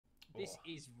This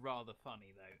is rather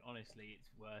funny, though. Honestly, it's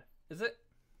worth. Is it?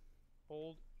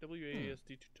 Hold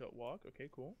WASD to walk. Okay,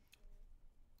 cool.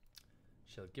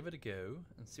 Shall give it a go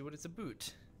and see what it's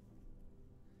about.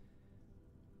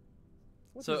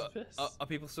 What So, is this? are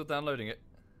people still downloading it?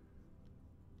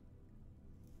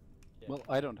 Yeah. Well,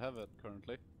 I don't have it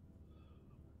currently.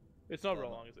 It's not real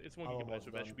long. It's 1 I'll gigabyte,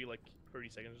 so that done. should be like 30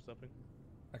 seconds or something.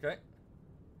 Okay.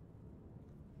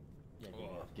 Yeah,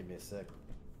 give me a sec.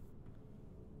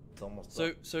 It's almost So,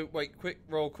 done. so wait, quick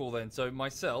roll call then. So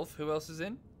myself, who else is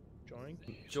in? Join.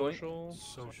 Join.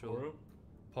 Social.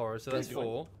 Poro, so that's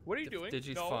 4. What are you doing?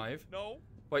 Digi's no, 5. No.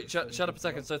 Wait, shut up a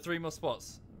second. So 3 more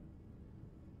spots.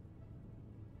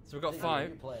 So we've got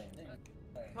 5.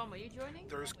 Tom, are you joining?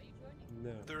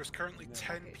 There is currently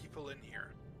 10 people in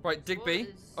here. Right, Digby.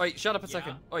 Wait, shut up a Yeah.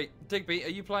 second. Wait, Digby, are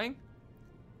you playing?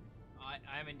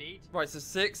 I am indeed. Right, so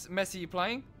 6. Messi, you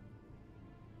playing?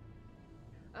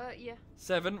 Yeah.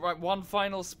 7. Right, 1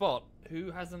 final spot.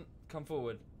 Who hasn't come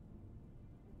forward?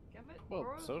 Gambit? Well,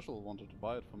 Aurora? Social wanted to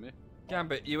buy it for me.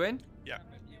 Gambit, you in? Yeah.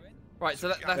 Right,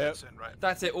 so Gambit's in, right?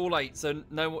 that's it. All 8. So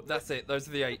no, that's it. Those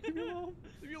are the 8. Leave me alone.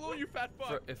 Leave me alone, you fat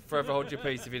fuck. Forever hold your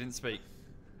peace if you didn't speak.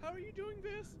 How are you doing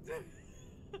this?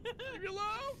 Leave me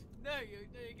alone. No,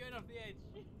 you're going off the edge.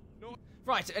 No.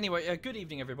 Right, anyway, good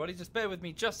evening, everybody. Just bear with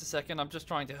me just a second. I'm just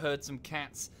trying to herd some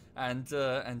cats and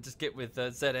just get with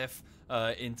ZF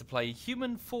in to play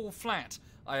Human Fall Flat.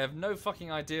 I have no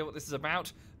fucking idea what this is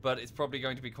about, but it's probably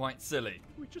going to be quite silly.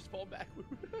 We just fall back.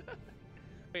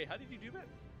 Wait, how did you do that?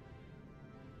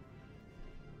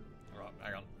 Alright,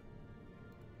 hang on.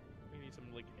 We need some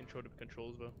like intro to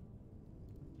controls though.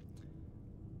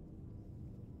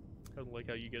 I don't like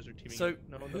how you guys are teaming. So,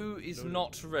 up. who is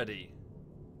not ready?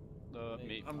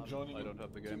 Me. I'm joining. I don't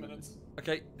have the game. 2 minutes.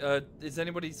 Okay, is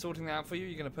anybody sorting that out for you?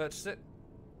 You're going to purchase it?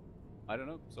 I don't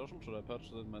know. Social, should I purchase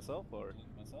it myself or?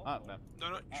 Ah, no.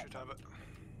 No, you should have it.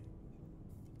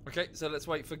 Okay, so let's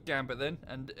wait for Gambit then.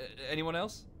 And anyone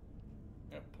else?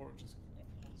 Yeah, poor just.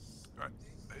 Right.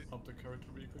 Pump the character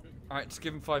really quickly. Alright, just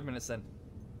give him 5 minutes then.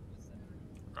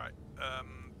 Right.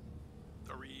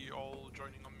 Are we all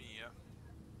joining on me?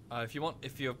 Yeah.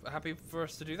 If you're happy for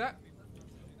us to do that.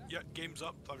 Yeah, game's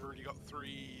up. I've already got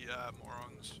 3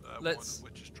 morons. Let's- one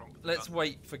of which is drunk. Let's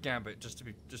wait for Gambit just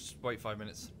wait 5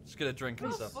 minutes. Just get a drink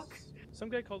and stuff. Some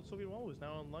guy called SovietWomble is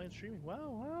now online streaming.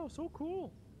 Wow, so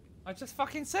cool. I just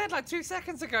fucking said like 2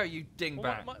 seconds ago, you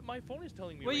dingbat. Well, my phone is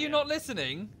telling me. Were right you now. not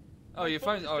listening? Oh, My your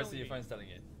phone phone. is Oh, I telling see. Your me. phone's telling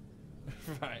you.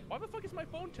 Right. Why the fuck is my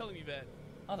phone telling me that?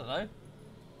 I don't know.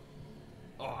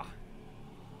 Oh.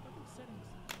 Fucking settings.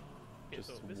 Okay, Just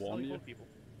so this is warn how you you. phone people.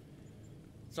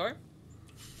 Sorry.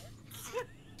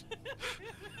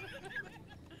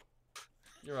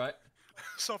 You're right.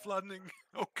 Soft landing.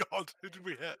 Oh God, who did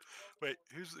we hit? Wait,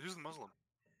 who's the Muslim?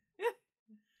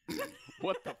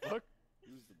 What the fuck?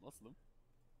 Who's the Muslim?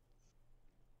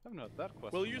 I haven't heard that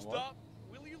question. Will you in a while. stop?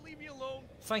 Will you leave me alone?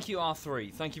 Thank you,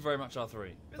 R3. Thank you very much,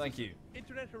 R3. This Thank is you.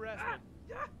 Internet harassment.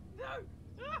 No!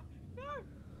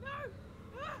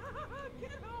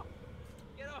 Get off!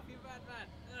 Get off, you bad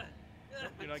man!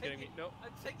 You're not getting me. No.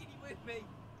 I'm taking you with me.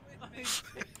 I'm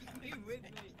taking you with me.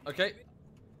 Okay.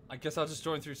 I guess I'll just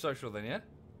join through social then, yeah?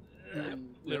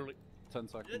 Literally. 10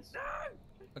 seconds.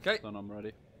 Okay. Then I'm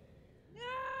ready.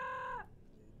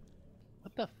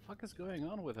 What the fuck is going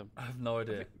on with him? I have no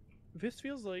idea. This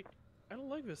feels like I don't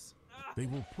like this. They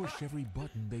will push every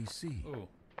button they see. Ooh.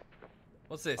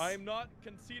 What's this? I'm not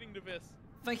conceding to this.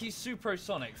 Thank you,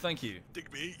 Suprosonic. Thank you.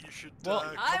 Digby, you should. What?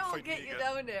 Come I will fight get me you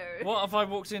again. down there. What have I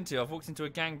walked into? I've walked into a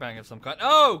gangbang of some kind.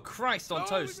 Oh, Christ on No,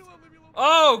 toast. leave me alone, leave me alone.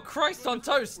 Oh, Christ We're on going this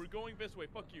way. toast. We're going this way.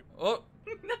 Fuck you. Oh,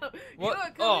 No, What? you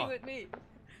are coming Oh. with me.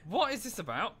 what is this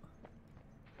about?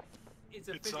 It's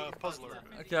a physics puzzler.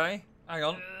 Okay, hang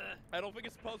on. I don't think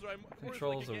it's a puzzle. I'm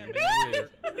Controls are again. weird.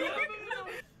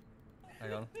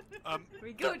 Hang on.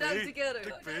 We go down Digby, together.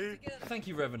 Digby, Thank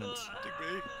you, Revenant.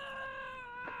 Digby.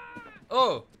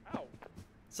 Oh, Ow.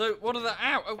 so what are the?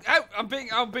 Ow! Oh, ow! I'm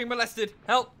being molested.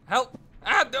 Help! Help!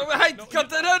 Ah! No! Hey! No, cut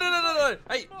the, no!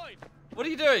 Hey! Mine. What are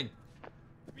you doing?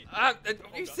 Me. Ah! Oh,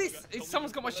 Who's God, this? oh, God. Don't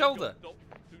Someone's got my let him go. shoulder. Don't.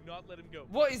 Do not let him go.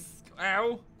 What is?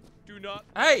 Ow! Do not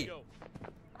Hey! let him go.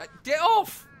 Get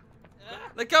off!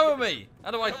 Let go of me!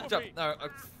 How do I Come with jump? me. No, I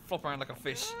flop around like a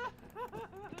fish.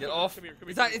 Get off! Come here, come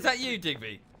Is here, that is that you,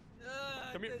 Digby?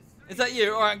 Come here. Is that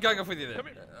you? All right, I'm going off with you then. Come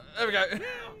here. There we go.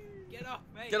 Get off,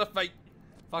 mate. Get off, mate.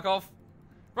 Fuck off.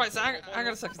 Right, so hang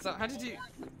on a second. So how did you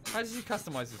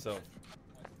customize yourself?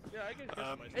 Yeah, I can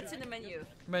customize it. It's in the menu.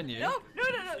 Menu. No.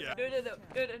 Yeah.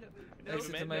 No.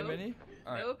 Exit the main no. menu.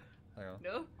 All right. No. Hang on.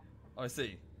 No. Oh, I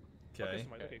see. I'll Okay.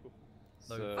 customize. Okay, cool.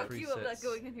 No So- Fuck you, I'm not presets.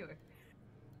 going anywhere.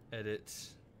 Edit.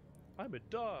 I'm a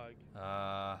dog.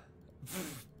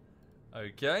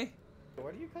 Okay.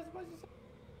 Where do you customize yourself?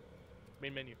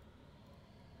 Main menu.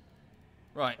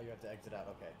 Right. Oh, you have to exit out.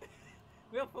 Okay.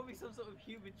 We're probably some sort of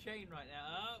human chain right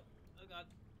now. Oh god.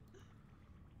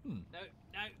 Hmm. No.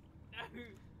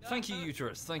 Thank you,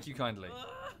 Uterus. Thank you kindly.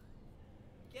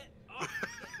 Get off!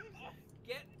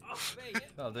 Get off me!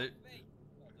 That'll do.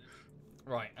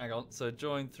 Right, hang on. So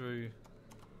join through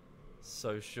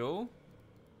social.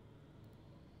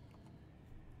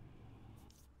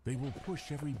 They will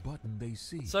push every button they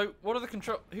see. So what are the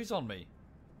control? Who's on me?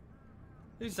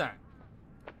 Who's that?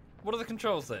 What are the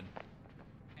controls then?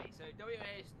 Okay, so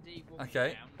WASD walking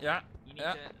Okay. down. Yeah. You need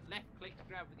Yeah. to left click to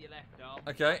grab with your left arm.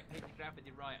 Okay. Hit to grab with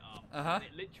your right arm. Uh-huh. And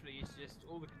it literally is just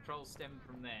all the controls stem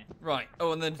from there. Right.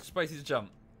 Oh, and then spacey to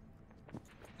jump.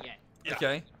 Yeah. Yeah.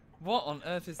 Okay. What on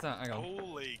earth is that? Hang on.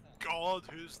 Holy God,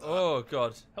 who's that? Oh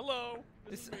God. Hello.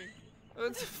 This It's, is me.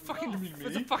 it's a fucking. mean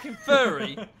It's a me? fucking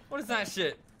furry. What is that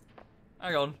shit?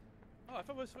 Hang on. Oh, I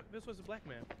thought this was a black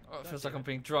man. Oh, it feels like I'm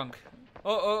being drunk.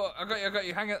 Oh, I got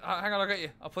you. Hang on, I got you.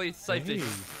 I'll pull you to safety. Hey.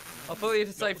 I'll pull you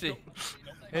to safety.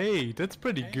 Hey, that's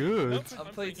pretty good. I'll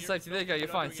pull you to safety. There you go. You're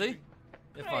fine. See?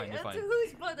 You're fine. You're fine.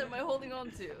 Whose blood am I holding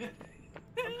on to?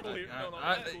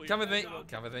 Come with me.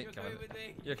 Come with me. You're Come going with me. with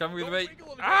me. You're coming with Don't me.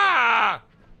 wiggle on the Ah!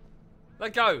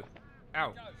 Let go.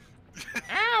 Ow.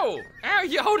 Ow! Ow!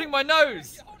 You're holding my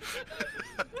nose.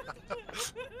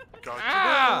 Got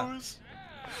Ah! your nose.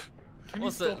 Can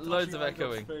What's you it? stop Loads touching of Igod's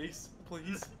echoing. Face,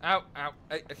 please. Ow! Ow!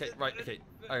 Okay. Right. Okay.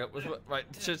 Right.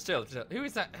 Still. Who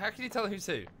is that? How can you tell who's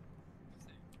who?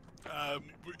 I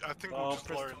think we'll Oh, just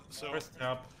learn. So. press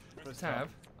tab. Press Tab.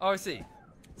 Oh, I see.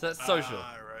 So that's social.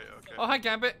 Ah, right. Okay. Oh, hi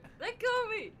Gambit. Let go of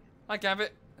me! Hi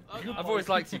Gambit. Oh, I've always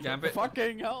liked you, Gambit.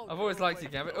 Fucking hell! I've always go liked away, you,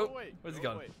 Gambit. go Oh, away, where's he go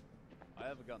gone? away. I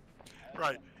have a gun.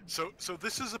 Right. So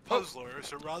this is a puzzler.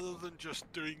 So rather than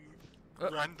just doing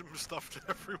random stuff to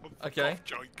everyone, fuck Okay. off,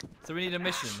 joink. So we need a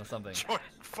mission or something. Joink,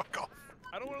 fuck off.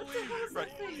 I don't want to leave. Right.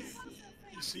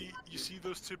 You see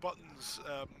those two buttons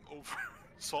over.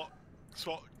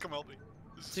 SWAT, come help me.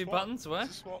 Is it Two SWAT? buttons? Where? Is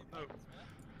it SWAT?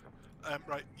 No.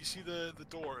 Right. You see the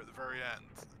door at the very end.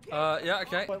 Yeah.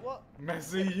 Okay. Wait, what?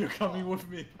 Messi, you're coming with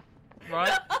me.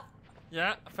 Right.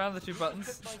 Yeah. I found the two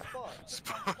buttons. My spot.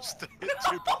 Supposed to hit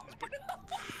two buttons,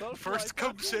 but first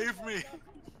come save me.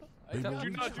 They will Do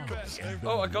reach not do out that. and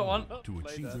Oh, I got one. to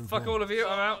achieve their Fuck goal. all of you.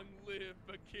 I'm out. Long live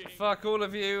the king. Fuck all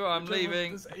of you. I'm Whichever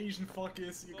leaving. This Asian fuck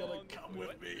is, you gotta come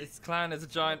with me. This clan is a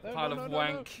giant pile of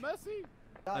wank. Messi!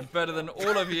 I'm better than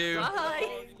all of you.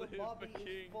 Bye! The lobby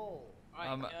is full.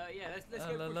 Right, yeah, let's go. La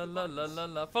push la the la la buttons. la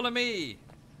la. Follow me.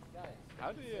 Guys,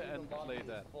 How do you the end lobby play is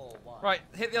that? full. Why? Right.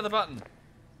 Hit the other button.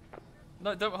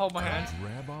 No, don't hold my hand.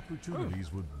 Grab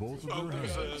opportunities with both of Oh, your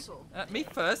there's hands. a Me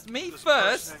first. Me There's a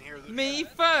first. person in here that- Me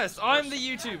first. I'm the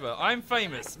YouTuber. I'm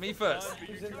famous. Me first.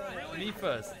 Who's in there? Me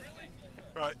first.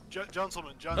 right,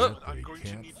 gentlemen. They I'm going to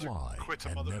can't need fly to quit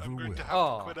and I'm never going to will. have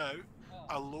Oh. to quit out.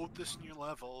 I'll load this new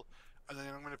level, and then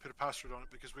I'm going to put a password on it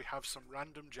because we have some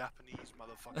random Japanese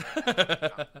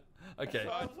motherfucker. Okay.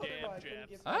 I was God wondering damn, why I couldn't Japs.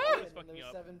 get Ah! back in Fuck when there me were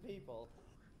up. 7 people.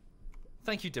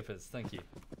 Thank you, Dippers. Thank you.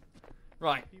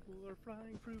 Right. People are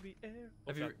flying through the air.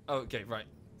 Have you? Oh, okay. Right.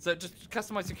 So just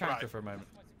customize your character Right. for a moment.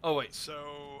 Oh wait.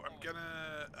 So I'm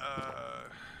gonna.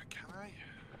 Can I?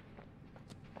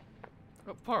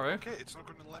 Oh, Paro. Okay, it's not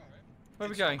going to let me. Where are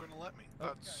we It's going? not going to let me.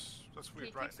 Oh. That's Can you weird.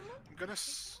 kick Right. someone? I'm gonna.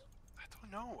 I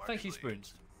don't know. Thank you, actually.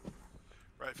 Spoons.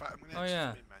 Right. In fact, I'm gonna Oh, exit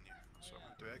yeah. the main menu. So I'm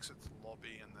going to exit the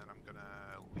lobby, and then I'm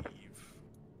gonna leave.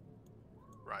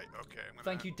 Right. Okay. I'm gonna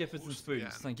Thank you, Dippers and host Spoons.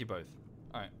 again. Thank you both.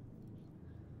 All right.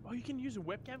 Oh, you can use a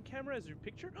webcam camera as your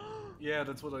picture? Yeah,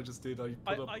 that's what I just did. I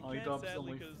put up I can't, iDubbbz on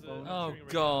sadly, my 'cause, phone. I'm Oh streaming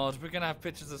right God, we're gonna have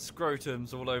pictures of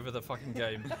scrotums all over the fucking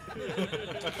game.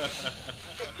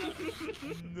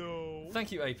 No.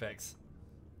 Thank you, Apex.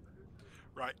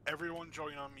 Right. Everyone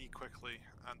join on me quickly,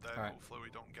 and then Alright. hopefully we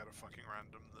don't get a fucking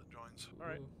random that joins.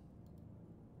 Alright.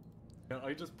 Yeah,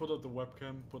 I just put up the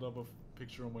webcam, put up a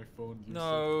picture on my phone. used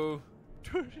No.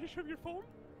 Did you show your phone?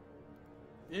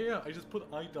 it. Yeah, I just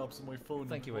put iDubbbz on my phone.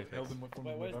 Thank you, and Apex. held in my phone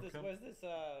Wait, with my where's webcam. this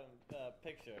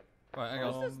picture? Right, hang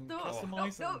on. What's this? No,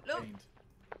 Customize no, and no. paint.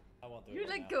 I want to. You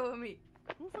let go of me.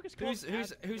 Who the fuck is Who's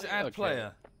called ad Okay.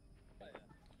 player?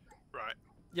 Right.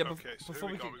 Yeah, Okay. So before here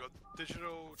we we can. go. We got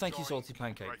digital. Thank you, join. Salty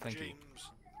Pancake. Right, Thank you. James.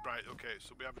 Right. Okay.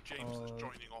 So we have a James that's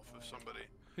joining off with somebody.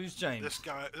 Who's James? This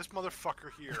guy, this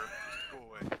motherfucker here, needs to go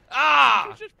away.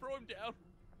 Ah! Just throw him down.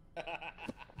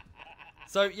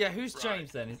 So yeah, who's Right.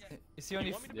 James then? Is he only?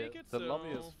 You want me to Yeah, make it the so lobby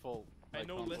is full. I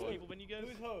know can't less vote. people than you guys.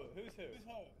 Who's who? Who's who?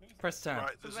 Press tab.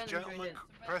 Right. There's a Random gentleman.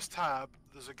 join Press tab.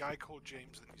 There's a guy called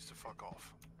James that needs to fuck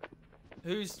off.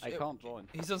 Who's? I can't join.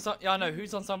 He's on some. Yeah, I know.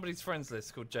 Who's on somebody's friends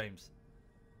list called James?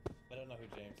 I don't know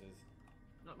who James is.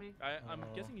 Not me. I'm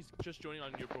guessing he's just joining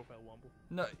on your profile, Womble.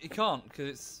 No, he can't because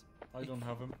it's. I don't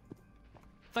have him.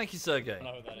 Thank you, I Sergey. don't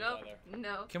know who that is No. either.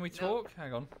 No. Can we no. talk?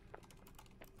 Hang on.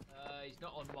 He's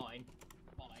not on mine.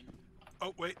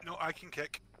 Oh wait, no, I can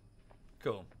kick.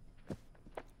 Cool.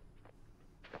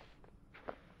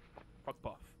 Fuck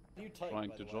off. How do you type, Trying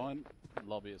by to the way? join.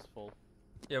 Lobby is full.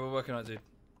 Yeah, we're working on it, dude.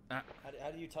 How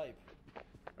do you type?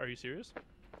 Are you serious?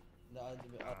 No, is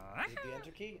it the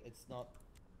enter key? It's not.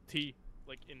 T,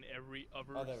 like in every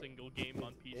other Oh, there- single game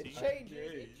on It PC. changes.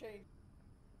 It changes.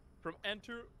 From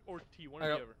enter or T, one or Hang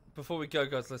the on. other. Before we go,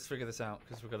 guys, let's figure this out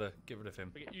because we've got to get rid of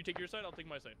him. Okay, you take your side, I'll take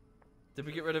my side. Did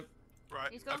we get rid of?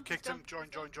 Right, He's gone, I've kicked he's him. Join,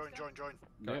 join, join, join, join.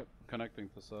 Go. Yep, connecting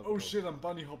to server. Oh shit, I'm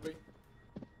bunny hopping.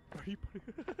 Are you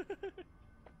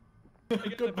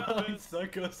Goodbye, this.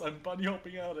 suckers. I'm bunny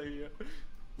hopping out of here.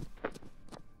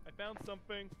 I found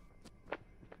something.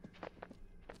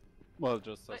 Well,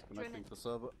 just says Wait, join connecting it. to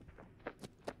server.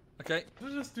 Okay.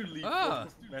 Let's just do leave. Ah.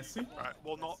 Messi. Right,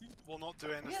 we'll not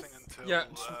do anything Yes. until.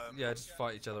 Yeah. Just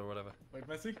fight each other or whatever. Wait,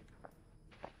 Messi.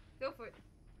 Go for it.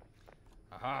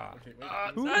 Aha. Okay, wait.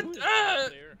 Who's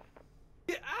there?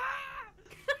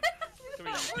 Come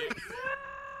here,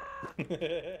 you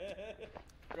dick.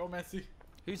 Go, Messi.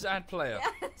 Who's ad player?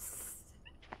 Yes.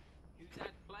 Who's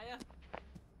that player?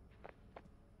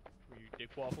 You dick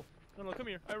waffle. No, come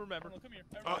here. I remember. Come here.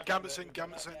 Gambit's in,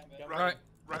 Gambit's in. Right.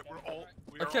 Right, we are all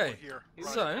Okay. here. Who's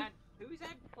Right. So- who's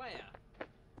that player?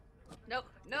 No.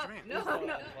 No. What do you mean? No. Who's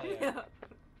No. that player? No.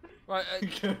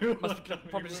 Right. Must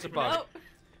probably just a bug. No.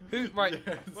 Who? Right.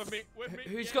 With me.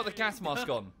 Who's got the gas mask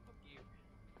on?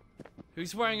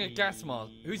 Who's wearing a gas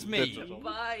mask? Who's me? Digital.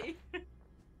 Bye.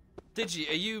 Digi,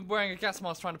 are you wearing a gas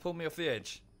mask trying to pull me off the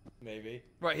edge? Maybe.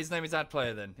 Right, his name is ad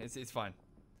player then. It's fine.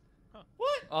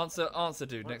 What? Answer,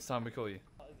 dude. Next time we call you.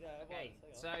 Yeah, it Okay,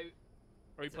 was. so.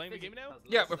 Are you it's a playing the game physics now? puzzle,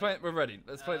 Yeah, so, we're ready.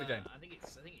 Let's play the game. I think you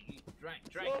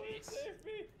drag Oh, this. save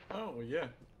me! Oh yeah.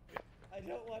 I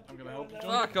don't want I'm to gonna go help in you,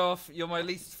 there. John. Fuck off! You're my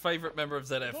least favorite member of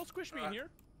ZF. Don't squish me in here.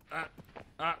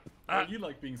 Oh, you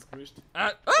like being squished.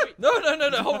 No!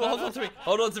 Hold on to me!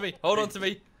 Hold on to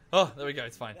me! Oh, there we go.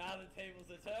 It's fine. Now the tables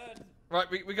are turned. Right,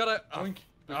 we gotta. Joink,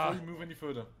 before Ah. you move any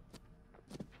further.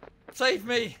 Save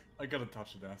me! I gotta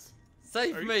touch it, ass.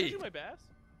 Save Are you me! touching my bass?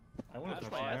 I wanna That's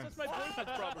touch my your ass. ass. That's my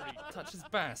boyfriend's property. Touch his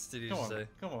bass, did you Come just on, say?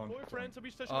 come on. Boyfriend,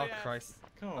 somebody's touching Oh my ass. Christ!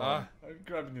 Come on. Ah. I'm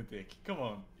grabbing your dick. Come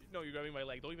on. No, you're grabbing my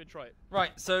leg. Don't even try it.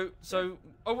 Right, so.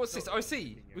 Oh, what's this? Oh, I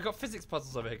see. We got physics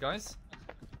puzzles over here, guys.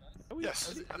 Yes,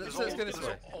 and Let's there's go this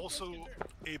way. also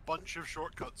a bunch of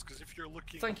shortcuts, because if you're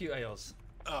looking Thank you, Aos.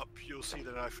 up, you'll see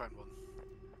that I found one.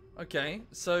 Okay,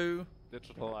 so.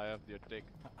 Digital, I have your dick.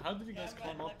 How did you guys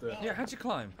climb up there? Yeah, how'd you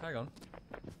climb? Hang on.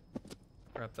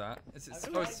 Grab that. Is it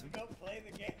I'm trying supposed? to go play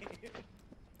the game.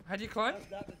 How do you climb?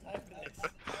 That's not the time for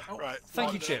this. Right.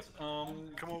 Thank you, Chip. Come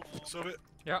on, Soviet.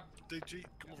 Yeah. DG,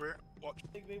 come over here. Watch.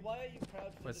 Why are you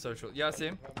crouched? Where's social? Yeah, I see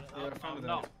him. Yeah, I found it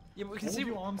no. out. Yeah, but we can Hold see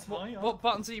your arms high up. what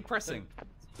buttons are you pressing.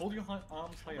 Hold your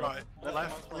arms high Right,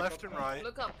 up. left and right.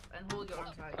 Look up and hold your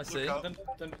arms high. I see. up.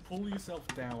 Then pull yourself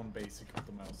down, basically, with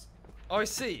the mouse. Oh, I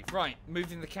see. Right,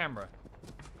 moving the camera.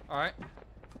 All right.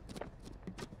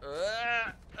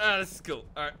 This is cool.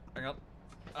 All right, hang on.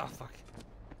 Oh fuck.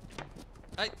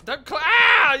 Hey, don't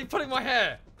Ah! You're pulling my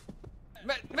hair.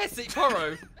 Messy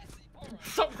Poro.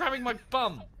 Stop grabbing my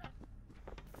bum.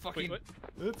 Fucking. Wait, what?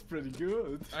 That's pretty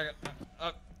good. Hang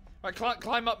on. Right,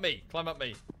 climb up me. Climb up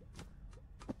me.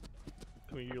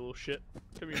 Come here, you little shit.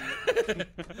 Come here,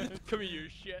 come here, you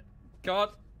shit. God.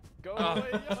 Go Ah. away.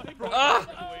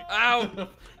 Ah! Away. Ow!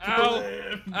 Ow!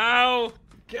 Ow!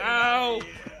 Ow!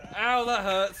 Ow! That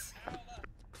hurts.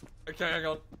 Okay, hang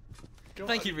on.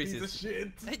 Thank you, Piece of Reese's. shit.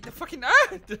 Hey, the fucking Yeah,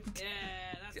 that's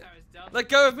how it's done. Let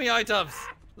go of me, iDubbbz.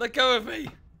 Let go of me.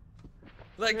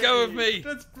 Let go of me.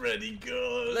 That's pretty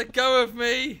good. Let go of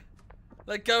me.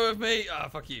 Let go of me. Ah,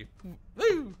 fuck you.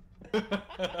 Woo!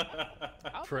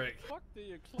 How Prick. the fuck do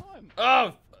you climb?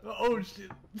 Oh! Oh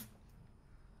shit.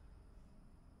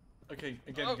 Okay,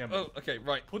 again. Oh, okay,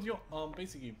 right. Put your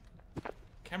basically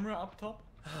camera up top.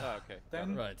 Oh, okay.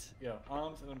 Then Right. yeah,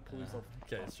 arms and then pull yourself.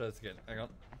 Okay, let's try this again. Hang on.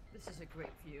 This is a great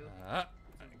view.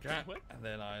 Okay. And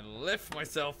then I lift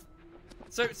myself.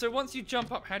 So once you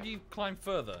jump up, how do you climb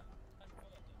further?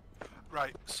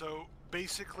 Right, so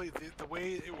basically the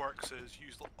way it works is you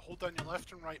hold down your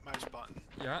left and right mouse button,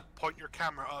 Yeah. point your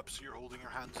camera up so you're holding your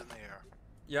hands in the air.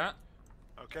 Yeah.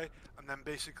 Okay? And then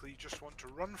basically you just want to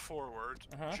run forward,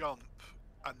 Uh-huh. jump,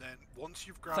 and then once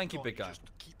you've grabbed Thank you, on, big guy. just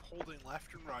keep holding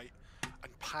left and right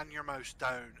and pan your mouse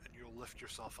down, and you'll lift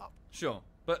yourself up. Sure.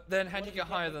 But then how do you get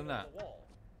higher than that?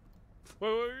 Wait,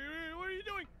 what are you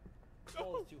doing? The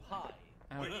wall is too high.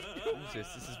 Ow. What is this?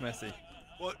 This is messy.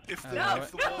 Well, if the, No.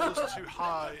 if the wall is too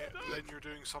high, then you're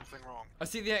doing something wrong. I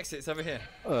see the exits over here.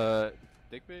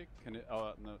 Digby, can you?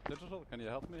 Oh no, Digital, can you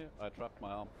help me? I trapped my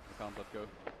arm. I can't let go.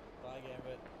 Bye,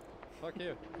 Gambit. Fuck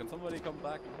you. Can somebody come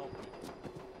back and help me?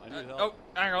 I need Oh, help.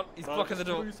 hang on. He's blocking the Just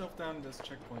door. throw yourself down. There's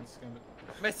checkpoints. Gambit.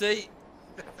 Messi,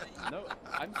 No,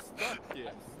 I'm stuck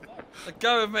here. let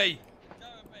go of me.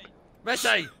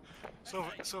 Messi.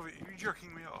 Soviet, are you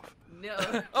jerking me off?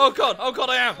 No. Oh god,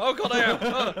 I am. I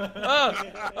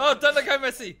am. Oh, don't let go,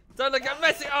 Messi. Don't let go,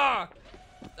 Messi. Ah.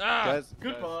 Guys,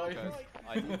 Goodbye. Guys,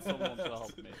 I need someone to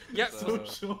help me. Yep. So,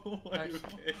 Social. Are you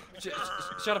okay?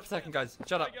 Shut up a second, guys.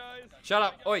 Shut up. Hi guys. Shut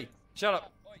up. Oi. Shut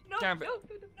up. No, Gambit.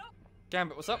 no.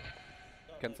 Gambit, what's up?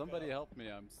 can somebody help me?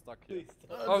 I'm stuck here. Please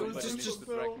stop. Oh, Somebody just- needs to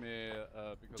drag me,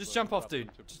 because Just I'm jump off, trapped dude.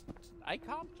 into- I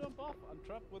can't jump off. I'm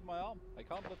trapped with my arm. I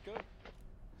can't let go.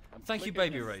 I'm Thank you,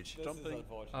 flicking Baby and Rage. This is Jumping.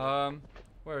 unfortunate.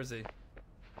 Where is he?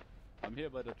 I'm here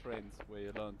by the trains where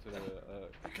you learn to.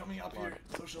 You're coming up here,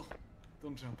 Social.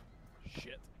 Don't jump.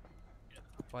 Shit.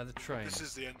 By the train. This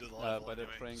is the end of the level by the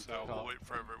anyway, train so car. we'll wait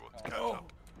for everyone to catch Oh,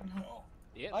 up. no.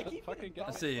 Yeah, I just keep fucking get.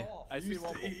 I see you. I see You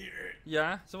Womble. stay here.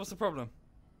 Yeah? So what's the problem?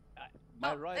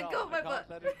 My Oh, right let arm. go of my I can't butt.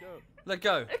 let it go. Let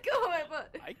go. Let go of my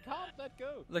butt. I can't let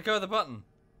go. Let go of the button.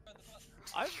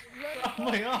 I'm Oh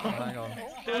my arm. Hang on.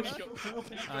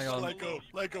 Hang on.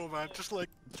 Let go, man. Just like.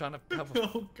 Trying to help him.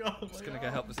 Oh god. I'm just gonna go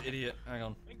help this idiot. Hang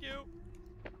on. Thank you.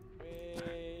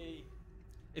 Way.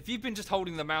 If you've been just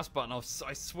holding the mouse button,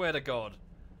 I swear to God.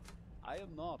 I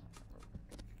am not.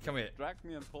 Come here. Drag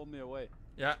me and pull me away.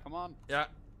 Yeah. Come on. Yeah.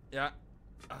 Yeah.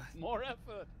 More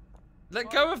effort. Let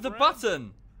My go of the friend.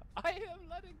 button. I am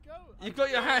letting go. You've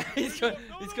got your hand. He's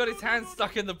got his hand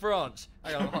stuck in the branch.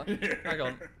 Hang on. Hang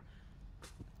on.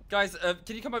 Guys,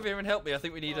 can you come over here and help me? I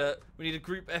think we need a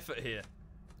group effort here.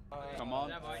 Come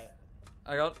on.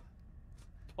 Hang on.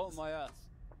 Pull my ass.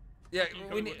 Yeah, Keep we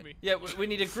coming need. with me. Yeah, we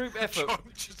need a group effort.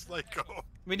 Just let go.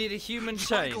 We need a human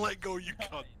Try chain. to let go, you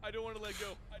cunt. I don't want to let go.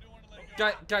 I don't want to let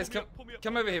go. Guys, Pull me come up, pull me up.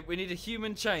 come over here. We need a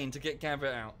human chain to get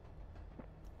Gambit out.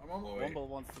 I'm on my way. Womble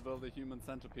wants to build a human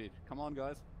centipede. Come on,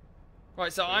 guys.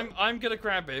 Right, so I'm gonna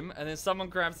grab him, and then someone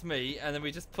grabs me, and then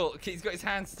we just pull. He's got his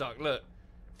hand stuck. Look,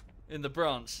 in the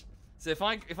branch. So if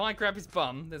I grab his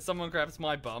bum, then someone grabs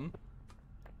my bum.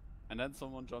 And then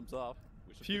someone jumps off.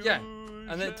 We should Yeah,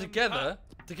 and then together,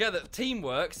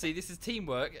 teamwork. See, this is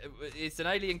teamwork. It's an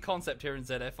alien concept here in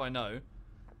ZF, I know.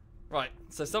 Right,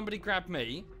 so somebody grab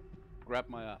me, grab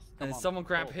my ass. Come and then on, someone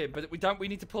grab pull. him. But we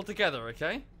need to pull together,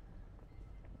 okay?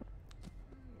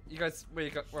 You guys, where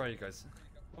are you guys?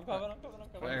 I'm coming.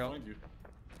 Hang on. Find you.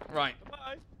 Right.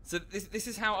 Bye. So this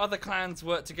is how other clans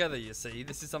work together. You see,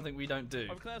 this is something we don't do.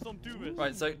 Our clans don't do this.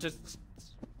 Right,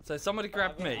 so somebody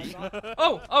grab me.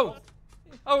 Oh!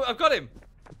 I've got him.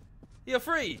 You're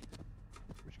free.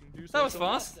 Wish you can do That was something.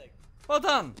 fast. Well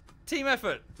done. Team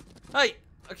effort. Hey.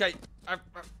 Okay.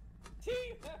 Team.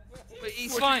 He's What you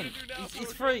fine. gonna do now?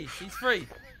 He's free. He's free.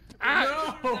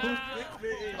 Ah.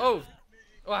 Oh.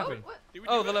 What happened? what? Did we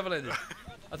Oh, do the it? level ended.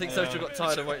 I think Social got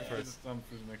tired of waiting for us. Just jump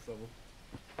through the next level.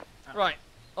 Right.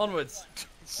 Onwards.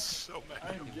 So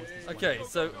mad. I'm gay. Okay.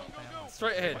 So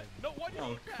straight ahead. No, why do you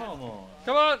Oh, come on.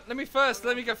 Come on. Let me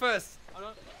go first.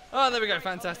 Oh, there we go.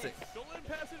 Fantastic. Don't let him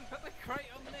pass it. Put the crate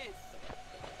on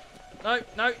this.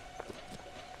 No.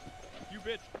 You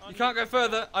bitch. You can't go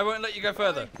further. I won't let you go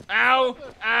further. Ow!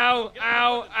 Ow!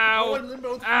 Ow!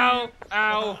 Ow! Ow!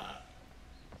 Ow!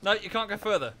 No, you can't go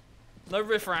further. No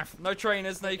riffraff. No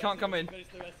trainers. No, you can't come in. Finish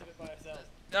the rest of it by ourselves.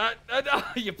 No,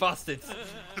 you bastards.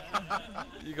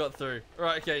 You got through.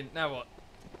 Right, okay, now what?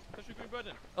 Touch the green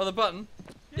button. Oh, the button?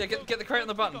 Yeah, go. get the crate on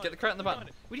the button. Click Get the crate on the click button.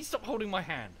 it. Will you stop holding my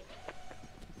hand?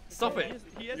 Stop it.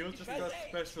 He has You're just that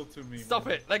special to me. Stop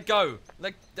man. it. Let go.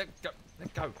 Let go.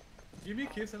 Let go. Give me a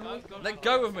kiss and I'll... Let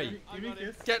go of me. Give me a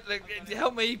kiss.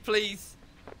 Help me, please.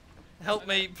 Help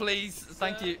me, please.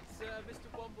 Thank you. Sir,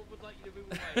 Mr. Womble would like you to move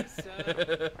away.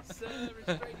 Sir,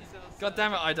 restrain yourself. God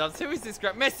damn it, iDubbbz. Who is this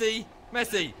crap? Messi!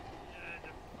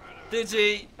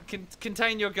 Digi,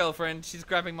 contain your girlfriend. She's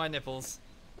grabbing my nipples.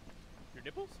 Your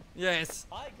nipples? Yes.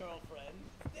 Hi, girlfriend.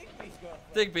 Digby's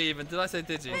girlfriend. Digby even. Did I say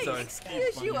Digi? Hey, Sorry.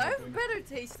 excuse you. I have better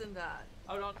taste than that.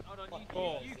 Hold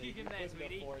on. You keep him there,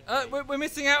 sweetie. We're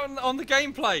missing out on the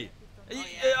gameplay.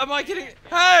 Am I kidding?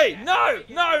 Hey! No!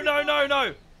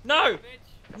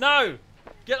 No!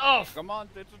 Get off! Come on,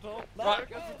 digital. Right.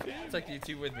 Take you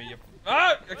two with me.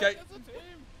 Ah! Okay.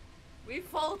 We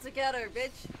fall together, bitch.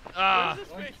 Ah!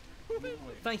 Where's this bitch?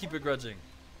 Thank you, begrudging.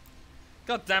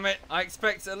 God damn it! I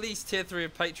expect at least tier 3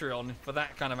 of Patreon for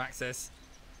that kind of access.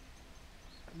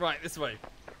 Right, this way.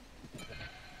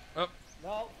 Oh,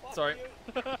 No, fuck sorry.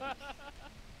 you.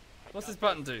 What's this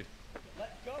button do?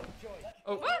 Let go, Joy.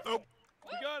 Oh, Oh,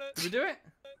 We got it. did we do it?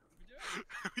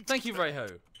 Thank you,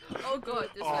 Rayho. Oh god,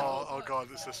 this oh, level. oh god,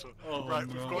 it's this one. Oh, Right,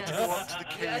 no. we've got to Yes. go up to the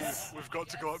cave. Yes. We've got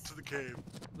to go up to the cave.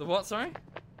 The what, sorry?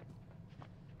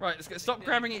 Right, let's go. Stop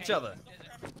grabbing each other.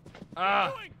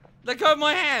 Ah! Let go of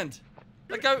my hand!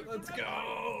 Let go! Let's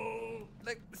go.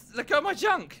 Let go of my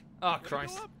junk! Oh,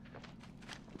 Christ.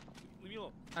 Leave me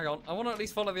alone. Hang on, I want to at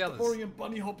least follow the others. Boring and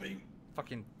bunny hopping.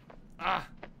 Fucking. Ah!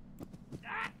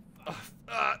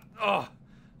 Oh!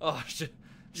 Oh,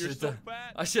 You're so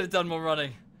fat. I should have done more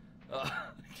running. Oh,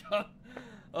 God.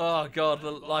 Oh, God,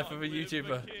 the life of a Long live the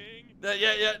YouTuber. king.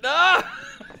 Yeah, no!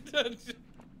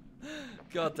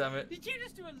 God damn it. Did you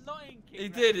just do a Lion King?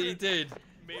 He did.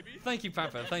 Maybe. Thank you,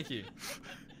 Papa, thank you.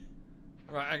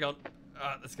 Right, hang on.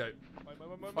 Let's go.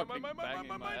 Fucking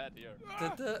banging my head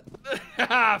here.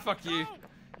 Ah, fuck you. No,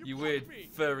 You blocked weird me.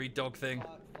 furry dog thing.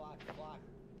 Fuck.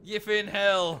 Yiff in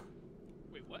hell.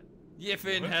 Wait, what? Yiff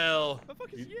in What? hell. The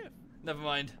fuck is Yif? Never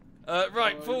mind.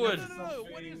 Right, Oh, forward. No.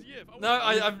 What is Yif? No,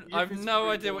 Yif I've is no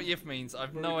pretty idea what cool. yiff means.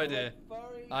 I've Very no cool. idea.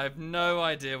 Furry. I have no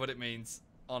idea what it means.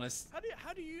 Honest.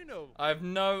 How do you know? I have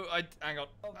no. Hang on.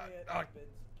 Tell me it uh, been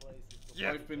places.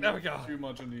 Yeah, I've been there we go. too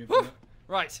much on the Whew. internet.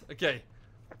 Right. Okay.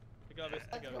 I got this.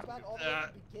 I Let's got go this. back all the way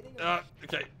to the beginning of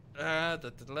Okay.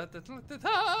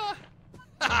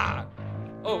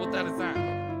 Oh, what the hell is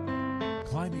that?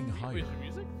 Climbing Wait, higher is there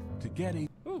music? to get a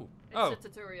Ooh. It's Oh, a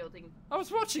tutorial thing. I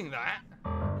was watching that.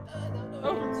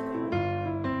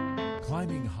 No.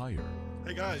 climbing higher. Hey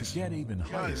To guys. get even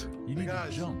higher, guys, you hey need guys,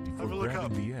 to jump have a before look grabbing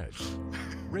up. the edge.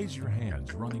 Raise your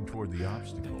hands running toward the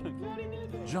obstacle.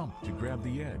 Jump to grab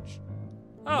the edge.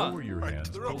 Ah, Lower your Right, hands,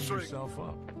 to the pull rope swing. yourself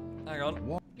up. hang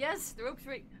on. Yes, the rope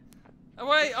swing. Oh,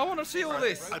 wait, I want to see all Right,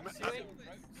 this. Swing.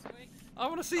 I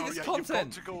want to see Oh, this yeah,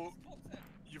 content.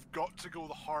 You've got to go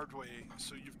the hard way.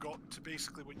 So you've got to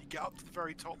basically, when you get up to the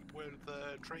very top where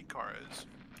the train car is,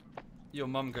 Your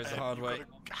mum goes the hard you've way.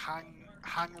 got to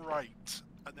hang right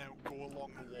and then go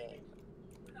along the wall.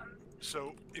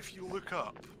 So if you look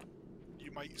up,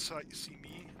 you might see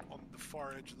me on the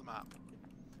far edge of the map.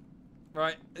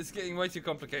 Right, it's getting way too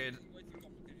complicated.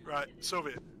 Right,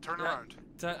 Soviet, turn Yeah. around.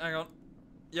 Hang on.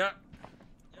 Yeah,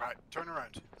 Right, turn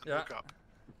around and Yeah. look up.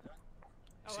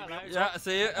 Oh, See me hello. up yeah, I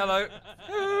see you. Hello.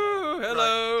 Ooh,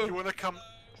 hello. Right, you wanna come?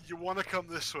 You wanna come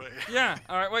this way? Yeah,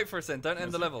 alright, wait for a second. Don't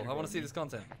end the level. I want to see this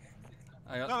content.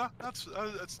 Hang on. No,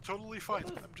 that's totally fine.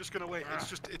 I'm just gonna wait.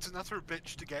 It's another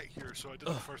bitch to get here, so I did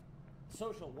it first.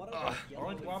 Social, what are those yellow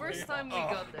Orange and one. First time we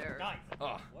got there. Guys,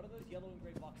 Oh, what are those yellow and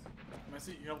grey boxes?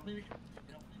 Messi, you help me?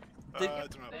 Did- I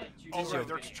don't know. you Oh did right, your-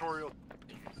 they're tutorial.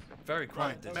 very Right,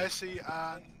 quiet. Did Messi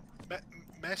and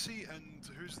Messi and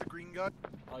who's the green guy?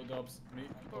 Hi, Dubs. Me.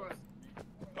 Alright,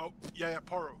 Oh yeah,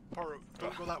 Poro.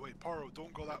 Don't go that way. Poro,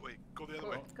 don't go that way. Go the other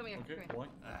way. come here, Okay, come here.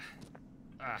 why?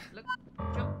 Ah, Look,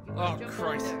 jump. You Oh, gotta jump over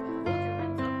Christ. there. Hold your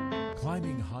hands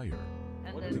Climbing higher up,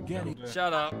 and What then do to get a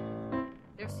shut up.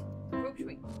 there's the rope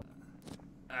swing.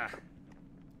 Ah,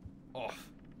 off.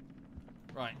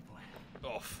 Right,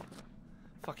 off.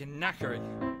 Fucking knackering.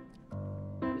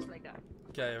 Just like that.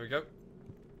 Okay, here we go.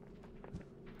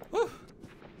 Whew.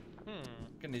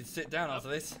 Gonna need to sit down after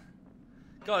this.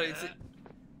 God,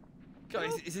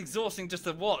 it's exhausting just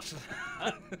to watch.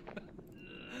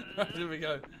 Right, here we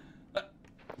go.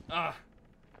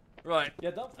 Right,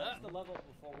 Yeah, don't finish the level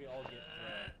before we all get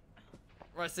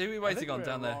right. So who are we I waiting think on we're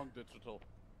down there? wrong digital.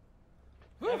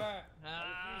 Whew.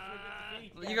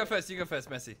 Ah, You go first. You go first,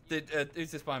 Messi.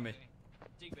 Who's this behind me?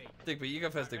 Digby. Digby, you go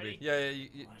first, Digby. Ready? Yeah,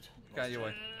 you go your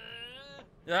way.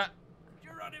 Yeah,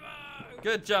 Geronimo!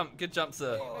 good jump,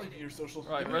 sir. Oh, you're social.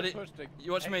 Right, ready? Push the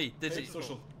You watch me, Hey, Digi.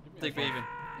 social. Digby even.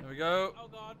 There we go. Oh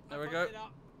god. There we I go. fucked it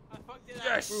up. I fucked it up.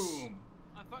 Yes! Boom.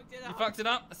 I fucked it You up. fucked it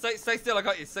up. Stay still. I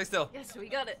got you. Stay still. Yes, we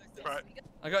got it. Yes, Right. we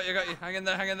got it. I got you. Hang in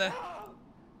there. Hang in there.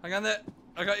 Hang on there.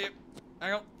 I got you.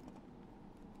 Hang on.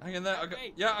 Hang in there. I got.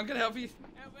 Okay. Yeah, I'm gonna help you.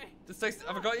 Help me. Just stay.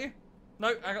 Have I got you?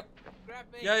 No. Hang on. Grab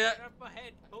me. Yeah, yeah. Grab my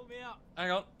head. Pull me up. Hang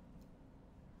on.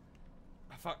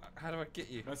 Oh, fuck. How do I get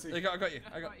you? Messi. There you go. I got you.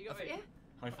 I got. Right, you got me. Yeah.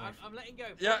 High I'm, five. I'm letting go.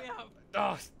 Pull Yeah. me up.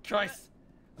 Oh Christ.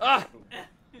 Ah.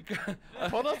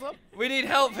 Put us up. We need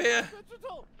help here.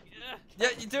 Digital. Yeah.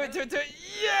 Yeah, you do it.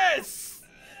 Yes.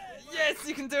 Yes,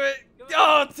 you can do it.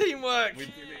 Oh, teamwork. We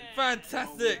did it.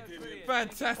 Fantastic. We did it.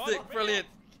 Fantastic. Brilliant.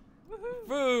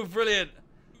 Woo, brilliant.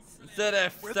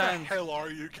 ZF Where the stands. hell are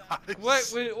you guys?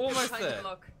 Wait, we're almost Behind the there.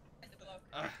 block.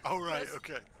 Oh right, Press-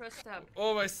 okay. Press tab.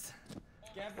 Almost.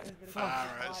 Gambit has been Alright,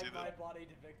 I see affected by that. my body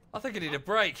to victim. I think I need a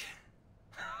break. Here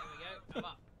we go. Come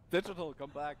up. Digital, come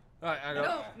back. Right, hang on.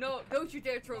 No, no, don't you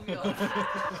dare throw me off.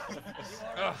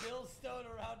 You are a millstone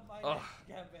around my Oh. neck,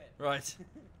 Gambit. Right.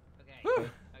 Okay. Whew.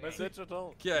 Okay.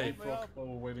 Digital. Okay. Pull me up. While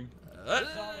we're waiting. Sorry,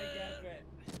 Gambit.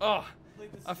 Oh, Hopefully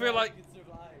this I feel strong like- can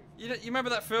survive. you remember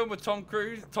that film with Tom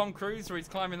Cruise? Tom Cruise, where he's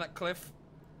climbing that cliff?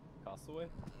 Castaway.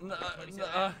 No, 27 no,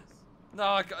 hours. no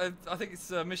I think it's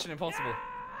Mission Impossible.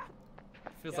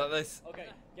 Feels like this. Okay,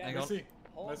 Hang Gambit, on. Messi.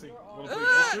 hold Messi. your Wanna arm play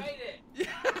I custard? made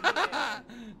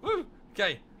it. Woo.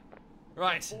 Okay.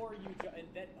 Right. before you and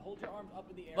then hold your arms up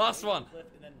in the air. Last aim the one. Cliff,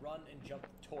 and then run and jump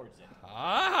towards it.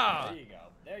 Ah. There you go.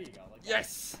 There you go. Like that.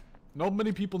 Yes. Not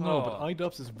many people know, but Oh.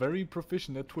 iDubbbz is very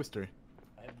proficient at Twister.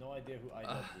 I have no idea who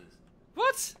iDubbbz is.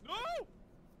 What? No!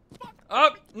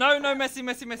 Oh no, no, Messi.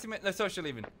 No, social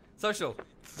even. Social.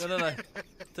 No.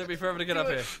 Took me forever to get up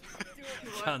here.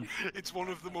 Cunt. It's one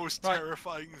of the most Right.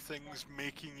 terrifying things,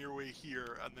 making your way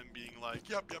here and then being like,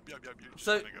 yep, you're just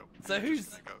So- gonna go. so You're who's-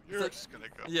 just gonna go. You're so- just gonna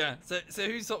go. Yeah. So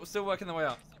who's still working their way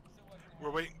up? We're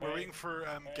waiting for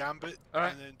Gambit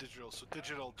Alright. and then Digital. So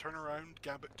Digital, turn around.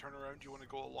 Gambit, turn around. You want to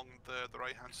go along the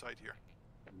right hand side here?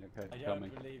 Okay, I coming.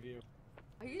 don't believe you.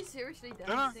 Are you seriously No,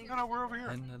 dancing? no, we're over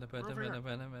here.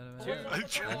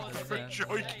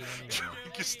 Joy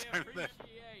is down there.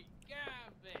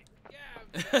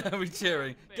 We're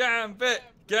cheering. Gambit.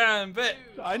 Gambit.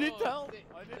 I need help.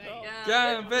 I need help.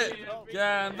 Gambit.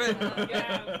 Gambit.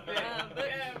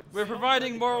 We're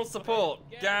providing moral support.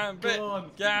 Gambit. Go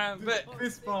on. Gambit.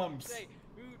 Fist bumps.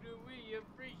 Who do we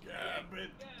appreciate? Gambit.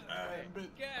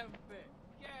 Gambit.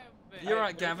 Gambit. You're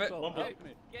right, Gambit. Digital, help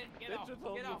me. Get off.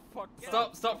 Digital, Get you off. fuck. Get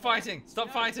Stop. Stop fighting. Stop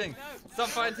No, fighting. no. Stop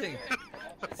fighting.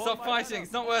 Stop fighting.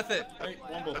 It's not worth it. Hey,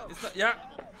 Womble. It's not. Yeah.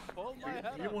 Pull my head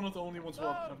You're up. one of the only ones who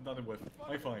I've done it with.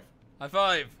 High five. High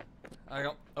five. Hang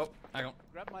on. Oh, hang on.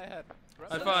 Grab my head.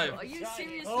 Grab High my five. Are you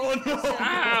seriously? Oh, no.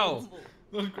 Ow.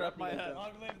 Don't grab my my head. head.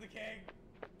 Long live the king.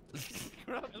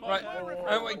 Grab my Right. head.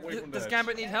 Oh, wait. Away from Does the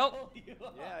Gambit need help? Yeah,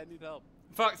 I need help.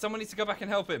 Fuck. Someone needs to go back and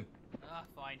help him. Ah,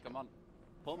 fine. Come on.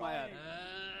 Pull my head.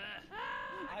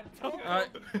 I'm totally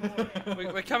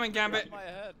Alright. We're coming, Gambit. Grab my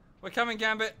head. We're coming,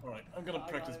 Gambit. Alright, I'm gonna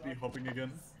practice bee hopping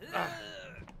again.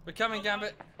 We're coming,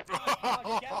 Gambit.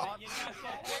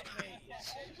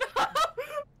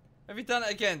 Have you done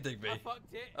it again, Digby? I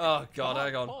fucked it. Oh god,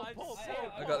 hang on. Pull, I'm pull, so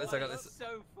pull. I got this, I got this.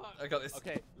 So fucked. I got this.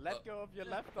 Okay, let go of your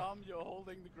left arm. You're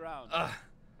holding the ground.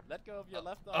 Let go of your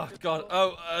left Oh arm. god. Digital.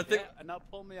 Oh, I think Yeah, and now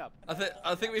pull me up.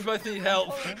 I think we both need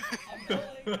help.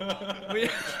 we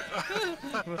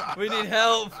we need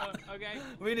help. Okay.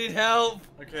 We need help.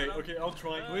 Okay, I'll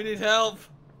try. We need help.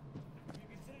 You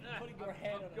consider putting your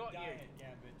head on I've a got diet,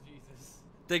 Gambit. Jesus.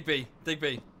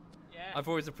 Digby. Yeah. I've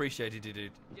always appreciated you,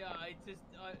 dude. Yeah.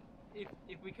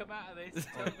 If we come out of this,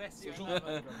 tell Messi I love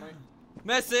him.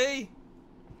 Messi.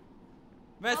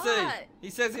 Messi. What? He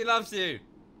says he loves you.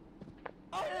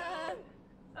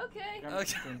 Okay.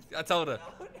 Okay. I told her.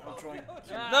 I'll try.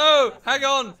 No, hang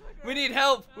on. We need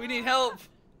help. We need help.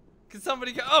 Can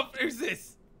somebody go? Oh, who's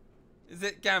this? Is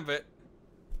it Gambit?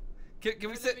 Can we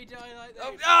Don't sit? let me die like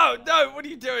Oh this. no! What are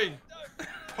you doing?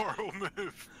 Portal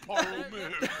move. Portal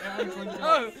move.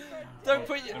 Oh,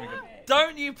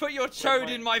 don't you put your chode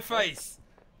in my face.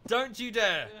 Don't you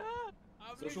dare.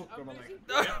 I'm Social, losing- grab my I'm leg.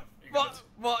 losing-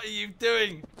 What are you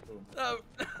doing? Boom. No.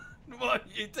 What are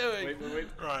you doing? Wait.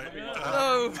 Right. No.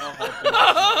 I'll help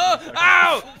you.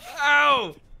 Ow!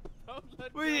 Ow! Don't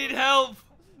let We go. need help.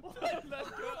 Don't let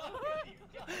go.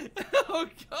 Oh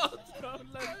god.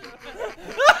 Don't let go.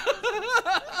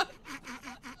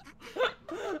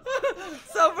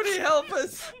 Somebody help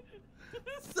us.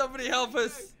 Somebody help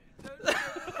us.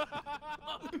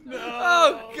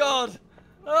 Oh god.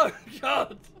 Oh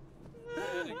god.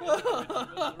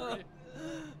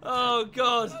 Oh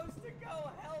god. Supposed to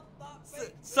go help, not me.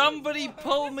 Somebody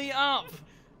pull me up.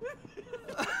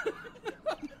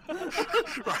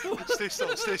 Right. Stay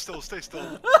still.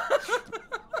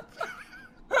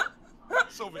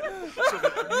 Soviet,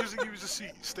 I'm using you as a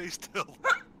seat. Stay still.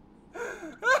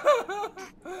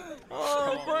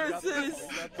 Oh, versus.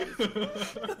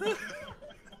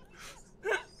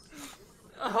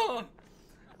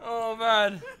 Oh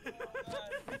man.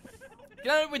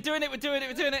 No, we're doing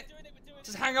it.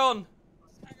 Just hang on.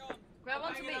 Grab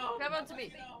onto me. Grab onto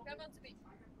me.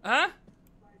 Huh?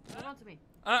 Grab onto me.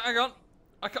 Hang on.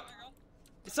 I can't.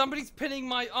 Somebody's pinning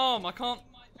my arm. I can't.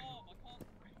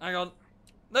 Hang on.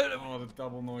 No. Oh, the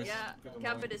double noise. Yeah. Bit annoying.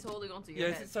 Gambit is holding onto your Yeah,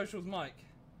 is head. it Social's mic?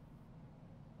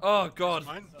 Oh god.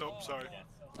 Mine? Nope, sorry.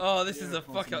 Oh, this is Yeah, a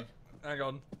come on fuck to up. me. Hang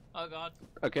on. Oh god.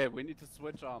 Okay, we need to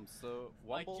switch arms. So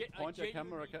Womble, I point your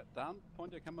camera genuinely- down.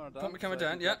 Point your camera down. Point my camera so I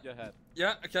down, can yeah. get Your head.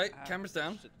 Yeah, okay, Ah, camera's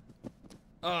down. shit.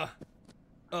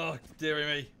 Oh, dearie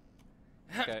me.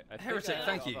 Okay, I think Heretic, I have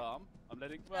thank the you. other arm. I'm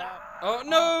letting. Oh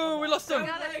no, we lost him.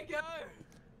 got Let it. it go.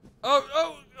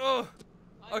 Oh.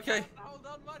 I Okay. can't hold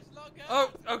on much longer.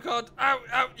 Oh god.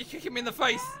 Ow, you're kicking me in the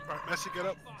face. Right, Messi, get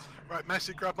up. Right,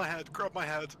 Messi, grab my head. Grab my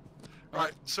head.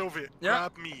 Right, Soviet, Yeah.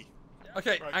 grab me.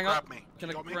 Okay, Right, hang grab on. me. Can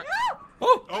You I got me?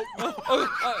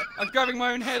 Oh, I'm grabbing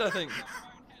my own head, I think.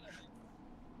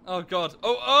 Oh god.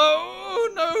 Oh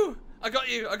no. I got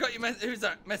you, Who's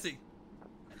that? Messi.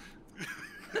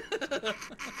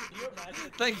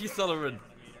 Thank you, Solomon.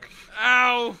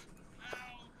 Ow.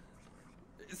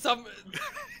 Some.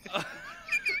 I'm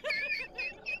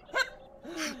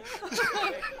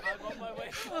on my way.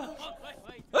 I'm on my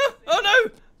way.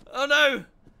 Oh no.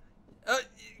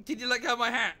 Did you let go of my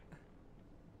hat?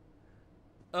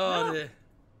 Oh No. dear.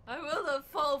 I will not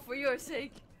fall for your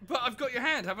sake. But I've got your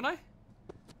hand, haven't I?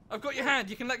 I've got your hand.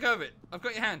 You can let go of it. I've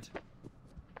got your hand.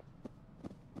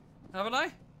 Haven't I?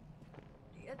 I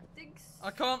think so.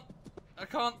 I can't.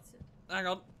 Hang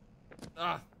on.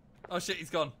 Oh shit, he's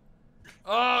gone.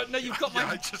 Oh no, you've got Yeah,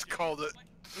 my. I just called it.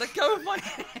 Let go of my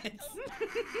hand.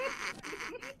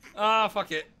 Ah,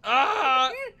 fuck it.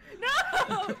 Ah. No!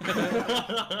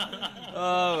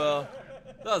 Oh well,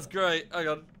 that was great. Hang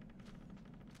on.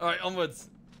 All right, onwards.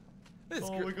 This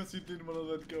Oh, because you didn't want to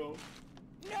let go.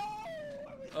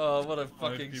 Oh, what a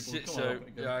fucking people, shit come show. on,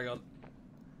 okay. Yeah, hang on.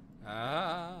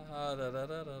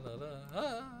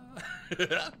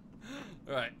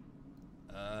 Right.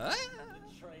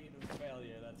 Train of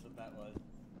failure, that's what that was.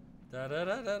 We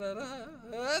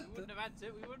wouldn't have had to.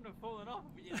 We wouldn't have fallen off.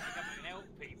 We just come and help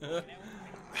people.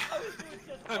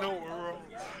 I know we're wrong.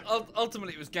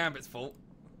 Ultimately, it was Gambit's fault.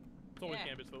 It's always Yeah.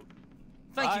 Gambit's fault.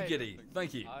 Thank you, Giddy.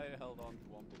 Thank you. I held on to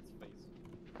Womble's face.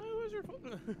 Oh, where's your fault?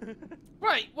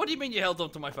 Right, what do you mean you held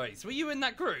onto my face? Were you in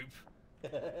that group?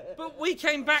 But we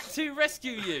came back to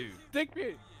rescue you. Dig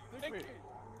me! Dig me!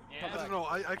 Yeah. I don't know,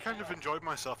 I kind of enjoyed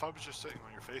myself. I was just sitting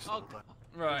on your face the whole time.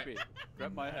 Right. Dig me.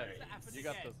 Grab my head. That happened You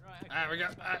got again. this. Right, okay.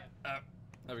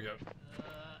 There we go.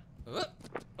 There we go.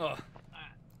 Oh.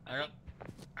 Hang on.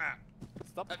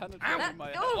 Stop Ow. penetrating my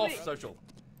head. Oh, Off wait. social.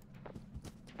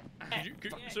 Yeah,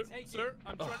 Sir, take sir, it.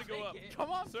 I'm trying to go Take up. it. Come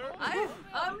on, sir.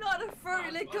 I'm not a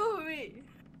furry, let go of me.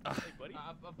 Hey, buddy.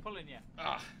 I'm pulling you.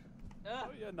 Ah. Oh,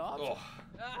 you're not. Oh.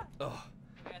 Ah. Oh.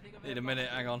 Okay, I think I'm Need a minute.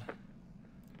 Hang on.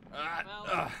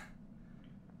 Well.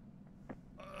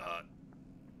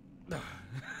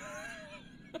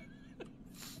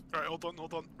 Right, hold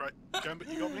on. Right, Gambit,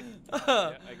 you got me?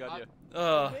 Yeah, I got you.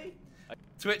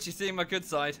 Twitch, you see my good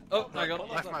side. Oh, hang on.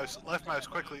 Left mouse,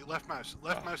 quickly. Left mouse,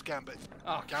 Gambit.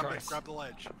 Oh, Gambit, Christ. grab the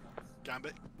ledge.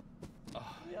 Gambit.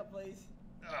 Oh. Yeah, please.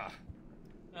 Ah.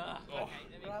 Okay,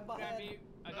 let me Grab my grab head. you.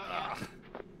 I got Ah. you.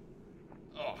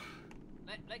 Oh.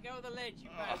 Let go of the ledge, you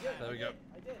Ah, bastard. there we go.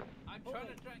 I did. I'm trying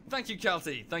to drag. Thank you,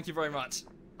 Kelsey. Thank you very much.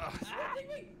 Ah. Dig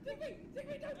me, don't.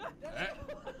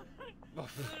 Oh.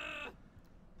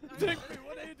 Dig me!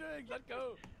 What are you doing? Let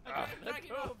go! Ah. Drag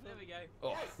it off. There we go.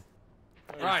 Oh.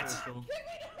 Very Right. social.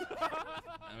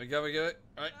 There we go.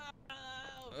 Right.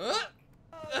 Oh,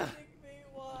 Ah. Dig me,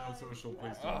 why? No social,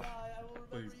 please. Oh. Why? I will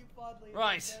remember Please. you fondly. and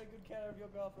Right. take very good care of your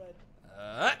girlfriend.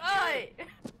 Oi!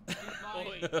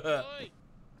 Oi. Oi.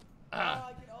 Ah. I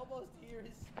can almost hear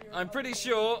his spirit. I'm pretty up there.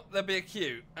 sure there'll be a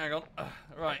queue. Hang on.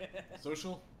 Right.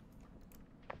 Social?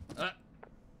 Love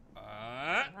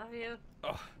you.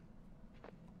 Oh.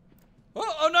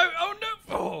 Oh no! Oh no!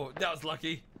 Oh, that was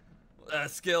lucky.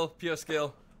 Skill, pure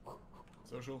skill.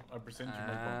 Social? I present you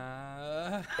my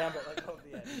phone. Gambit, let go of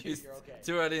the edge. Shoot, It's you're okay.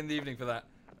 too early in the evening for that.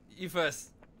 You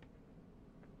first.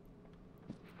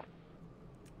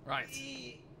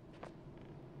 Right.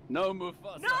 No,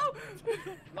 Mufasa. No!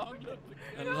 Long live the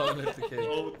king. And long live the king.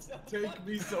 Oh, take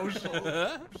me social.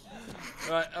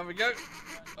 Right, there we go.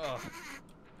 Oh.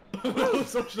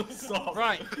 Social, stop.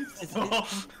 Right. Stop.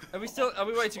 Are we still? Are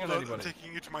we waiting on Hold on, I'm anybody?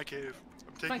 taking you to my cave.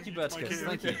 I'm taking Thank you, to my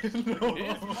Birdskiss. cave. Thank you.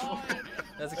 No.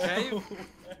 There's a cave.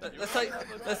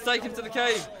 Let's take him to the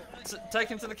cave. Take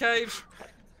him to the cave.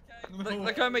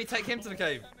 Look at me. Take him to the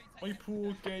cave. My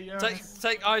poor gay ass.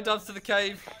 Take iDubbbz to the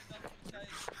cave.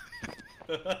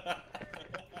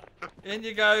 In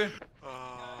you go.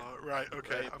 Right,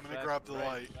 okay, I'm gonna grab the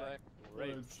light.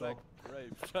 Rape Stop. check,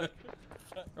 rape check.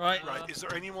 Right. Right, is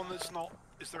there anyone that's not?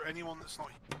 Is there anyone that's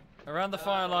not? Around the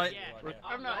firelight. Yeah,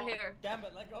 I'm not here.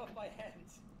 Gambit, let go of my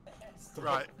hands.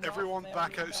 Right, everyone Not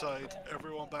back very outside.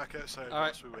 Everyone back outside All right.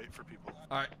 whilst we wait for people.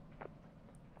 All right.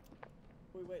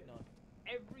 What are we waiting on?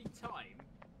 Every time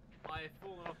I have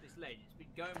fallen off this ledge, it's been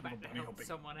going back to help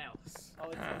someone else.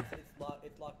 Oh,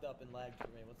 it's locked up and lagged for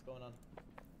me. What's going on?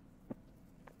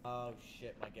 Oh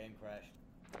shit, my game crashed.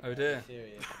 Oh dear.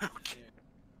 Serious.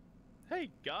 Hey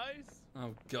guys.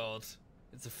 Oh god.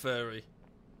 It's a furry.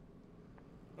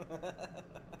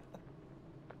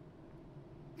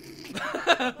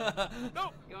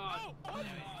 No. God. No.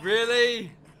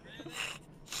 Really?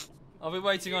 I'll be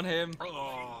waiting on him.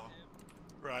 Oh.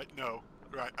 Right, no.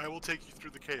 Right, I will take you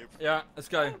through the cave. Yeah, let's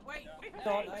go. Wait.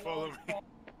 Follow me.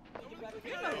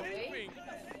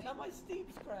 Now my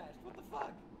Steam's crashed. What the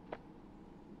fuck?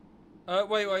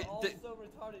 Wait. All so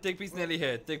retarded. Digby's nearly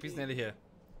here. Digby's nearly here.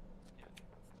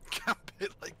 Can't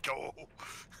let go.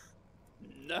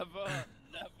 Never.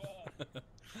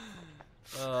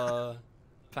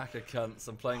 Pack of cunts.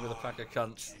 I'm playing with a pack of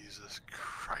cunts. Jesus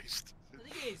Christ. The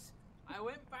thing is, I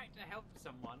went back to help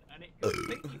someone and it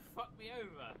completely fucked me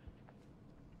over.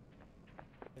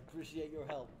 I appreciate your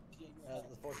help.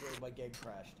 Unfortunately, my game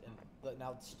crashed, and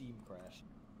now Steam crashed.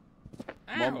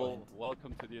 Womble,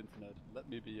 welcome to the internet. Let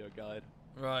me be your guide.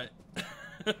 Right.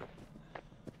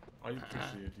 I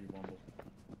appreciate you, Womble.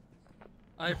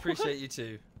 I appreciate you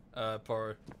too,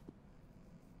 Poro.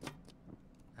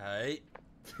 Hey.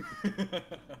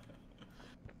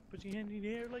 Put your hand in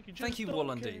the air like you just Thank you, don't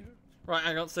Wallendy. care. Right,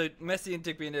 hang on. So Messi and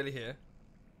Digby are nearly here.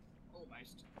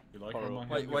 Almost. You like Alright. how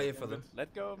my Wait hand here is for them.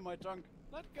 Let go of my junk.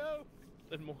 Let go.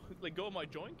 Let go of my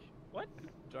joink? What?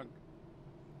 Junk.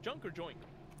 Junk or joink?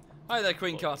 Hi there,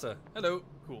 Queen Carter. Hello.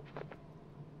 Cool.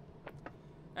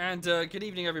 And good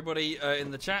evening, everybody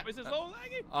in the chat. Is this low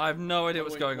laggy? I have no idea Oh,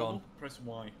 what's wait, going Womble, on. Press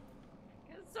Y.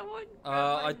 Can someone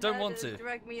I don't want to.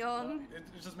 drag me on? It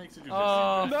just makes you do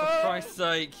Oh, this. for Christ's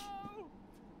sake.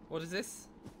 What is this?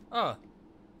 Oh,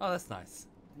 that's nice.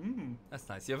 Mm. That's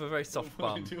nice. You have a very soft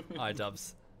What are you bum, doing?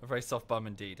 iDubbbz. A very soft bum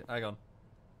indeed. Hang on.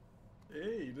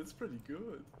 Hey, that's pretty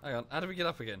good. Hang on. How do we get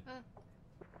up again?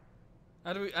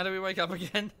 How do we wake up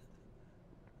again?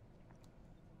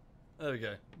 There we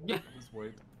go. Just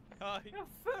wait. Hi. Your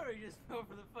furry just fell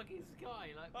from the fucking sky,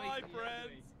 like Hi, basically over friends.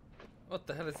 me. What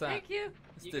the hell is that? Thank you.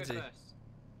 It's You go Digi. first.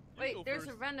 Wait, go there's a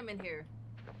first. random in here.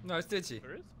 No, it's Digi.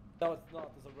 There is? No, it's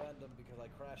not. There's a random because I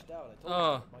crashed out. I told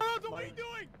Oh. you. Oh, what are you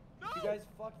doing? No! You guys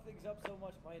fucked things up so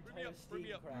much. My Bring me entire up, bring me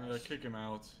Steam up. crashed. Kick him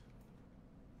out.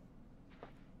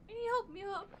 Can you help me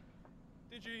up?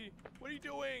 Digi, what are you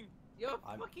doing? You're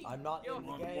I'm fucking. not you're in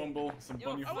the Come on, game. Womble, some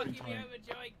You're bunny fucking fucking me time.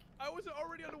 over, Joik. I was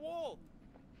already on the wall.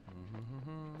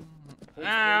 Hold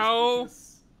Ow!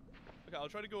 space, Okay, I'll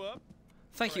try to go up.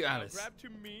 Thank you, Alright, now Alice. grab to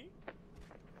me.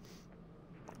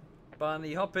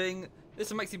 Bunny hopping.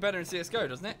 This makes you better in CS:GO,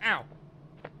 doesn't it? Ow!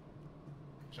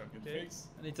 bitches. Chunk in the Okay. face.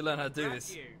 I need to learn how to do Grab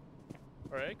this. you.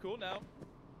 Alright, cool, now.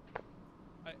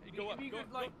 Go up, If you go could,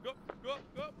 up, like- go up,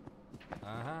 go up.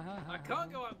 I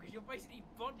can't go up because you're basically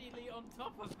bodily on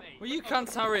top of me. Well, you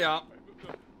cunts hurry up.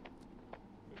 Alright,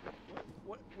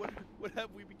 go. What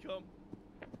have we become?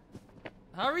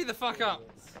 Hurry the fuck up.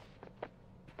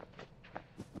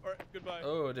 Alright, goodbye.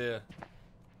 Oh dear.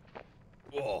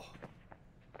 Whoa.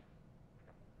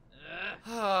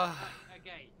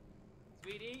 Okay,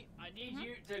 sweetie, I need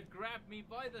you to grab me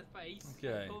by the face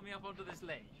Okay. and pull me up onto this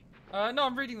ledge. No,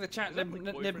 I'm reading the chat, Is that Nib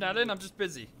like boyfriend Nadin. I'm just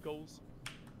busy. Goals.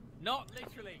 Not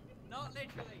literally. Not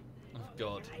literally. Oh, Not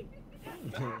God.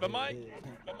 literally. But my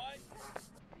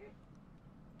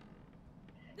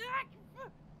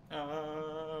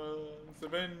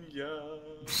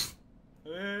Savenya.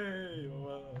 Hey,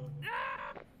 wow.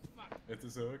 It's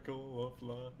a circle of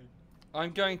life.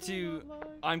 I'm going to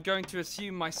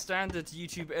assume my standard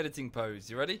YouTube editing pose.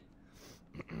 You ready?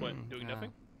 What? Doing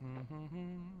nothing?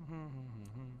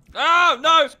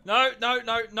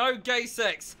 Oh no gay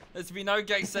sex. There's to be no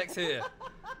gay sex here.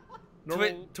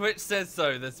 Normal- Twitch says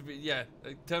so. There's to be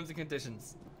terms and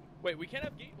conditions. Wait, we can't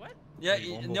have gay. What? Yeah, Hey,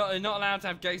 you're Womble. not allowed to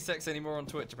have gay sex anymore on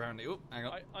Twitch apparently. Oh, hang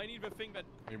on. I need the thing that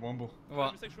Hey, Womble.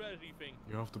 What? homosexuality thing.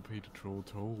 You have to pay the troll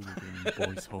toll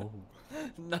in boys' hole.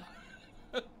 No.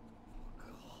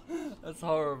 That's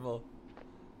horrible.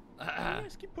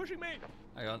 Yes, keep pushing me.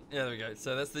 Hang on. Yeah, there we go.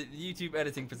 So that's the YouTube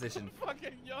editing position.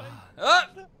 Fucking young. Ah!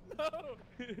 No.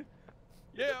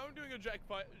 Yeah, I'm doing a jack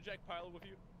pile with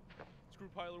you. Screw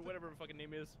pile or whatever the fucking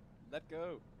name is. Let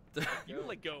go. You can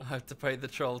let go. I have to pay the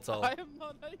troll toll. I am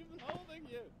not even holding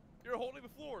you. You're holding the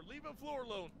floor. Leave the floor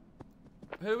alone.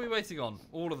 Who are we waiting on?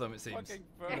 All of them, it seems. Fucking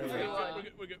Yeah, furry. yeah.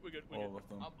 We're good. All of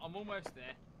them. I'm almost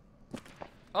there.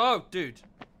 Oh, dude.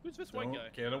 Who's this white Don't guy?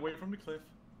 get away from the cliff.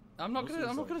 I'm not No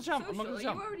gonna suicide. jump. I'm not Social, gonna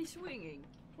jump. you already swinging.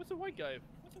 What's the white guy?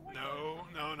 What's the white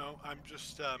guy? No. I'm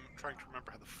just trying to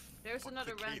remember how the. There's fuck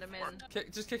another the cave random worked.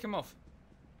 in. Just kick him off.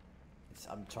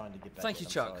 I'm trying to get back Thank in. you,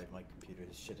 I'm Chuck. Sorry, my computer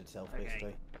has shit itself Okay.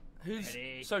 basically. Who's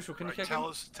Ready. social? Can you Right, kick tell him?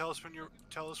 us when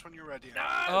you're ready.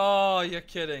 Oh, you're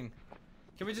kidding.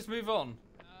 Can we just move on?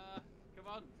 Come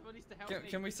on, someone needs to help me.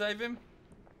 Can we save him?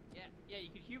 Yeah, you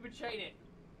can human chain it.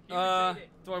 Human chain it.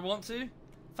 Do I want to?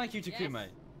 Thank you, Takume. Yes.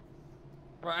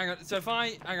 Right, hang on. So if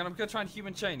hang on, I'm gonna try and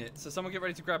human chain it. So someone get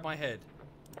ready to grab my head.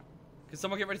 Can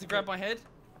someone get ready to grab my head?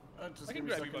 Just I give can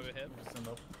me a grab you by second. the head. Just stand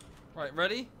up. Right,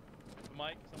 ready?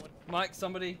 Mike, someone. Mike,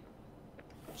 somebody.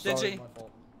 Sorry, Digi. my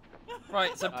fault.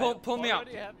 Right, so pull me up.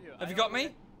 Have you got me?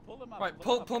 Pull them up. Right,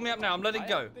 pull me up now. I'm letting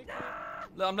go.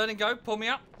 I'm letting go. Pull me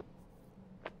up.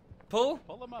 Pull.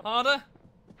 Pull them up. Harder.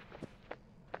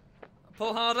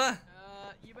 Pull harder.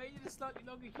 You may need a slightly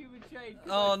longer human chain. 'cause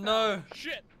Oh I no.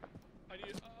 Shit! I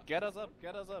need. Get us up.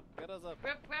 Get us up. Get us up.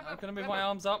 Grab I'm up, gonna move grab my up.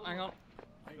 arms up. Hang on.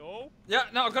 No. Yeah,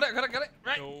 no, I got it.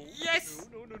 Right. No. Yes.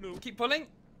 No. Keep pulling.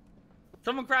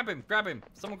 Someone grab him.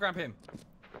 Someone grab him.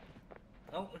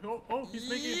 Oh, he's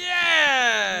making it.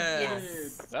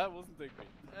 Yes. That wasn't Digby.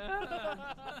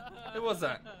 Who was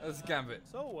that? That was Gambit.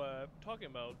 So, talking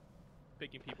about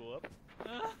picking people up.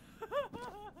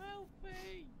 Help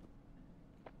me!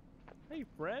 Hey,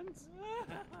 friends.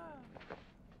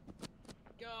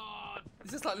 God!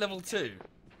 Is this like level 2?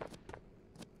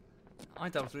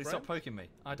 iDubbbz, will you stop Friends? poking me?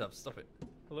 iDubbbz, stop it.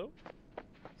 Hello?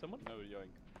 Someone? No,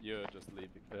 you're just leaving.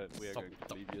 We are Stop, going to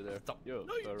stop, leave you there. stop. Yo,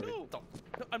 No, you sorry. don't. Stop.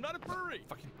 No, I'm not a furry.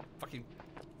 Fucking.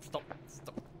 Stop.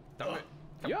 Don't it.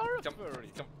 You're a jump,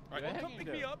 furry. Jump. Right. Yeah. Come hanging pick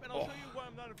there. me up, and I'll show you why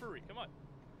I'm not a furry. Come on.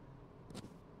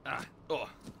 Ah.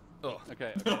 Oh.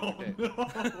 Okay. No,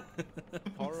 no.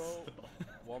 Horo,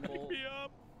 Womble, Pick me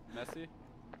up. Messi,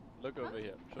 look over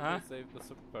here. Should Huh? we save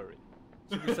the furry?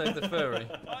 Should we save the furry?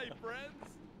 Hi,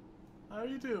 friends. How are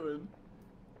you doing?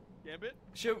 Gambit.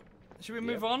 Should we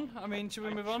move on? I mean, should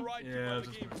we move on? Tried to Yeah, run the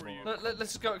just game move for on. you. Let's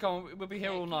just go. Come on. We'll be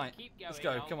here all night. Keep going. Let's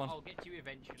go. Come on. I'll get you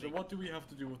eventually. So what do we have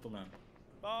to do with the lamp?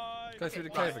 Bye. Go through the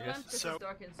Okay, cave, I lamp, guess. this So- is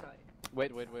dark inside.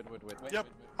 Wait. Yep.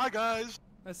 Hi guys.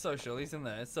 That's social. He's in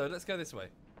there. So let's go this way.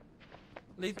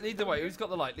 Lead the way. Who's got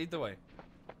the light? Lead the way.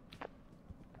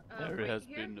 There Right has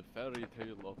here? been the fairy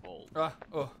tale of old.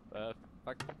 Oh.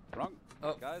 Fuck. Wrong.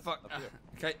 Oh. Guys, Fuck. up here.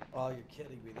 Okay. Oh, you're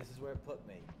kidding me. This is where it put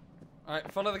me. All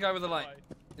right. Follow the guy with the light.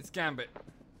 Bye. It's Gambit.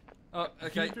 Oh. Are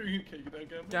Okay. you doing okay with that,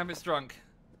 Gambit? Gambit's drunk.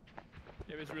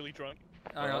 Gambit's really drunk.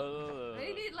 Hang on.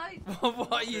 I need light.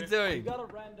 What are you You doing? got a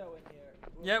rando in here.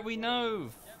 Yeah, we know.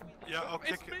 Yeah, I'll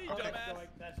kick It's me, it. Okay, dumbass. Joy,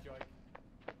 that's Joy.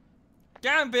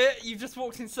 Gambit, you've just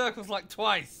walked in circles like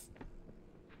twice.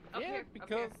 Up Yeah, here, up because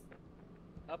here.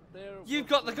 up there. You've was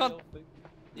got the real god- thing.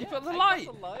 You've Yeah, got the I light.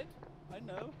 Got the light. I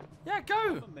know. Yeah,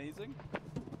 go. It's amazing.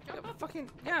 Fucking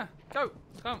yeah, go.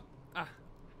 Come. Ah.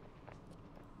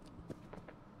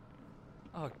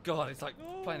 Oh god, it's like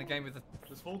playing a game with the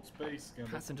Just hold space,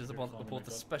 Gambit. passengers You're aboard calming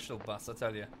the it special bus. I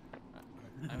tell you.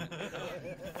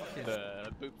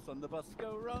 The boops on the bus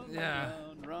go round Yeah.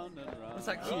 and round and round. What's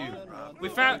that round cue? and round. We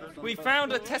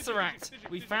found a tesseract.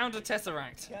 We found a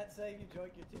tesseract. Can't save you, Joy.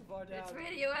 You're too far down. It's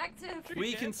radioactive.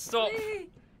 We can stop. Please.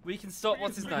 We can stop.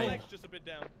 What's his Bring your name? legs just a bit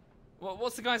down.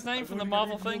 What's the guy's name I from the thought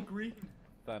Marvel you were thing? green.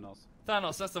 Thanos.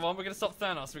 Thanos. That's the one. We're gonna stop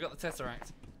Thanos. We got the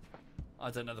tesseract.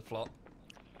 I don't know the plot.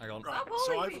 Hang on. Right. Stop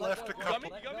So holding I've me. left a You got couple. me?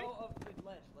 Let go of the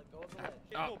ledge. Let go of the ledge.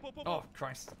 Okay, Oh, pull. oh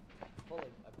Christ. Pull him.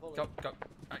 I pull Go, him. go.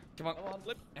 Right, come on. Come on.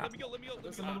 Let me go.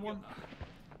 There's another one.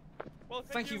 Well,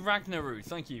 Thank you, Ragnaru.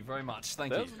 Thank you very much.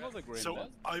 Thank There's you. another green So man.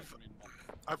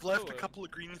 I've left a Oh, couple of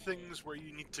green things where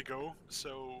you need to go.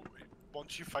 So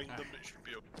once you find them, it should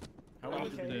be okay. How long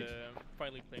Okay. do we need?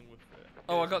 Finally playing with.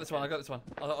 Oh, I got this one.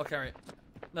 I'll carry it.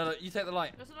 No, you take the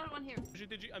light. There's another one here.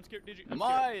 Digi, I'm scared. Digi, I'm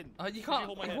scared. Mine! You can't.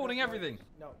 hold my I'm hand? holding everything.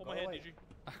 No, Hold go my hand, away. Digi.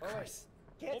 Oh, Go away. Christ.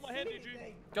 Can't Hold my hand, see Digi.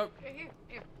 anything. Go.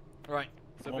 Here. Right.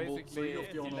 So Womble, so basically, you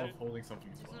have the honor Yeah. of holding something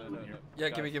There's small another in here. Yeah,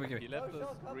 guys, give me. He left Oh, us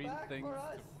sure, come green back things for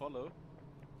us. to follow,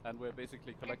 and we're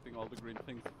basically collecting all the green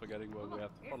things, forgetting where Hold we on,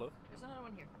 have to here. follow. There's another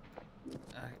one here.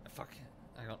 Fuck.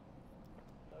 Hang on.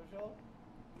 Social?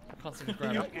 I can't seem to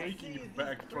grab You're it. breaking it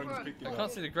back, trying to pick it I up.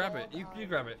 can't seem to grab it. You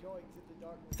grab it. Joy, it's in the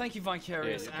darkness. Thank you,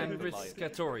 Vicarious Yeah, you and can light.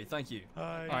 Riscatori. Thank you.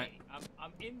 Hi. Alright.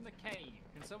 I'm in the cave.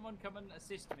 Can someone come and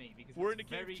assist me? Because We're in the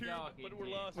it's cave very too, dark but in we're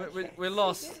here. lost. We're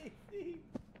lost.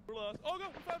 We're lost. Oh, go!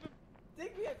 We found him.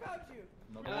 Digby, I found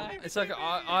you. It's okay.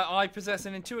 I possess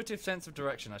an intuitive sense of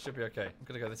direction. I should be okay. I'm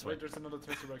gonna go this way. Wait, there's another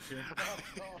tesseract here.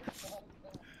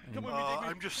 Come with me, Digby.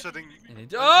 I'm just sitting.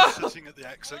 Oh! I'm just sitting at the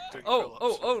exit doing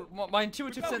Oh, Phillips. my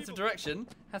intuitive sense of direction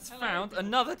has found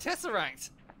another tesseract.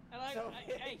 Hello? So,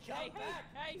 Hey, come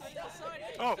back.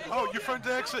 sorry. Oh, you found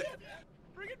the exit.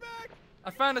 Bring it back.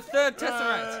 I found a third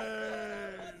tesseract.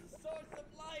 Hey. Source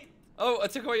of light. Oh, I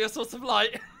took away your source of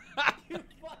light. You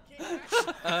fucking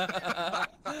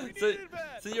so,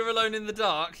 so you're alone in the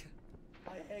dark.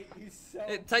 I hate you so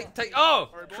Take. Oh,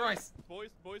 All right, boys, Christ!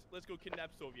 boys, let's go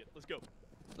kidnap Soviet. Let's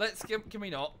go. Can we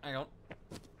not? Hang on.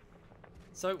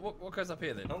 So what goes up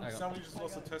here then? Oh, Hang on. somebody just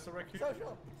lost a Tesseract here.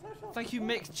 Social. Thank you,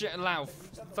 Mick Lauf.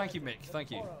 Thank you, Mick.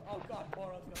 Thank you. Poro. Oh god,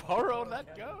 Poro's gonna Poro,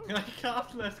 let go. I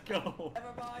can't let go. Never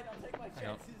mind, I'll take my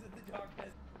Hang on. chances in the darkness.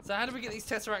 So how do we get these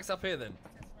tesseracts up here then?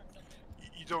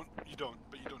 You don't, but you don't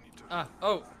need to. Ah,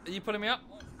 oh, are you pulling me up?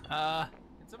 Can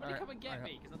somebody Alright, come and get hang on.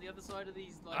 me? Because on the other side of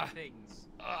these like Ah. things.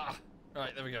 Ah,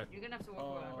 right, there we go. You're gonna have to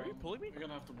walk away. Are you pulling me? We're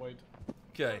gonna have to wait.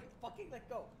 Okay. Fucking let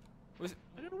go.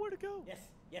 I don't know where to go.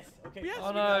 Yes, okay. Yes, Oh,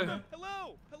 we no. got them.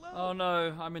 Hello. Oh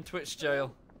no, I'm in Twitch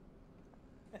jail.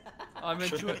 I'm in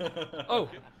Twitch. Oh,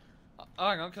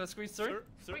 hang on, can I squeeze through?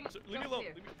 Sir, Bring- leave me go alone.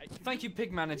 here. Thank you,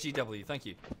 Pigman and GW. Thank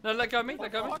you. No, let go of me.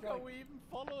 Let go of me. What are we even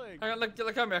following? Hang on, let go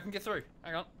of me. I can get through.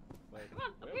 Hang on. Wait, Come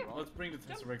on, where here. am I? Let's bring the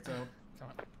Tesseract out. Come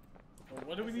on. Oh,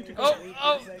 what do we need to go?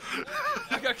 Oh,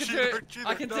 I can do it.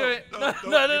 I can do it. No.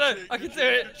 I can do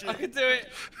it. I can do it.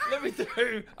 Let me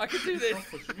through. I can do this.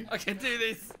 I can do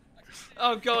this.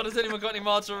 Oh God, has anyone got any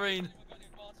margarine?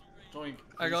 Doink.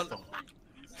 Hang on. Stop.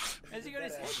 Has he got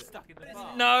his head stuck in the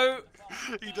bar? No.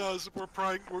 He does. We're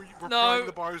prying No.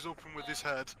 the bars open with his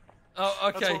head. Oh,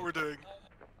 That's okay. what we're doing.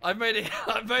 I made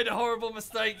a horrible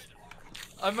mistake.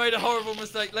 I made a horrible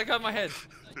mistake. Let go of my head.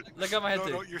 Let go of my head,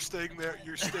 No, dude. you're staying there.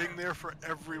 You're staying there for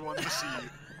everyone to see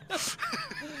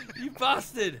you. You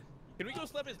bastard. Can we go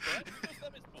slap his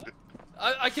butt?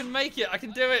 I can make it. I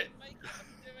can do it.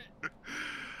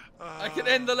 I can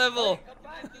end the level. Come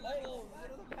back. Oh,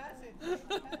 go to the passage. Go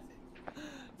to the passage.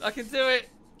 I can do it.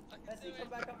 Messi, come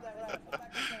back up that ramp. Come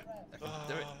back up that ramp.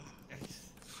 Do it.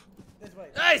 This way.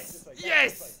 Yes! This way.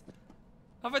 Yes!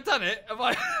 Have I done it? Have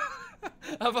I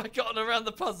have I gotten around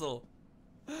the puzzle?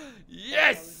 This is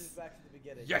Yes! back to the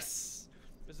beginning. Yes!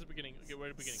 This is the beginning. Okay, we're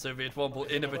at the beginning. SovietWomble,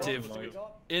 innovative I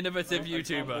can't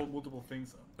YouTuber. hold multiple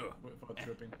things without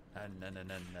tripping.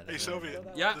 Hey, Soviet.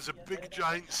 Yeah. There's a big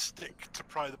giant stick to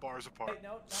pry the bars apart, Wait,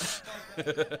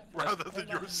 no. rather than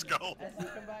your skull.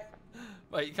 Messi, come back.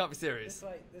 Wait, you can't be serious. This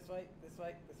way. This way. This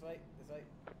way. This way. This way.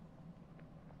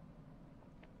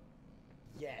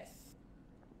 Yes.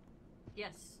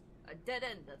 Yes, a dead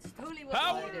end. That's totally what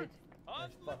Power! I needed.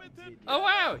 Unlimited. Oh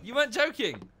wow, you weren't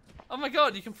joking. Oh my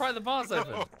God, you can pry the bars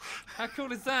open. How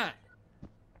cool is that?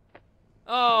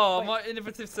 Oh, Wait. my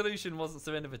innovative solution wasn't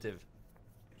so innovative.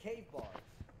 Cave bars.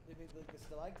 You mean the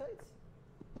stalactites?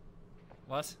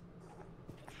 What?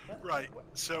 Right.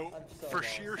 So, I'm so for lost.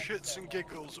 sheer shits and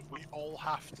giggles, we all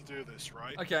have to do this,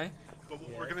 right? Okay. But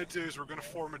what we're gonna do is we're gonna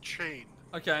form a chain.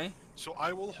 Okay. So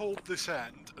I will hold this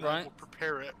end, and I Right. will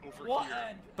prepare it over What? here.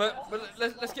 end? But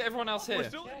let's get everyone else We're here.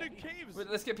 still in the caves.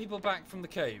 Let's get people back from the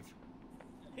cave.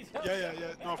 Yeah.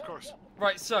 No, of course.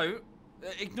 Right, so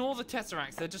ignore the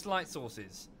tesseracts. They're just light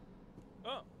sources.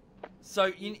 Oh. So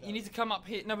you need to come up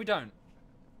here. No, we don't.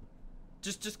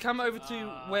 Just come over to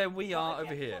where we are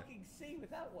over here. Fucking see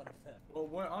without one of them. Well,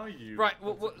 where are you? Right.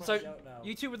 That's Well, the so question. don't know.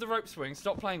 you two with the rope swing,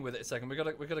 stop playing with it a second. We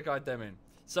gotta guide them in.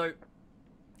 So,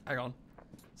 hang on.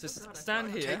 So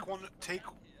stand here.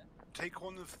 Take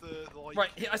one of the light. Right.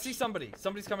 Here, I see somebody.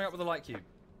 Somebody's coming up with a light cube.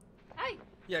 Hey,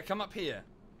 Yeah, come up here.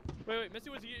 Wait. Messi,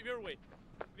 what's your way?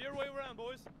 Veer way around,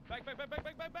 boys. Back.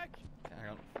 Hang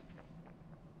on.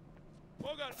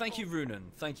 Oh God. Thank you, Runan.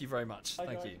 Thank you very much. Hi,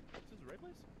 Thank guys. you. Is this the right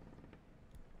place?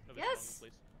 No, this is the Yes. wrong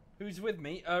place. Who's with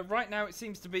me? Right now it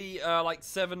seems to be like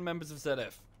 7 members of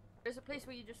ZF. there's a place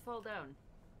where you just fall down.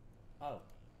 Oh.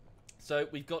 So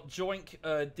we've got Joink,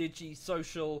 Digi,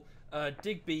 Social,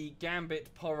 Digby, Gambit,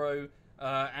 Poro,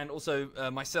 and also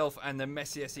myself and then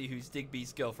Messi SE, who's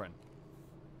Digby's girlfriend.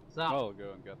 I'll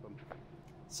go and get them.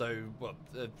 So, well,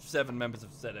 7 members of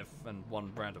ZF and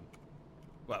 1 random.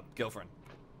 Well, girlfriend.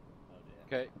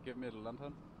 Okay, give me the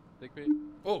lantern, Digby.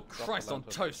 Oh, the Christ on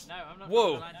lantern. toast. No, I'm not.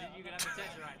 Whoa. Gonna you can have the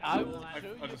Tesseract. I will will land. show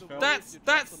I you just the fell. way That's you drop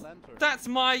that's the lantern. that's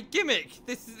my gimmick.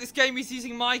 This game is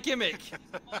using my gimmick.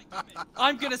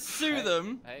 I'm gonna sue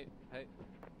them. Hey.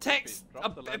 Text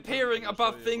Drop the lantern appearing and I'll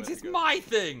above show you things where is to go. my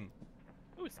thing.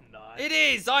 No, it's not. It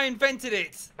is. I invented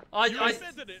it. I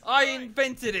invented it. I Right.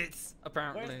 invented it. Where's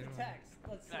Apparently. the text?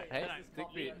 Let's see. Hey, Let's just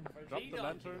Digby, copy it. drop the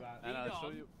lantern and I'll show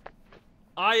you.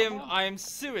 I am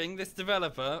suing this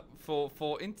developer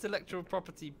for intellectual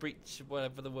property breach,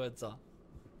 whatever the words are.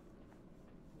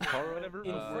 Whatever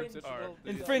words are.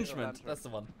 Infringement. That's the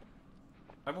one.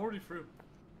 I'm already through.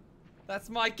 That's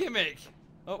my gimmick.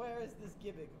 Oh, Where is this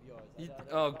gimmick of yours?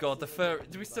 oh God, the furry.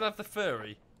 Do we still have the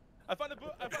furry? I found a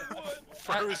book. I found wood.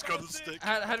 Furry's got a stick.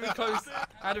 How do we close?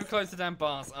 How do we close the damn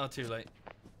bars? Oh, too late.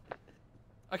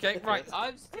 Okay, right.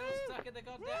 I'm still stuck in the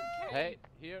goddamn cave. Hey,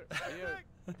 here,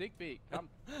 Digby, come.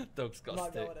 Dog's got a I'm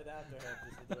not stick. going in after him,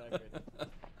 just for the record.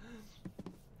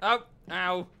 Oh,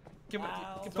 ow. Give me,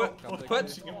 Ow.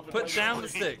 put down the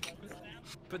stick.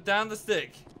 Put down the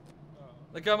stick.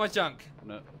 Let go of my junk.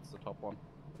 No, it's the top one.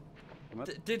 Come on.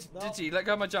 Digi, let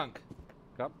go of my junk.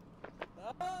 Come.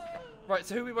 Right,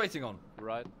 so who are we waiting on?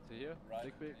 Right to here,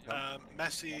 Digby, come.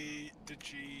 Messi,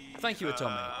 Digi. Thank you,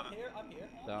 Atomy. I'm here.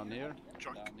 Down here,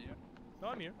 Junk. down here. No,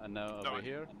 I'm here. And now No, over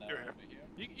here. You're here.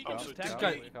 You Come, can just Just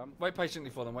tag go. me. come, Wait patiently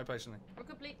for them. Wait patiently. We're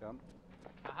complete. come.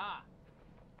 Aha.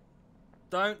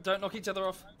 Don't knock each other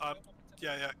off.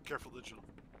 Yeah, careful, Digital.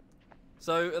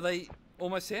 So are they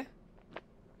almost here?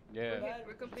 Yeah.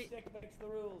 We're complete. Stick makes the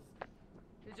rules.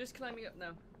 You're just climbing up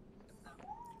now.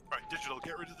 Right, Digital,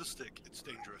 get rid of the stick. It's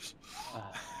dangerous.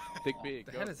 Digby,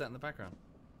 The go. hell is that in the background?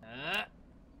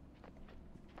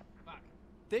 Fuck.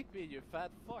 Digby, you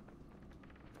fat fuck.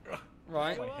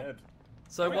 Right. My head.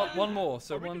 So one more.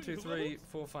 So Are we 1, doing 2, two 3, levels?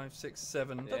 4, 5, 6,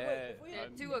 7. Yeah.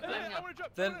 Two are climbing I up. wanna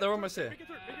jump. They're almost here. Make it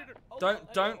through. Make it through.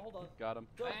 Don't. Hold on. Got him.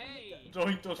 Hey.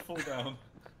 Joink does fall down.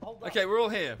 Hold on. Okay, we're all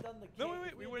here. No,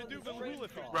 wait. We want to do the rule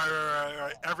if you.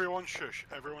 Right. Everyone shush.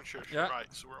 Everyone shush. Yeah. Right,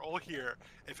 so we're all here.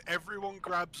 If everyone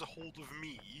grabs a hold of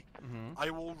me, Mhm. I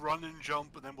will run and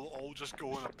jump, and then we'll all just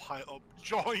go in a pile up.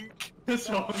 Joink!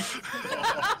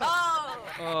 Oh!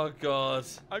 Oh god.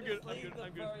 I'm good.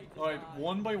 Alright,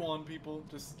 one by one, people,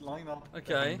 just line up.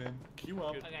 Okay. And then queue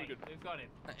up. Good. Okay, We're good. we've got him.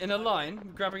 In a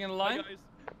line, grabbing in a Hi, line. guys.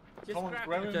 Just Come on, grab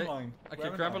grab him. in Okay. line. Okay,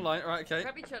 grab a line. Right. Okay.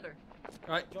 Grab each other.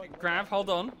 Right. Grab. Hold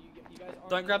on.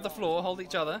 Don't grab the floor, hold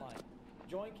each other.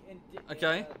 Joink and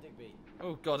Okay. Digby.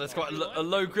 Oh god, that's quite a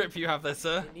low grip you have there,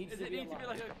 sir. It needs Does to it be need to be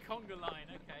like aligned. a conga line?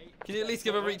 Okay. Can you at least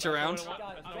give a reach around? Guys,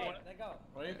 let go.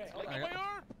 Right. Okay, Let okay. go my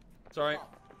arm. Sorry.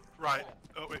 Right.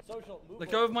 Oh, wait. Social, move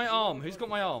Let go of my over. arm. Who's got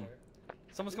my arm?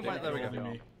 Someone's got my. There we go. Holding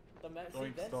me. The Messi,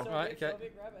 Joink, then stop. Soviet, Right, okay.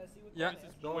 Soviet grab SC with Yeah. This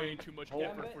is Joink. way too much Hold-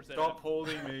 effort for Stop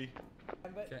holding me.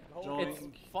 Okay.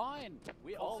 It's fine.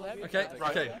 We all have each Okay, other.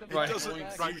 Right. okay, It right.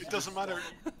 It doesn't matter.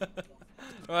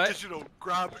 Right. Digital,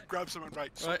 grab someone.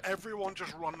 Right. So Right. everyone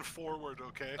just run forward,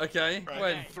 okay? Okay. Right.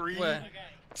 When? 3, Where?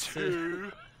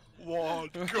 2, 1,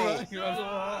 go.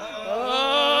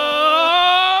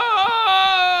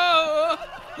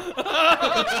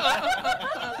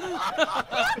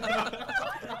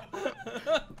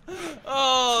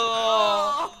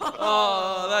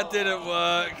 Oh, that didn't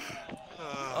work.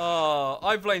 Oh,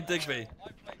 I blame Digby.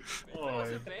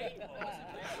 Alright.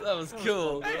 That was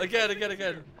cool.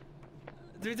 Again.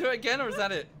 Do we do it again, or is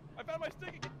that it? I found my stick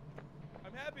again.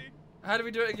 I'm happy. How do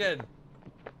we do it again?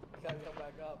 Gotta come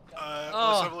back up. Oh.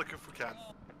 Let's have a look if we can.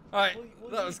 Alright, We'll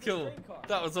that use was the cool. train car.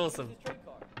 That was awesome. Use the train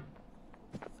car.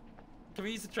 Can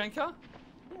we use the train car?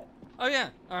 Yeah. Oh yeah.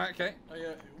 Alright, okay. Oh yeah,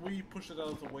 we pushed it out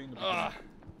of the way in the Ah,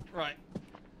 right.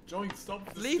 Joink,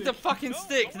 stop the Leave the stick. fucking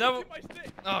stick. I No. wanna keep my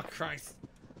stick. Oh Christ.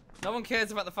 No one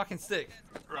cares about the fucking stick.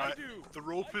 Right. do. The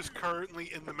rope is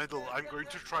currently in the middle. I'm going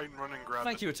to try and run and grab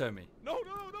Thank it. you, Atomy. No.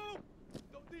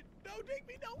 Don't take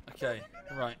me. No. Okay.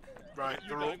 Right. Right. The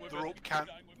You're rope. dying with The it. rope You're can't.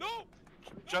 dying with-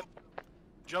 No.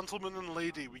 Gentleman and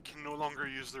lady, we can no longer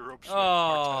use the ropes. Oh.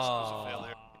 Our test was a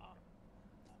failure.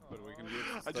 But we can use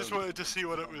the I just stone. wanted to see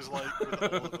what it was like with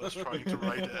all of us trying to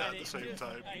ride it at And the it same just-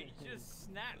 time. It just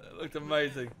snapped. That looked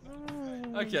amazing.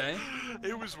 Okay.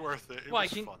 It was worth it. It Why?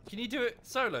 was Can fun. you do it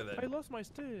solo then? lost my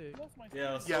stick.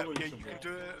 Yeah, Yeah, solo you should can work.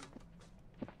 do it.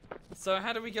 So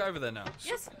how do we get over there now?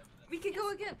 Yes, we can go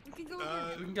again. We can go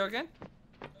again. We can go again?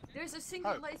 There's a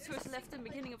single how? light source left in the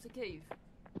beginning of the cave.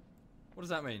 What does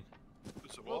that mean?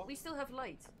 Is it Well, what? we still have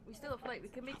light. We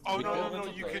can make. Oh, it. no, Go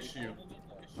into you the could- issue.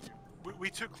 We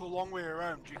took the long way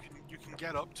around. You can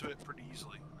get up to it pretty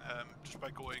easily, just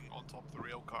by going on top of the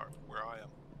rail car where I am.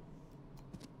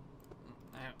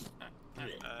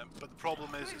 But the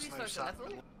problem is Wait, it's we now start sat. the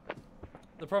level?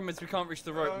 The problem is we can't reach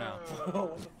the rope now. Oh,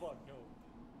 what the fuck?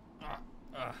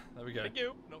 No. There we go. Thank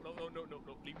you. No.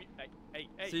 Leave me. Hey.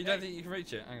 So you don't think you can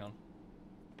reach it? Hang on.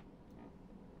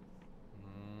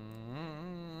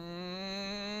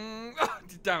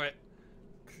 Damn it.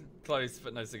 Close,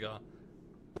 but no cigar.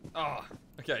 Ah,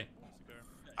 okay.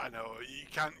 I know you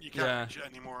can't Yeah. reach it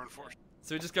anymore, unfortunately.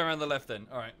 So we just go around the left then.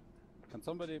 Alright. Can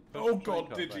somebody push Oh the train god,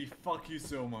 car Digi, back? fuck you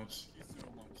so much.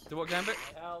 Do what, Gambit?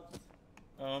 Help.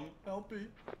 Help me.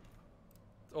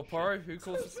 Or Poro? Who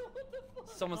calls?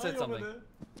 Someone said Hi, over something. there.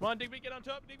 Come on, Digby, get on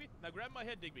top, Digby. Now grab my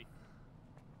head, Digby.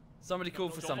 Somebody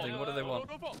called for Don't fall. something. What do they want?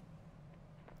 Don't fall.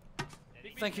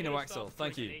 Steady. Thank you, Steady, Noaxel. stop.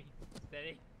 Thank you. Steady.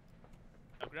 Steady.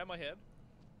 Now grab my head.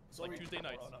 It's like Sorry. Tuesday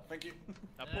nights. Thank you.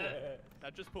 Now pull it. Now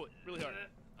just pull it really hard.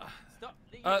 Stop.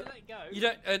 You Uh, let go. You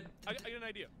don't. I got an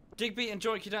idea. Digby and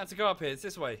Joink, you don't have to go up here. It's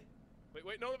this way.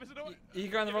 Wait, no, Mr. No.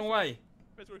 You're going the wrong way.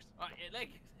 This works. Alright, let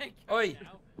go. Oi.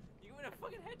 Now. You're in a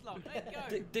fucking headlock. Let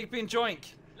go. Digby and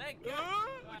Joink. Let go.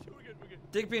 We're good.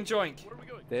 Digby and Joink. Where are we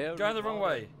going? They're Going the wrong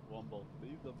way. Womble,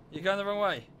 leave them. You're going the wrong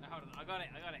way. No, hold on. I got it.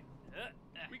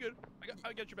 We good.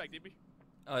 I got your back, Digby.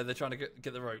 Oh, they're trying to get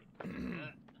the rope.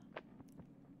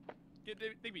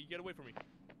 Digby, get away from me.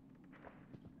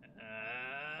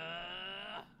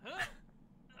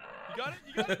 You got it?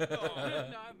 You got it? Oh.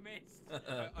 No, I missed.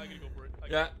 I'm gonna go for it.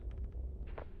 Yeah.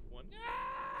 1,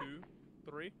 2,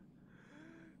 3.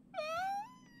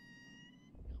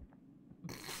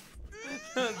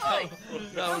 that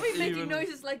I'll was be making even.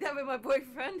 noises like that with my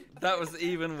boyfriend. That was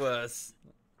even worse.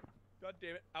 God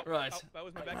damn it. Out, Right. Out. That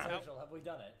was my back. Out. Social, have we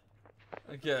done it?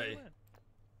 Okay.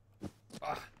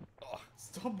 Ah, oh,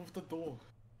 Stop with the door.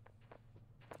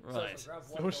 right. So grab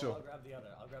one Social. door, I'll grab the other.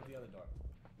 I'll grab the other door.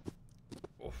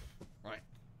 Oof. Right.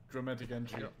 Dramatic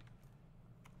entry.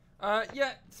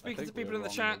 Yeah. Speaking to think people we're in the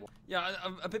wrong chat. on Yeah,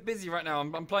 I'm a bit busy right now.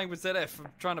 I'm playing with ZF. I'm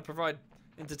trying to provide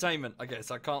entertainment. I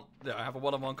guess I can't. Yeah, I have a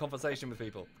one-on-one conversation with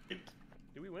people. Did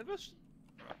we win this?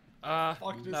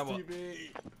 Fuck this now what? TV.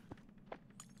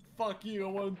 Fuck you,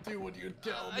 I won't do what you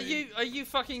tell me. Are you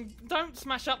fucking? Don't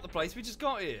smash up the place. We just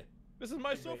got here. This is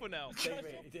my sofa now.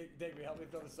 Digby, help me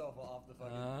throw the sofa off the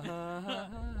fucking.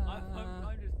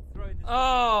 I'm just throwing this.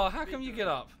 Oh, how come you get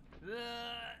up?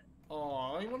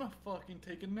 Oh, I wanna fucking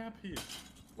take a nap here.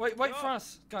 Wait for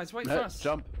us, guys. Wait for us.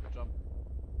 Jump.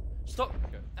 Stop.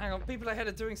 Hang on. People ahead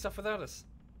are doing stuff without us.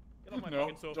 Get on my No,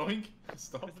 fucking sofa. Doink.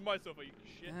 Stop. This is my sofa, you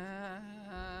shit.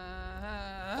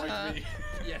 Fight me.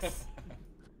 Yes.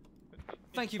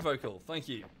 Thank you, Vocal. Thank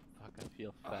you. Fuck, I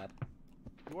feel fat.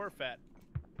 You are fat.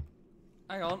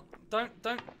 Hang on. Don't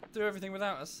do everything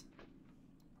without us.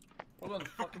 What on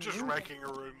fucking Just room? wrecking a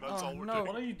room, that's Oh, all we're no. doing.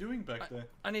 What are you doing back there?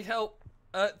 I need help.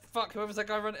 Fuck. Whoever's that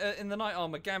guy run in the night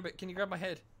armor. Gambit, can you grab my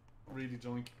head? Really,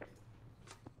 Doink.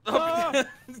 Oh,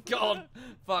 God.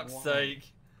 Fuck's Why?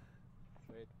 sake.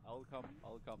 Wait, I'll come.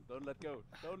 Don't let go.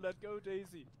 Don't let go,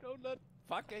 Daisy. Don't let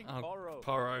fucking Oh, borrow.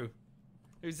 Poro.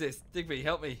 Who's this? Digby,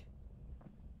 help me.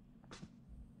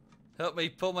 Help me.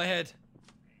 Pull my head.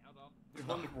 Hold on.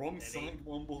 You're on the wrong side,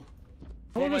 Womble.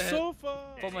 Pull my the head. sofa.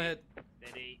 Pull my head.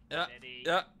 Steady. Yeah. Steady.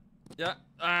 Yeah.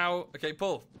 Ow. Okay,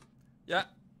 pull. Yeah.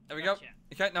 There we go. Gotcha.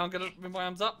 Okay, now I'm gonna move my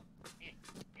arms up.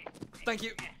 Thank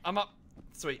you. I'm up.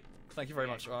 Sweet. Thank you very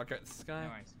much. Oh, okay, this guy. No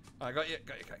worries. I got you.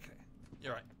 Okay.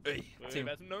 You're right. Hey, team.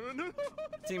 No.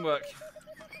 Teamwork.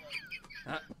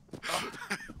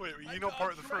 Wait, were you not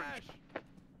part of the fridge? Trash.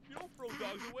 You don't throw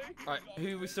dogs away. All right.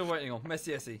 Who are we still waiting on?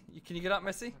 Messi, Essie. Can you get up,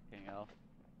 Messi? Fucking hell.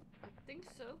 I think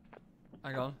so.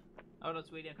 Hang on. Hold on,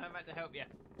 sweetie. I'm coming back to help you.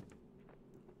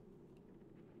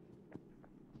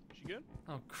 She good?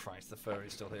 Oh Christ, the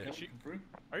furry's still here. Come through.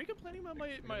 Are you complaining about my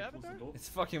Maybe close avatar? the door. It's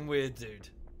fucking weird, dude.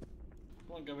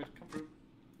 Come on, Gambit, come through.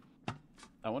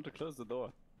 I want to close the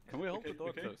door. Can we hold Okay, the door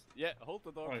okay. closed? Yeah, hold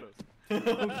the door Alright.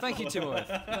 closed. Thank you, Timothy.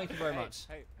 Thank you very much.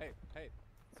 Hey.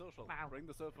 Social, Wow. bring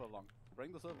the sofa along.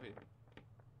 Bring the sofa here.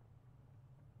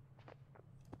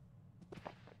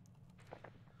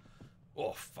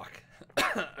 Oh fuck.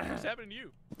 What's happening to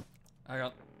you? Hang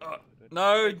on.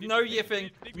 No Digby,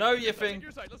 yiffing. Digby, No Digby, yiffing.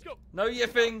 Your side. Let's go. No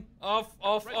yiffing. Off.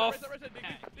 Right side, Digby,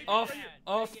 Digby, Off. right here.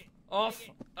 Off. Take it. Off. Take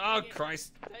it. Oh Take it.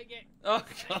 Christ. Take it. Oh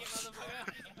Take it, God.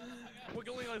 motherfucker.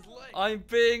 Wiggling on his leg. I'm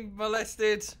being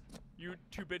molested. You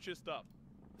two bitches, stop.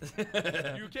 You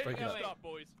Very can't good. stop,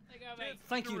 boys. Take over me.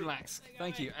 Thank you, Lax.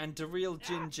 Thank you. And Daryl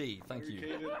Jin G. Thank you.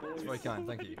 Barricaded, It's boys. very kind.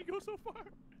 Thank Why you. did you go so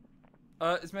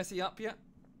far? Is Messi up yet?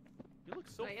 You look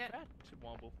so Not yet. fat,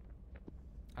 Womble.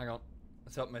 Hang on.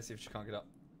 Let's help Messi if she can't get up.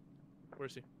 Where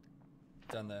is he?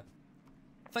 Down there.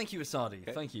 Thank you, Asadi.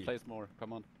 Okay, Thank you. Place more.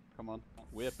 Come on.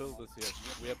 We are builders here.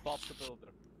 We are Bob the Builder.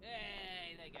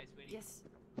 Hey, there you go, sweetie. Yes.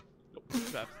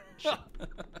 Traps.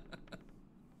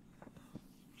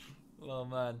 Oh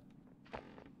man.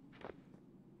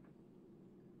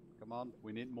 Come on,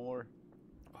 we need more.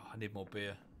 Oh, I need more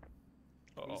beer.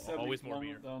 We said Always we more flung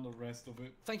beer. down the rest of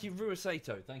it. Thank you,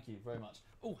 Ruasato. Thank you very much.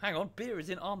 Oh, hang on. Beer is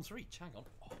in arm's reach. Hang on.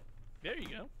 Oh, There you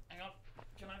go. hang on.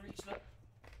 Can I reach that?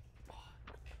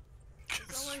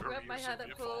 Someone grab my hand up,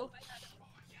 cool.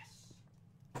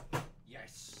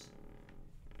 Yes.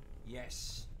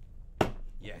 Yes.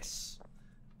 Yes. I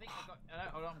think I got.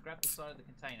 Hold on, grab the side of the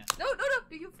container. No,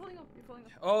 you're falling off. You're falling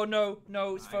off. Oh no,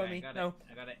 no, it's Okay, foamy. I got No. it.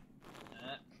 I got it.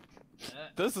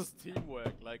 This is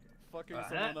teamwork, like fucking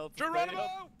someone else.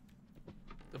 Geronimo!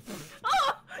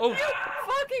 Oh, Oh. you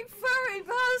fucking furry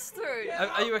bastard!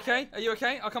 Are you okay? Are you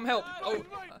okay? I'll come help. Oh, he's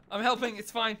fine. I'm helping.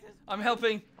 It's fine. I'm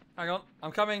helping. Hang on.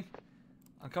 I'm coming.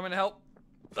 I'm coming to help.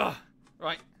 Ugh.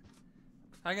 Right.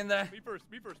 Hang in there. Me first.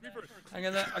 Hang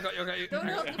in there. I got you. Don't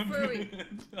Hang help on. the furry.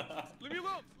 Leave me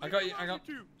alone. I got you. Hang on.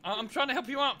 Two. I'm trying to help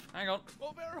you up. Hang on.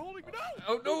 Well, they're holding me down.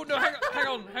 Oh no!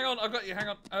 Hang on! I got you. Hang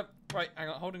on. Right. Hang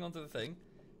on. Holding on to the thing.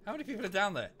 How many people are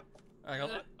down there? Hang on.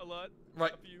 A lot.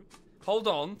 Right. A few. Hold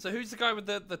on. So who's the guy with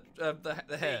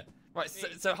the hair? Right.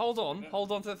 So hold on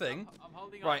to the thing. I'm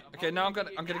holding Right. on. Okay. Now I'm gonna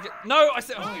holding get. No! I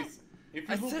said. Guys, if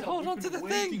you I look said up, hold we've on to been the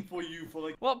waiting thing. for you for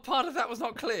like. What part of that was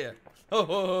not clear? Need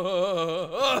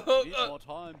more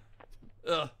time.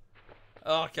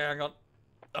 Okay. Hang on.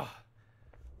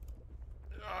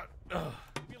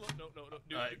 Leave me alone. No.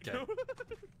 Dude. Alright, okay. No.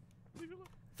 Leave me alone.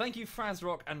 Thank you,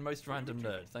 Frazrock and most random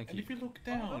nerd. Thank And you. if you look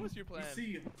down, that was your plan. you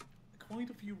see quite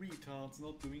a few retards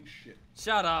not doing shit.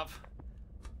 Shut up.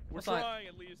 We're What's trying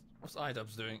at least. What's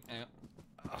iDubbbz doing? Hang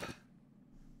on.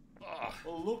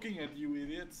 Well, looking at you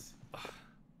idiots.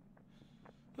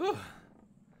 Whew.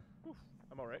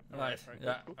 I'm alright. Right.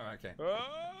 Yeah. Cool. Alright. Okay.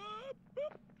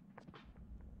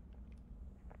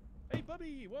 Hey,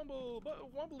 Bubby, Womble,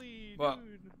 Wombly, What?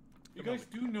 dude. You guys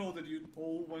do know that you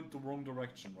all went the wrong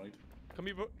direction, right? Come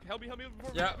here, help me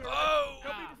before. Yeah. we arrive. Oh.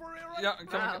 Help me before we arrive. Yeah. I'm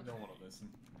coming. I don't want to listen.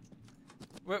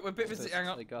 We're a bit busy. Hang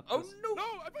on. I got Oh this. no! No,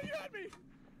 I thought you had me.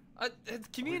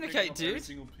 Communicate, Are we picking up every dude.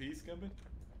 single piece, Gambit?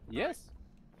 Yes.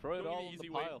 Throw it Go all the in easy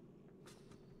the way. pile.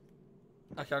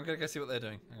 Okay, I'm gonna go see what they're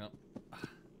doing. Hang on.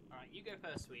 Alright, you go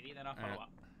first, sweetie, then I'll follow Alright.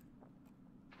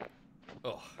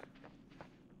 up.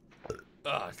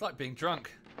 Oh, it's like being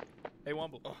drunk. Hey,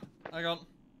 Womble. Oh, hang on.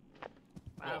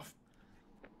 Wow.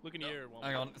 Look in here, Womble.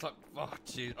 Hang on. It's like, oh,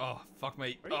 jeez. Oh, fuck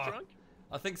me. Are you Oh, drunk?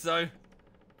 I think so.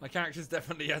 My character's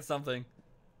definitely had something.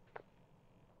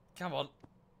 Come on.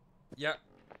 Yeah.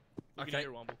 Look in Okay.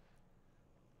 here, Womble.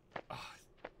 Oh,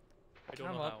 I don't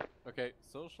Come know on. how. Okay,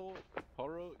 social,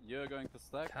 Poro, you're going to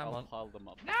stack. Come I'll on. pile them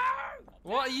up.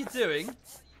 what are you doing?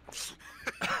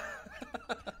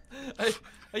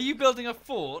 are you building a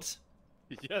fort?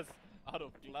 Yes, out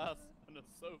of glass and a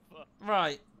sofa.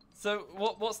 Right. So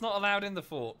what's not allowed in the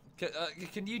fort? Can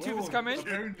YouTubers Whoa, come in?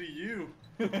 Apparently you.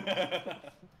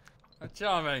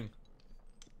 Charming.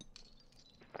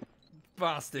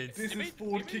 Bastards. This is made-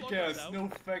 Ford you made Kick-Ass, logos out. no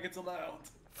faggots allowed.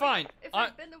 Fine. If I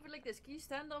bend over like this, can you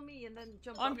stand on me and then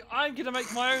jump up? I'm gonna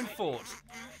make my own fort.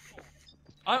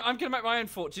 I'm gonna make my own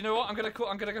fort. Do you know what? I'm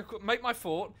gonna make my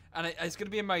fort, and it's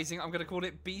gonna be amazing. I'm gonna call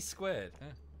it B squared. Yeah.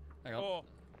 Hang on.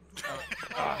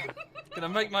 Oh, Gonna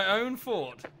make my own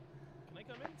fort. can I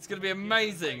come in? It's gonna be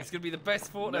amazing. It's gonna be the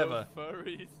best fort No ever.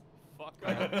 furries. Fuck You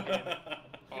know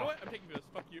off. what? I'm taking this.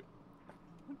 Fuck you.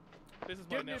 This is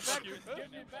mine now. Fuck you.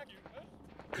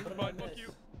 This is mine. Fuck you.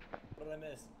 What did I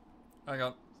miss? Hang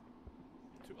on.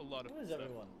 To a lot of Where is stuff.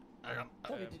 everyone? Hang on.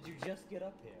 Toby, did you just get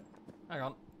up here? Hang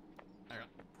on. Hang on.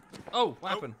 Oh,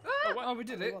 what happened? Oh, what? Oh, we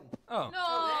did it. Everyone.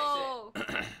 Oh. No!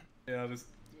 Yeah, this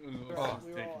We is were all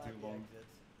taking at too the long. exit.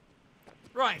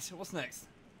 Right. What's next?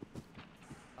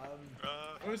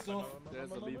 First off,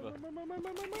 There's a lever.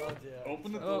 Oh dear.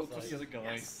 open the Oh, door to see the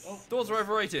guys. Oh, Doors are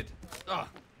overrated. Ah,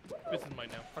 This is mine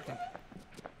now. fucking.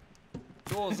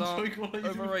 Doors are Like, what are you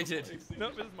doing? overrated. No,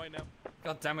 this is mine now.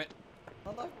 God damn it.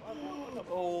 I'm not-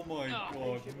 Oh my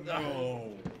god,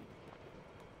 no.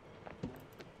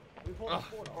 We pulled Oh, the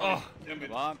fort off. oh. Damn it.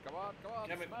 Come on,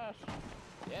 Damn it. smash.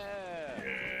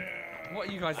 Yeah. What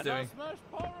are you guys And now doing? smash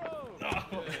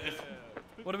Poro.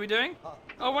 What are we doing?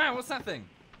 Oh wow, what's that thing?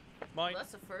 Mine. Well,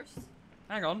 that's a first.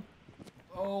 Hang on.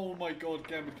 Oh my god,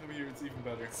 Gambit, come here, it's even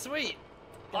better. Sweet.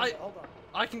 Hold on.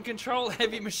 I can control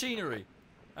heavy machinery.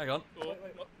 Hang on. Oh, Wait.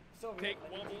 oh, So Take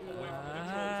Womble away from the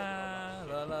Ah,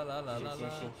 la la la la la la.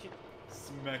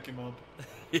 Smack him up.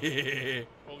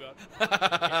 Oh god.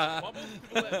 Womble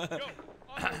to the left. Go.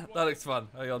 Onwards, That looks fun.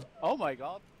 Hang on. Oh my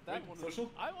god. That Wait, one is...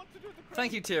 social? I want to do the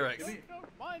Thank you, T-Rex. Give me- No,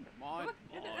 mine. Mine. Come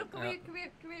Yeah. here,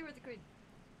 come here with the queen.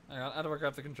 Hang on. How do I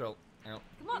grab the control? Hang on.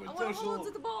 Come on, I want to hold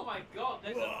onto the Oh ball. my god,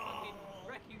 there's a fucking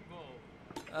wrecking ball.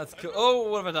 That's cool. Oh,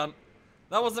 what have I done?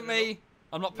 That wasn't me.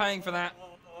 I'm not paying for that.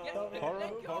 Poro,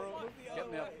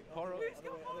 get me up. Poro. Other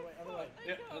way.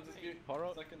 Yeah, I'll just give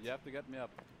Poro, Second. you have to get me up.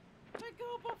 Let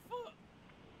go of my foot.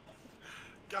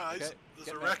 Guys, Okay, there's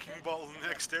get a me. wrecking ball in the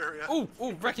next area. Ooh,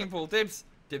 wrecking ball. Dibs.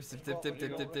 Dibs, dibs, dibs, dibs,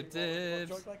 dibs, dibs, dibs,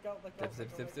 dibs. Let go. Dibs,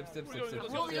 dibs, dibs, dibs, dibs, Let's dibs, go, dibs,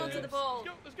 I'm holding onto the dibs. ball.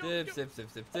 Let's go. Dibs, dibs,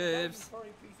 dibs, dibs, dibs. Sorry,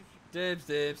 piece of shit. Dibs,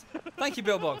 dibs. Thank you,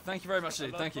 Billbog. Thank you very much,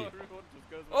 dude. Thank you. Everyone just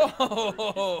goes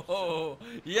Oh,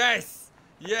 yes.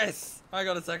 Yes. Hang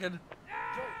on a second.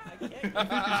 I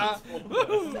can't.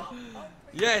 Woohoo.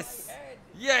 Yes.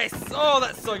 Yes. Oh,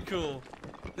 that's so cool.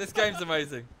 This game's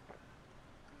amazing.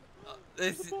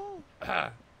 This.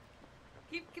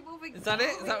 Keep moving. Is that it?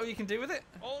 Is that what you can do with it?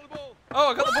 All in the ball.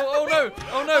 Oh, I got the ball. Oh no.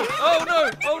 Oh no. Oh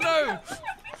no. Oh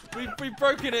no. We've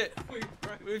broken it.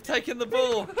 We've taken the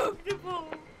ball.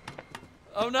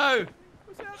 Oh no!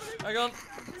 Hang on.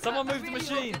 Someone move the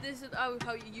machine. This is how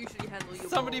you usually handle your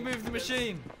Somebody balls. move the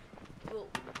machine. Well,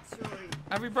 sorry.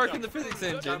 Have we broken the physics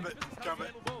engine? Jab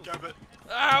it.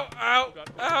 Ow! Ow!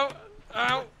 Ow!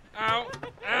 Ow! Ow!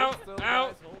 Ow!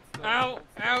 Ow! Ow!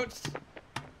 Ouch!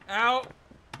 Ow!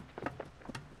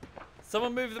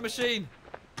 Someone move the machine.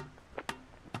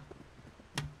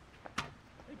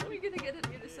 What are you gonna get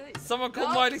me to say? Someone call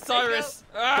No, Mighty let Cyrus.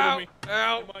 go. Ow! me.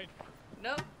 Ow! Never mind.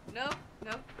 No, no,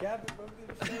 no. Gavin, move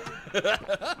the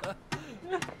machine.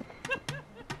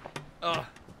 Oh.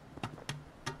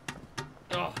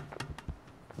 Oh. I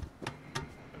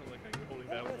don't like how you're holding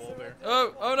that wall there.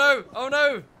 Oh! Oh no! Oh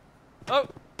no! Oh!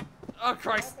 Oh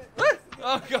Christ!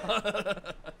 Oh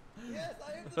God! Yes,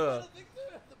 I am the final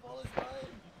victor. The ball is mine.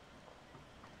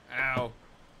 Ow!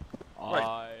 Right.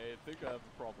 I think I have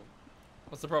a problem.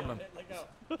 What's the problem? Let go.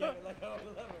 Gavin, let go of the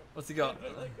lever. What's he got?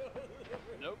 Let go of the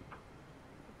lever. Nope.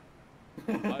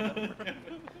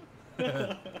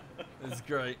 This is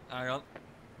great. Hang on.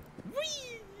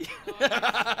 Whee!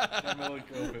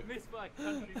 Missed by a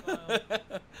country mile.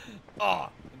 Oh!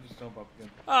 And just jump up again.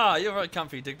 Ah, you're very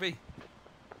comfy, Digby.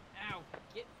 Ow!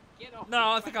 Get off.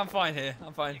 No, I think I'm fine here.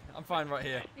 I'm fine. I'm fine right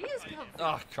here. He is comfy.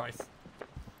 Oh Christ!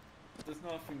 There's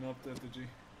nothing up there, did you?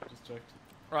 Just checked.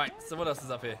 Right. So what else is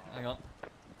up here? Hang on.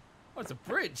 Oh, it's a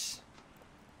bridge.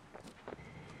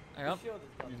 Hang on. Sure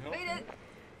there's nothing. Need help? Made it.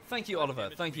 Thank you, Oliver.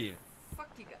 Thank you. Fuck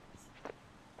you guys.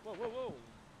 Whoa, whoa, whoa.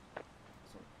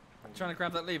 Trying to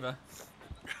grab that lever.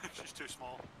 She's too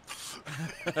small.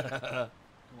 Come on,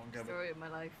 Gavin. Story of my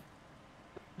life.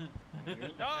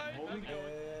 Holding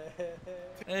going.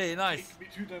 Hey, nice. Take me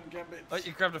to them gambits. Oh,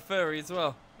 you grabbed a furry as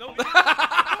well. No,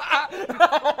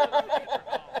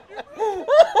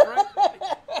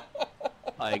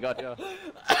 I got you.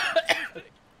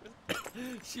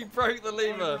 She broke the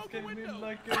lever. Came in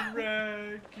like a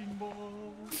wrecking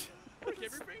ball.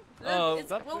 everything. Oh, It's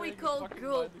that what we thing is call fucking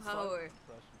girl Miley Cyrus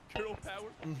power. Girl power.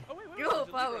 Oh wait, Girl there's a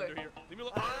lever power. under here. Leave me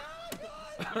alone.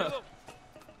 Leave me alone.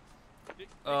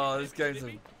 Oh, this game's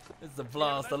it's a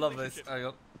blast. I love this. Hang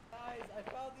on. Guys, I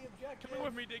found the objective. Come in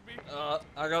with me, Digby.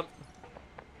 Hang on.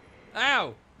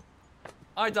 Ow!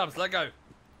 I-dubs, let go.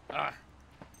 Ah.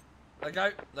 Let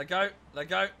go, let go, let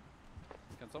go.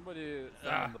 Can somebody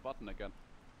send on the button again?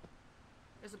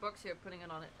 There's a box here, putting it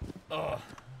on it. Oh.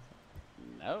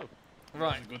 No.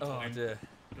 Right. That was a good Oh time. dear.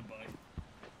 Goodbye.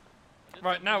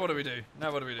 Right, now what do we do?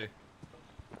 Now what do we do?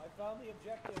 I found the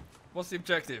objective. What's the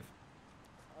objective?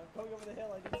 I'm going over the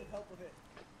hill. I need some help with it.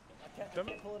 I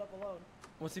can't pull it up alone.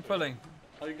 What's he pulling?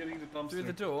 Are you getting the dumpster? Through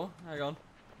the door? Hang on.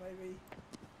 Maybe.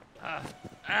 Ah.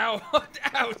 Ow!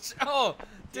 Ouch! Oh!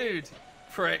 Dude!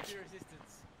 Prick. Your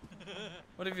resistance.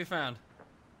 What have you found?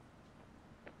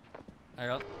 Hang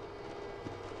on.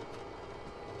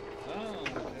 Oh,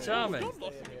 okay. Charming. Don't Stay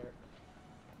lost in me. here.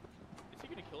 Is he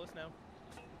gonna kill us now?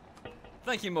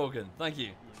 Thank you, Morgan. Thank you.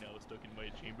 You're now stuck in my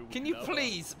chamber. with Can you lava.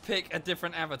 please pick a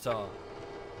different avatar?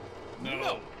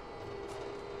 No.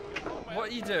 What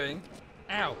are you doing?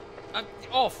 Ow!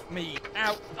 Off me!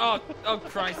 Ow! Oh! Oh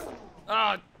Christ!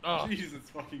 Ah! Oh! Jesus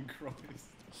fucking Christ.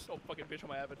 Oh fucking bitch on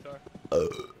my avatar.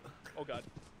 Oh god.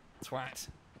 Twat!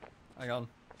 Hang on.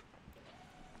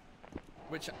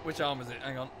 Which arm is it?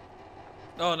 Hang on.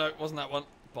 Oh no, it wasn't that one.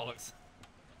 Bollocks.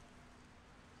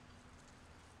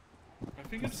 I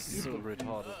think it's So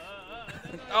retarded.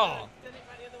 Oh! Send it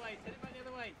back the other way. Send it back the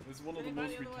other way. It's one of the Send it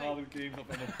most back the other way. retarded games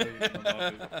I've ever played in my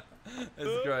life.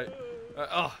 It's great.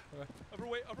 Oh! Upper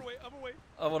way, upper way, upper way.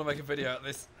 I want to make a video out of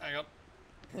this. Hang on.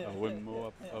 A windmill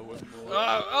up, a windmill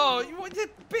up. Oh! Oh! You what? You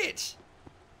bitch!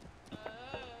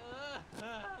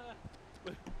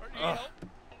 Aren't you Oh. help?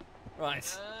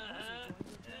 Right.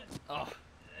 Oh!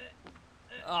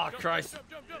 Oh Christ!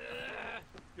 Jump.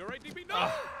 You're right, DB. No!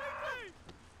 Ah.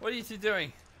 What are you two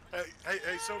doing? Hey,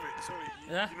 Sovi,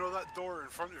 Yeah? you know that door in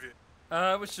front of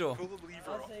you? Which door? Pull the lever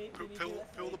I'll up. say, you need to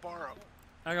Pull the bar up.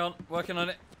 Hang on, working on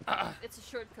it. Ah, It's a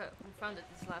shortcut. We found it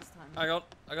this last time. hang on,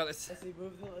 I got this. Let's see,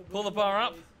 move Pull the lever, bar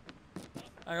up. please.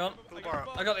 Hang on, Pull the bar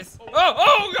up. I got this. Oh!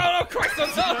 Oh God! Oh Christ! On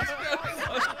top!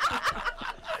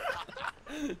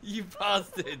 You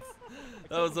bastards!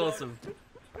 That was awesome.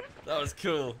 That was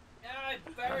cool. Yeah,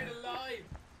 I'm buried alive.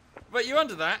 Wait, you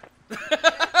under that? No,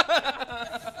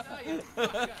 you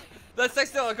fucker. No, stay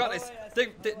still. I got this.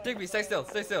 Digby, stay still.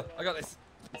 Stay still. I got this.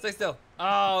 Stay still.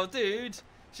 Oh, dude,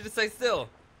 should have stayed still.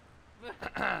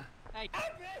 Hey.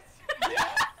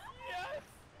 Yes.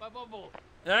 My Womble.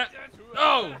 Yeah.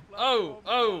 Oh! Oh!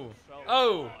 Oh!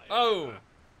 Oh! Oh!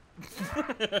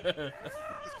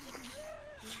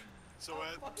 So,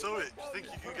 do you think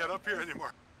you can get up here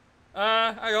anymore?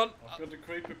 Hang on. I've got the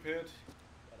crate prepared.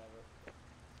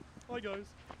 Hi guys.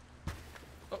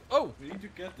 Oh. We need to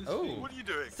get this Oh. thing. What are you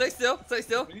doing? Stay still. Stay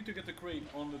still. We need to get the crate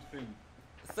on the thing.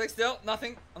 Stay still.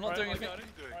 Nothing. I'm not Right, doing I anything. got What are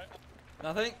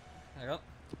you doing? Nothing. Hang on.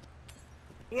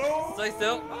 Stay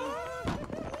still.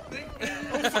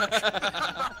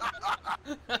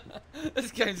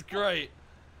 This game's great.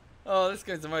 Oh, this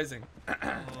game's amazing. Did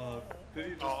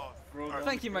you just Oh, throw alright. down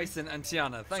Thank you, the crate? Mason and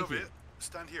Tiana. Thank you. Soviet,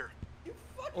 stand here.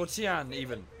 Or Tian,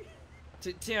 even.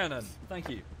 Tianan. Thank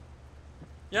you.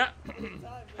 Yeah.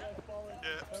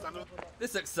 Yeah, stand up.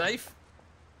 This looks safe.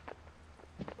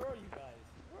 Where are you guys?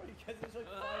 Where are you guys? There's like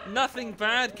five- Nothing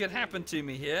bad could happen to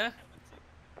me here.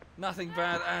 Nothing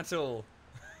bad at all.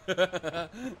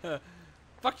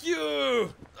 Fuck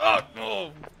you! Oh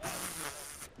no!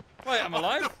 Wait, I'm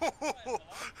alive? No!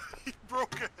 He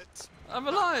broke it. I'm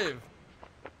alive!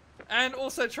 And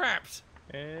also trapped.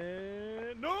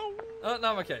 And no. Oh,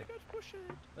 no, I'm okay. Let's push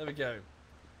it. There we go.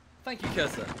 Thank you,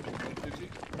 Cursor. Did you?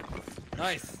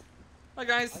 Nice. Hi, I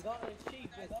guys. got an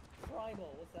achievement.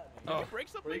 Primal. What's that mean? Oh, Can you break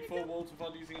something Break four again? walls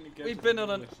without using any gadgets. we've been or on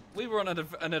an demolition. we were on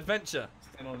an adventure.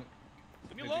 Stand on it.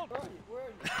 Leave me alone. Where are you? Where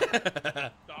are you?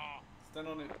 Ah. Stand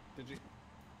on it. Did you?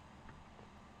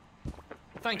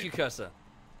 Thank you, Cursor.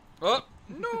 Oh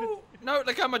no, no!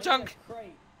 They got my junk.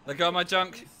 Crate. They got my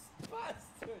junk.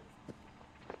 Bastard.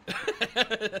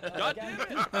 God damn it.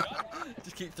 God damn it.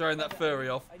 Just keep throwing that furry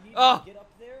off. I need Oh, you to get up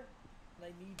there, and I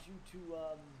need you to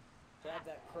grab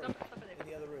that crate in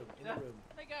the other room. In the room.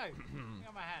 There you go. Hang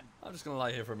on my hand. I'm just gonna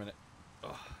lie here for a minute.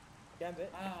 Oh.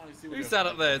 Gambit. Ah, I see what Who you're sat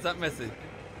up there? Is that Messy?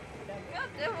 Gambit. God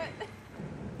damn it.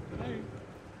 Hey.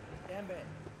 Gambit.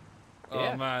 Oh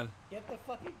Yeah. man. Get the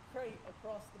fucking crate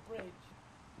across the bridge.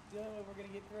 The only way we're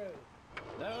gonna get through.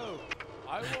 No,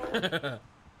 I will.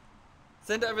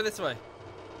 Send it over this way.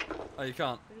 Oh, you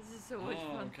can't. This is so much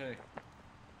Oh, fun. okay.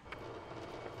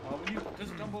 We need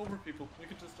just jump over people. We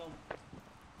could just jump.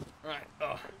 Right. Oh.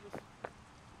 How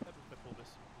do I pull this?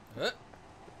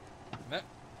 No.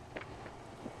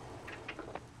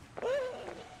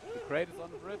 The crate is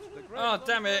on the bridge. The crate Oh, is on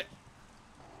damn the it.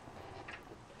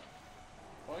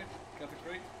 Right, got the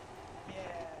crate. Yeah.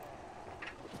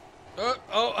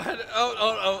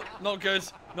 Oh, not good.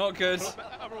 Not good.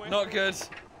 Other way. Not good.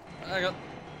 Hang on.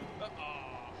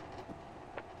 Ah.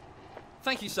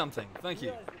 Thank you, something. Thank you.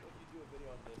 Realize that if you do a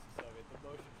video on this, Soviet, the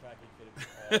motion tracking could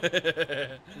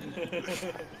have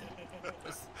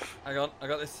been Hang on, I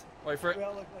got this. Wait for it. We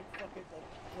all look like fucking like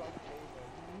drunk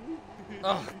gamers.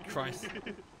 Oh, Christ.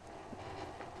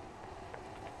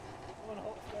 One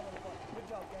hold stand on the button. Good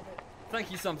job, Gambit.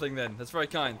 Thank you, something then. That's very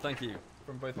kind. Thank you.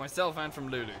 From both myself and from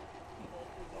Lulu.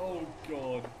 Oh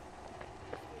god.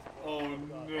 Oh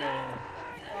no.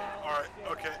 Alright,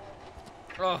 okay.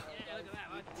 Oh. Yeah, look at that.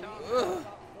 One. Ugh.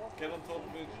 Get on top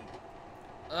of it.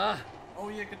 Ah. Oh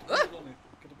yeah, get the ball on it.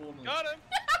 Get the ball on it. Got him.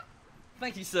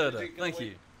 Thank you, Serda. Get Thank away.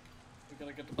 you. We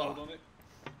gotta get the ball on it.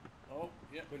 Oh,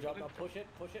 yeah. Good we job. got Now it. push it,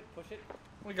 push it, push it.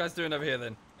 What are you guys doing over here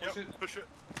then? Yep, Push it. push it.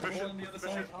 Ball Push it. on the other Push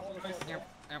side. it. Guys.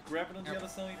 Yep. Grab it on the other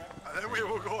side. And then we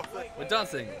will go off. We're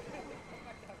dancing.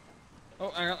 Oh,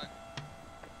 hang on.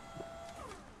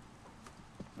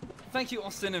 Thank you,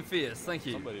 Austin and Fierce. Thank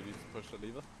you. Somebody needs to push the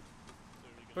lever.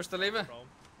 Push the lever. Problem.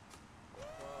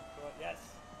 Yes.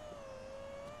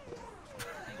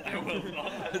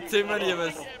 Too many of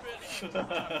us. Watch, you've got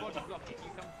to kick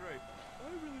you come through. I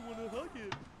really want to hug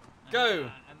it. Go.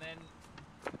 And then.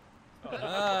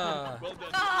 Ah. Well done.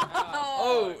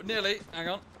 Oh, nearly. Hang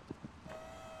on.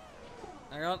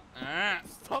 Hang on. Ah.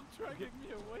 Stop dragging me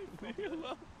away from Leave me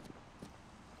alone.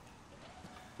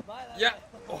 Bye, Yeah. bye.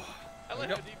 Oh. I like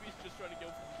There how we DB's just trying to go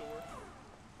for the door.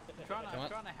 I'm Come on.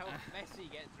 trying to help Messi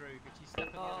get through because she's stuck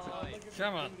on Oh, the other look side. at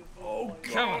Come me on. doing this Oh little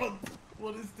Come like- on.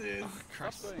 What is this? Stop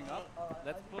Christ. going up. Alright,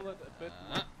 Let's I pull it a bit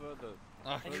further. Oh,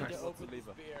 I need Christ. to What's the open this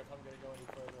lever? beer if I'm gonna go any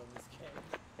further on this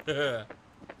game.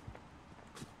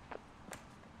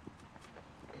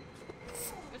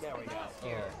 There's There a we go. glass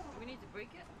here. Do we need to break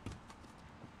it?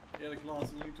 Yeah, the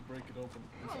glass. We need to break it open.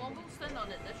 Oh, Womble, stand on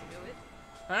it. That should do it.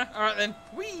 Huh? Alright then.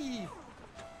 Whee!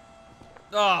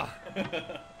 Ah.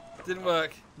 Didn't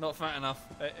work. Not fat enough.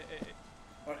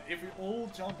 Alright, if we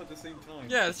all jump at the same time.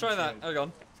 Yeah, let's try that. right. Hang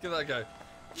on. Let's give that a go.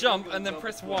 Jump and then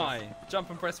press Y. Jump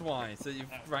and press Y. So you've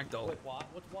ragdoll. Wait, what?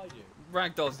 What's Y do?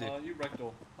 Ragdolls you. You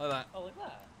ragdoll. Like that. Oh, like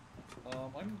that.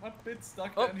 I'm a bit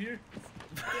stuck Oh. down here.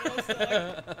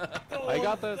 I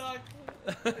got this.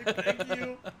 Thank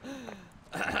you.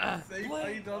 Save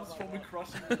A-dubs from me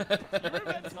crushing. Remember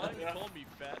that time you called me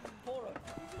fat? Hold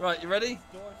on. Right, you ready?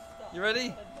 Door stuck. You ready? I'd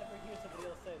never hear somebody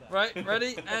else say that. Right,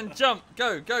 ready? And jump.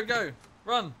 Go, go, go.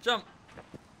 Run, jump.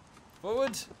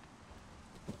 Forward.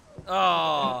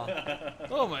 Oh,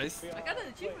 almost. I got an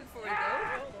achievement for it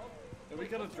though. And we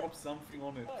gotta drop something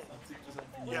on it. Let's see if there's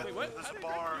something Yeah, Wait, what? there's How a did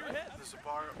bar. you hit? There's a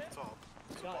bar up the top.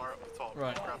 There's a bar up the top.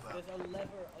 Right. Grab that. There's a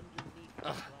lever underneath the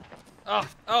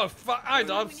glass. Oh, fuck! I We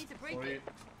dubs. need to break Sorry. it.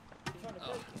 You're trying to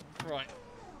break it. Right.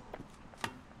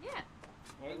 Yeah.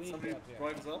 Right, We somebody grab here.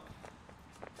 drives up.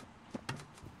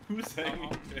 Who's hanging I'll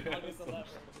there? get the lever.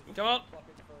 Come on.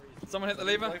 Fucking furries. Someone hit the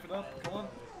lever. Drive it up. Come on.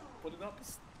 Put it up.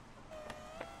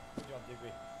 Good job,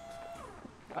 Digby.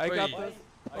 I got Wait. this.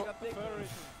 I got the Digby,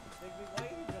 furries. Digby, why are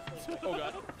you just like Oh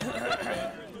god. The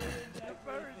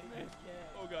furries, man.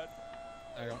 Oh god.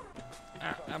 Hang on.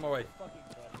 I'm away. Fucking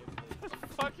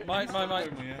Fuck it. Mine. Oh, my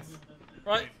ass.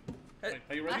 Right. Right,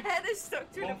 are you My ready? head is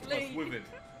stuck to the Bump us plane. with it.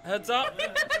 Heads up.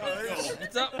 Guys,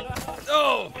 Heads up.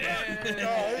 Oh. open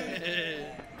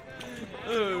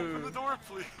the Ooh. door,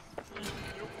 please. Can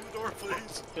you open the door,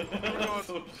 please?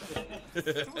 Oh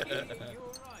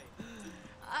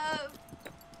god.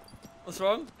 What's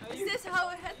wrong? Is this how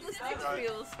a headless Nick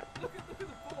feels?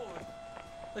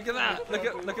 Look at that. Look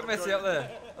at Messi up there.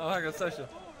 Oh, hang on, social.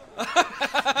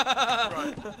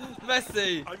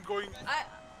 Messi. I'm going.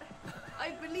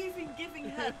 I believe in giving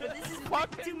help, but this is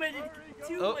too much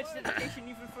Oh. dedication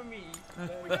even for me.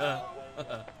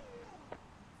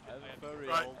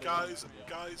 Right, guys,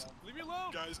 Leave me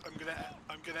alone. guys. I'm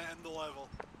gonna end the level.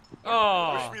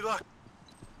 Oh. Wish me luck.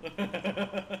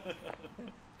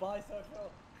 Bye,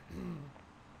 Social.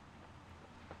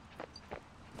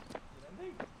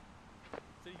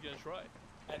 So you gonna try?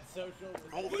 And Social.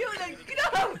 Hold You it. like,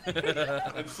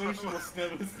 no! And social was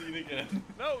never seen again.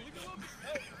 No, you can.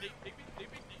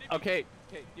 Okay,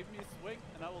 give me a swing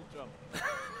and I will jump.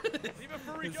 Leave a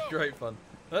furry It's go. great fun.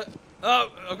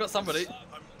 Oh, I've got somebody.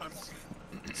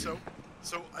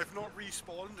 So I've not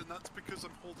respawned, and that's because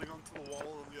I'm holding onto the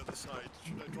wall on the other side.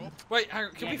 Should I drop? Wait, hang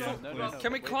on. Can we Yeah, no,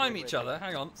 can we wait, climb wait, each wait. other?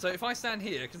 Hang on. So if I stand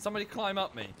here, can somebody climb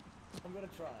up me? I'm gonna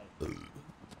try.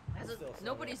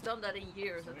 Nobody's done that in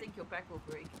years. I think your back will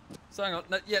break. So hang on.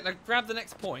 No, yeah, now grab the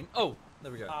next point. Oh,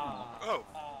 there we go. Oh.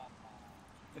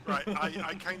 Right,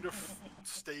 I kind of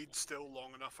stayed still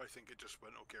long enough. I think it just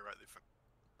went okay. Right,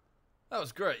 That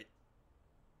was great.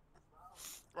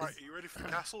 Right, are you ready for the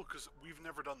castle? Because we've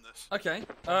never done this. Okay.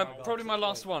 Probably my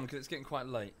last one because it's getting quite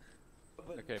late.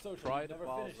 But Okay, Social, try you've the never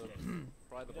bars finished up. it.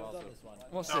 Try the You've never bars done up. this one.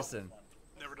 What's No. this then?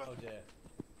 Never done. Oh dear.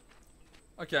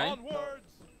 Okay. Onwards.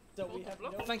 So we have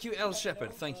no, Thank you, L.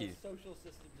 Shepherd. Thank you. social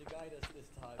system to guide us this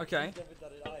time. Okay. We've never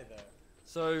done it either.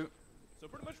 So So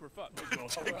pretty much we're fucked. We're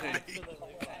absolutely fucked.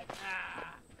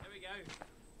 There we go.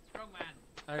 Strong man.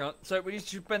 hang on. So we need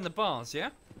to bend the bars, yeah?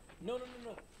 No.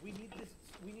 We need this.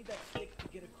 We need that stick to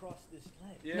get across this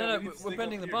ledge. Yeah, no, we need to we're stick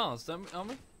bending up the here. bars, aren't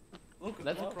we? Look,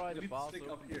 Let's look, try we the need to bars stick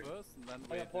up open here. first and then Oh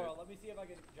we yeah, Poral, let me see if I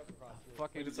can jump across this.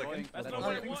 fucking Wait a second. enjoying That's that not Oh, what I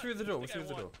moment. we're want. through the door. We're Stick I through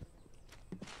the door.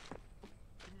 want.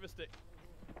 Give me the stick.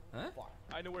 Huh?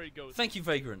 I know where he goes. Thank you,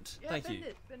 Vagrant. Yeah, Thank bend you.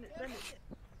 it, bend it, bend it.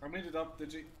 I made it up,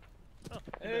 did you? Oh,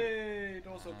 Hey,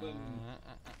 doors open.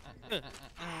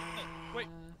 Wait.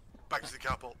 Back to the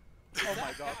catapult. Oh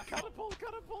my god. Catapult,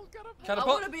 catapult, catapult. Catapult?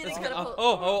 I wanna be in a Let's catapult.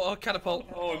 Oh, catapult.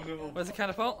 Oh no. Where's the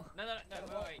catapult? No,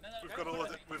 wait. We've got to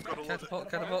load it. We've got to load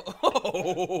it. Catapult.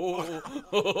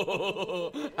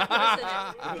 Oh.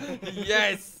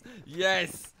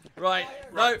 Yes. Right.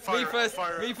 No, Right, me fire, first.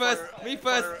 fire, Me first. fire, Me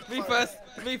fire, first. Me fire. first.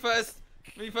 Me first.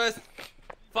 Me first.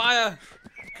 Fire.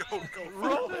 Go.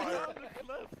 Fire.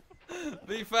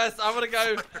 Me first. I want to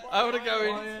go. I want to go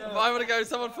in. I want to go.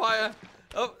 Someone fire.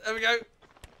 Oh, there we go.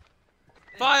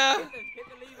 Fire.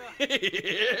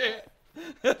 Hit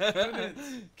the lever.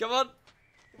 Come on.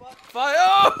 Fire.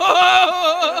 Oh!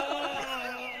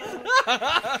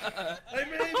 I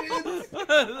made it!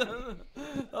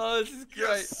 Oh, this is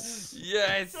great.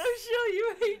 Yes. So sure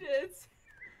you hate it.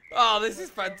 Oh, this is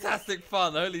fantastic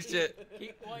fun. Holy shit.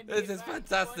 Keep winding This it is back,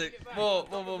 fantastic. keep winding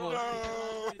it back. More. No.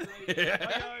 Bye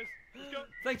guys. Let's go.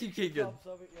 Thank you, Keegan. Top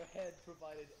of it, your head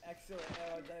provided excellent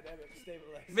aerodynamic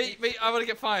stabilization. Me, I want to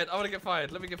get fired.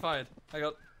 Let me get fired. Hang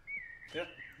on. Yep,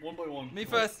 one by one. Me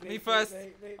first. Me first.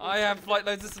 I have like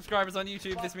loads of subscribers on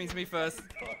YouTube. This means me first.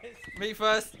 Me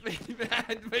first. Me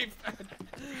first. Wait,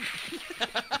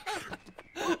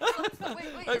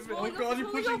 it's Oh, rolling God, up, you're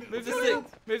it's rolling pushing- up. Move the stick.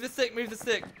 Move the stick. Move the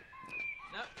stick.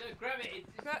 No, grab it. It's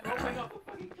rolling off a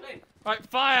fucking cliff. Right,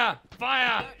 fire.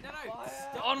 Fire. No.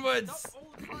 Stop, Onwards. Stop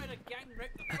all trying to gang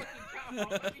wreck the fucking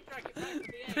catapult. Let me drag it back to the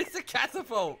end. It's a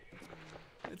catapult.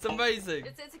 It's amazing.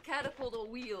 It's a catapult on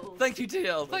wheels. Thank you,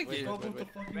 TL. Thank wait, you. Stop wait, with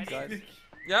the fucking Ready? stick.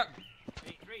 Yep.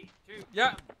 3, 2,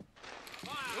 Yeah.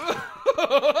 1.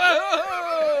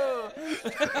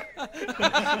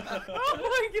 Oh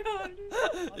my god.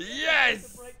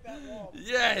 Yes.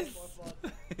 Yes! More fun.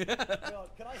 Hang on,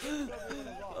 can I hit Soviet with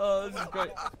a rock? Oh, this is great.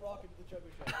 Rock into the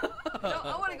trebuchet. No,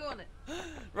 I want to go on it.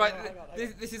 Right, Hang on.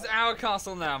 this is our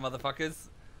castle now, motherfuckers.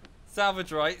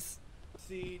 Salvage rights.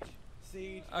 Siege.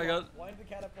 I got. Wind the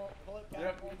catapult. Pull it. Yep,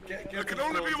 Catapult. get There can some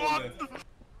only be stones on one! it.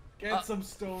 Get some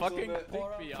stones Fucking on it.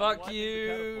 Digby, I'm Fuck winding the you.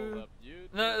 catapult up. You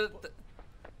No.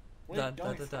 Wait, guys,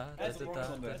 add some rocks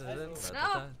on there.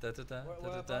 Stop.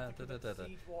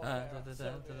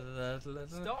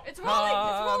 It's rolling. It's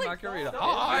rolling. Macarena. Stop.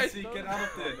 Hi. Jesse, get out of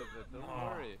there. Don't Ah.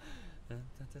 worry. Wait,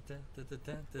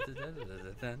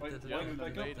 why did I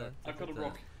go? I've got a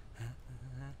rock.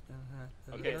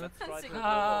 Okay, let's try to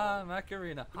Ah,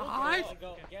 Macarena. Hi.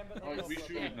 Alright, we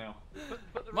shoot it now.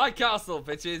 My castle,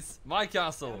 bitches. My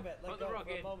castle. Put the rock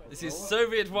in. This is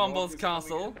SovietWomble's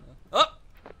castle. Up.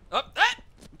 Up.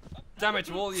 Damn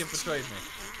it, Wall, you've betrayed me.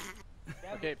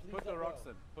 Okay, put the rocks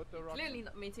in. Put the rocks Clearly in.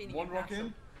 not maintaining. One the rock castle.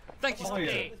 in. Thank you, Fire.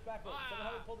 Speedy.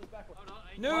 Pull this backward. Hold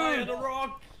on, No. the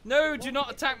rock! No, do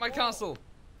not attack my castle.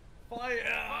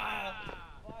 Fire!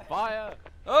 Fire!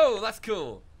 Oh, that's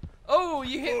cool. Oh,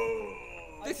 you hit.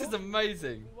 This is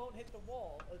amazing. We won't hit the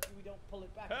wall until we don't pull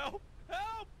it back. Help!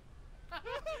 Help!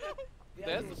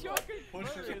 There's a shocking Push it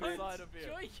furry in. inside of here.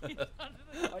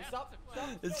 Alright, stop.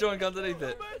 It's John underneath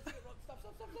it.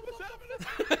 What's happening?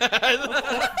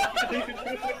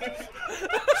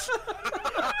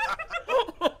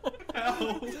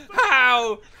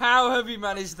 How have you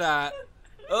managed that?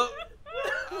 Oh.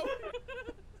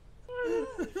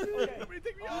 Okay. Somebody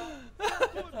take me out!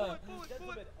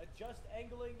 Gentlemen, adjust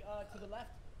angling to the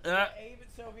left. Uh, Aim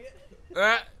at Soviet.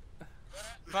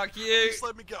 Fuck you. Just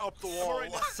let me get up the wall.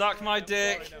 Suck my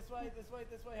dick. This way.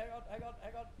 Hang on.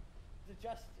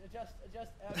 Adjust.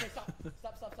 Okay, stop.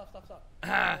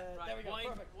 Ah. There we go.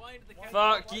 Perfect. Wind the catapult.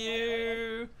 Fuck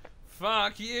you.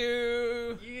 Fuck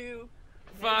you. You.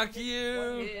 Fuck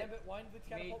you. Wind the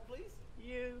catapult, please.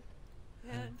 You.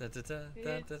 Da da da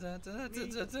da da da da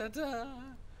da da da.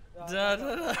 No, Da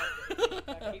da da.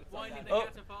 Keep winding the Oh,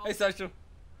 catapult. hey, Social.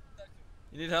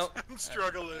 You need help? I'm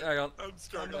struggling. Hang on. I'm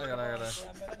struggling. Hang on.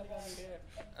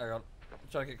 I'm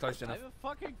trying to get close enough. I'm a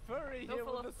fucking furry Don't here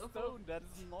fall with a off, don't fall stone that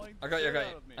is annoying. I got you. the shit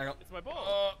out of me. Hang on. It's my ball.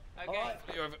 Oh, Okay. Alright.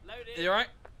 you over? Load it. Are you alright?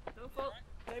 Don't fall.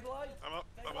 Stabilize. I'm up.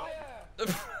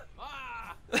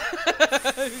 Ah!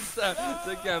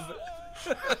 The gambit.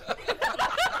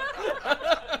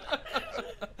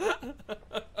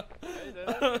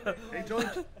 Hey, John,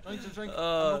 drink.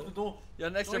 Uh, Unlock the door. You're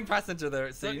an extra Joink. passenger there,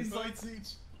 it They're seems. inside siege.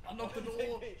 Unlock the door.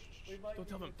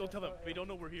 Don't tell them. They don't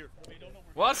know we're here.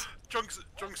 What? Junks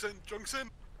in.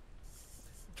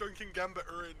 Junk and Gambit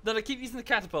are in. No, I keep using the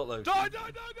catapult load. Die!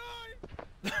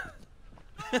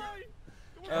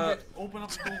 Open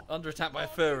up the door. Under attack by a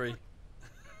furry.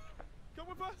 Come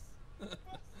with us!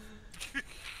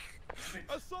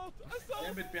 Assault!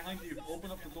 Gambit behind you.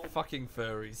 Open up the door. Fucking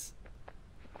furries.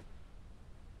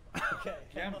 Okay.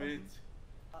 Gambit.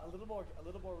 A little more.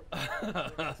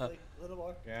 Aggressively. A little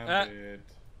more. Gambit.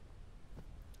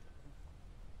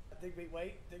 Digby,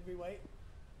 wait.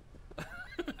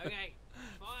 Okay.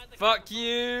 Fire the Fuck catapult.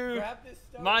 you! Grab this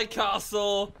stone. My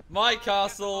castle! My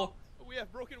castle! We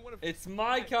have broken one of It's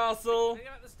my castle! Take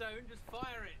out the stone, just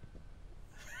fire it.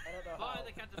 I don't know Fire how.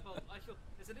 the catapult.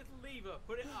 There's a little lever.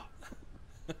 Put it up.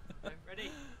 Okay, ready?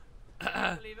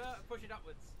 Lever. Push it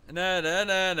upwards. No.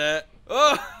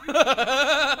 Oh!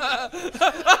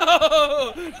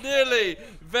 Oh! Nearly!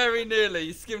 Very nearly.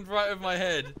 You skimmed right over my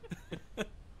head.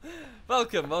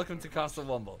 Welcome to Castle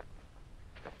Womble.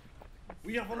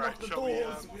 We have unlocked the shall we,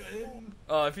 doors. We're in.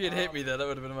 Oh, if you had hit me there, that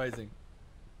would have been amazing.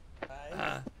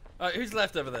 Alright, who's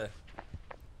left over there?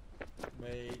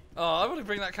 Me. Oh, I want to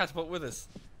bring that catapult with us.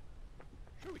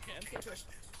 Sure we can.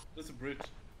 There's a bridge.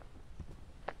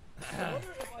 I wonder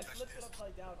if I flip it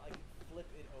upside down, I can flip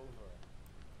it over.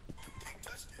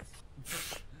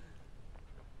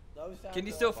 Those sound Can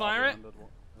you good. still fire it?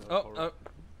 Oh, Forward.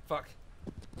 fuck.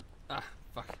 Ah,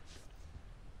 fuck.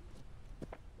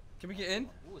 Can we get in? Ooh,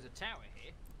 there's a tower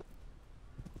here.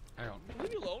 Hang on. Leave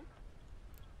me alone.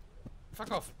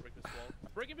 Fuck off. Break this wall.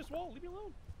 Breaking this wall. Leave me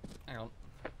alone. Hang on.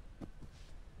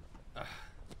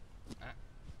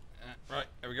 Right,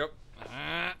 there we go.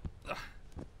 Alright,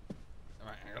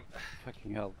 hang on.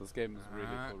 Fucking hell, this game is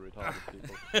really for retarded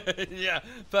people. Yeah,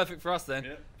 perfect for us then.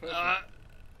 Yeah,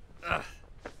 perfect.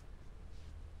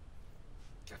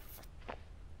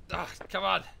 Come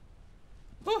on.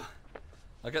 Whew.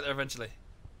 I'll get there eventually.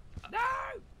 No!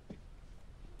 Oh,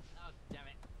 damn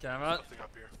it. Come on. Something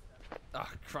up here. Oh,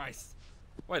 Christ.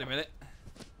 Wait a minute.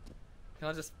 Can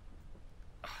I just...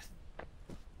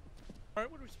 Alright,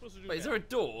 what are we supposed to do Wait, is now? there a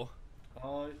door?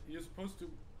 You're supposed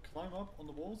to climb up on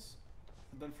the walls.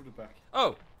 And then through the back.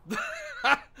 Oh!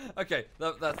 Okay,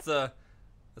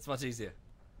 that's much easier.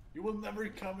 You will never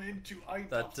come into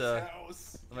That, Eitop's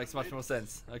house. That makes much more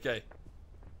sense. Okay.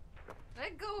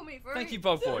 Let go of me, Furry. Thank you,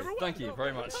 Bob Boy. Thank you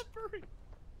very much.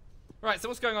 Right, so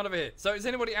what's going on over here? So is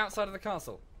anybody outside of the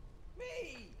castle?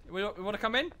 Me! We want to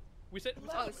come in? We said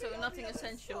Oh, so nothing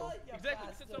essential. exactly.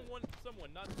 We said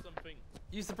someone, not something.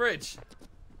 Use the bridge.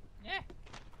 Yeah.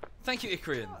 Thank you,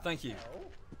 Icrian. Thank you. No.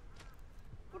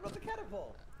 What about the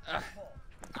catapult?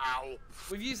 Ow.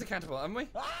 We've used the catapult, haven't we?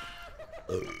 Ah!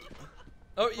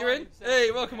 Oh, you're in?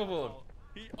 Hey, welcome aboard.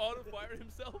 He auto-fired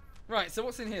himself. Right, so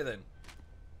what's in here then?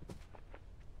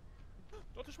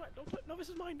 Don't touch mine. Don't touch. No, this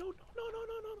is mine. No.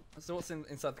 So what's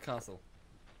inside the castle?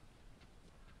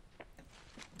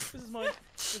 This is mine.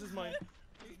 This is mine.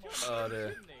 Oh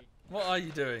dear. What are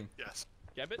you doing? Yes.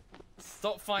 Gambit.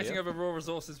 Stop fighting over raw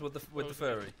resources with the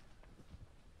furry.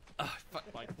 Ah,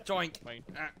 Fine. joink. Fine.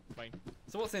 Ah. Fine.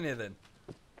 So what's in here then?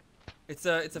 It's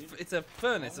a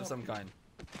furnace of some kind.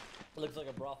 Looks like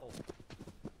a brothel.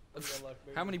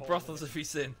 How many brothels have you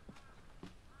seen?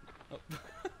 Oh.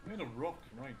 Made of rock,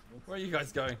 right? Where are you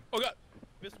guys going? Oh god.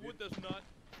 This wood does not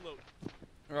float.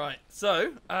 Right.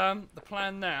 So, the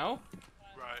plan now.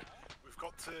 Right. We've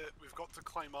got to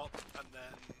climb up and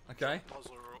then Okay.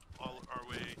 puzzle our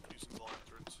way using the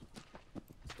lanterns.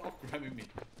 Stop grabbing me.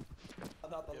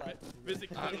 I'm not the lad.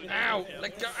 Ow!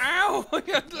 Let go! Ow!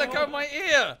 Let go of my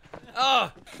ear!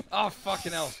 Oh! Oh,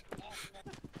 fucking hell!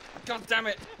 God damn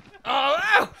it! Oh!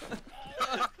 Ow!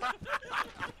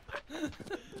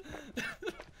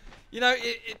 You know,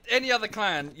 any other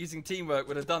clan using teamwork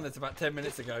would have done this about 10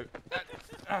 minutes ago.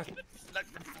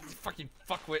 Fucking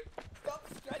fuckwit! Stop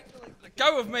strangling. Let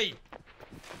go of me!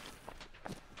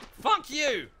 Fuck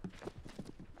you!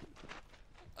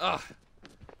 Oh,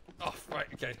 right,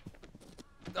 okay.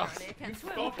 Oh, Apparently I can't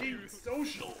swim. Fucking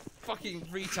social. fucking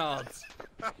retards.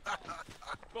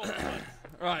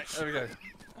 Right, there we go.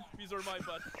 These are my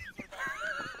butts.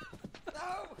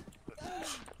 No!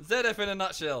 ZF in a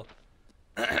nutshell.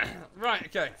 Right,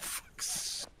 okay.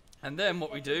 And then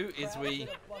what we do is we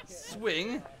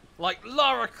swing like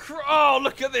Lara Croft. Oh,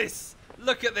 look at this!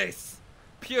 Look at this!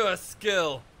 Pure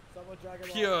skill. Someone drag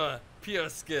him off. Pure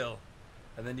skill.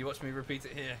 And then you watch me repeat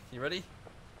it here. You ready?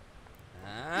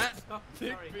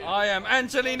 Sorry. I am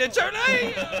Angelina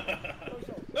Jolie! Social,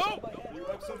 No! grab my head. You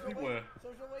absolutely were.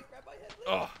 Social, wait, grab my head, please.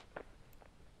 Oh.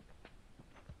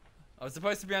 I was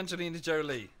supposed to be Angelina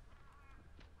Jolie.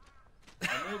 I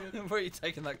made it. Where are you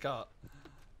taking that cart?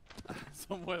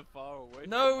 Somewhere far away.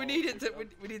 No, we need it to.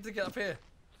 We need to get up here.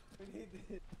 We need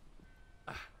this.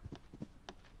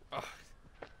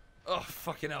 Oh,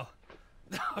 fucking hell!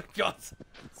 Oh God!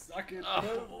 Suck it. Oh,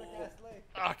 Move the gas leg.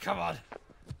 oh come on!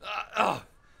 Oh,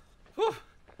 whew.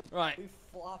 Right. We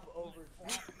flop over.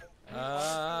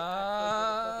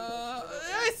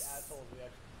 Yes. Assholes, we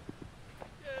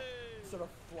actually Yay! sort of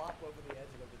flop over the edge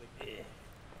and everything.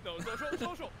 No,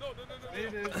 social. No.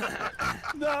 Made it.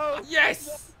 No. Yes!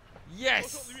 Social,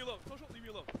 Yes! leave me alone. Social, leave me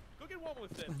alone. Go get Womble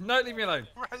instead. No, leave me alone.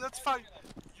 Right, that's fine.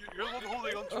 You're the one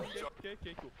holding on to me, John. Okay,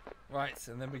 cool. Right,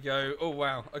 and then we go. Oh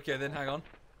wow. Okay, then hang on.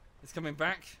 It's coming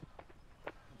back.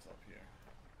 It's up here.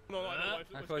 No, I know.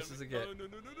 How close does it get? No.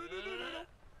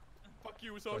 Fuck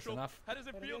you, social. enough. How does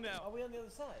it feel Are now? we on the other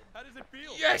side? How does it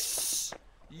feel? Yes!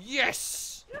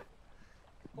 Yes!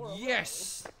 Or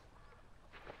Yes!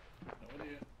 No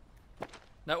idea.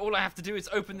 Now all I have to do is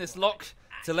open this lock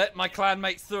to let my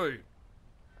clanmates through.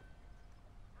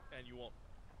 And you won't.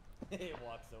 He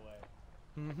walks away.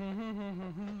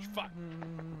 Fuck.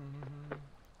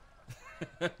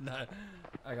 No.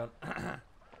 Hang on.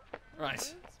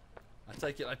 Right. I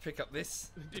take it I pick up this,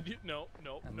 Did you? No.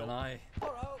 and then I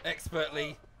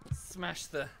expertly smash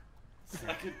the...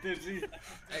 Suck it, Dizzy.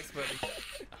 Expertly...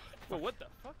 Well, what the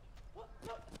fuck?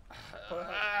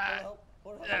 Help.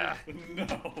 Yeah. No.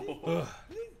 Ugh.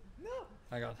 Please, no.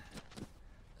 Hang on.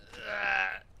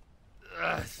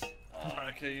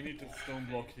 Okay, you need the stone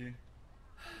block here.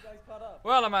 You guys caught up.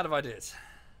 Well, I'm out of ideas.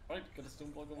 Right, got a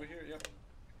stone block over here. Yep.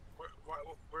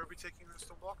 Where are we taking this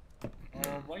stone block?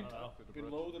 Right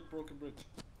below the broken bridge.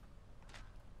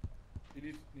 You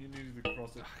need to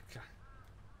cross it.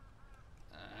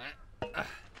 A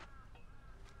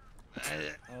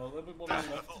little bit more to the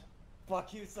left.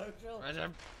 Fuck you, social.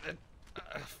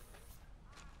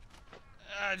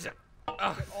 Get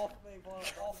off me, boy.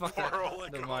 Fuck that.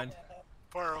 Never mind.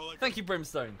 Poor Oleg. Thank you,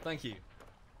 Brimstone. Thank you.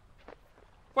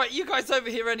 Wait, you guys over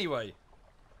here anyway?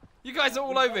 You guys are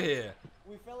all over here.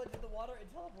 We fell into the water and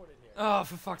teleported here. Oh,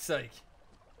 for fuck's sake.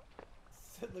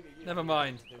 Look at you. Never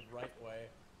mind. The right way.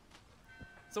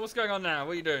 So what's going on now?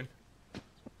 What are you doing?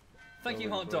 Thank you,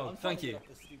 Sorry, hot bro. dog. I'm trying Thank to you. get up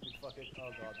this stupid fucking. Oh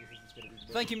god, this is just gonna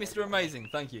be. Thank you, Mr. Amazing.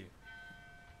 Thank you.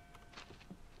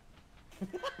 What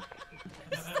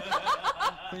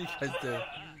are you guys doing?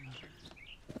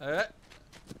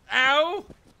 Ow!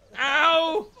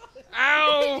 Ow!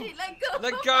 Ow! Let go.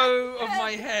 Let go of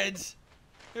my head.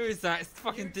 Who is that? It's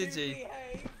fucking Digi.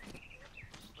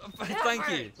 Thank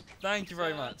you. Thank you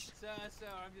very much. Sir,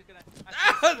 I'm just gonna.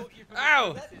 Ow!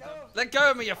 Ow! Let go of Let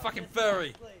go of me, you fucking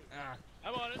furry. Ah.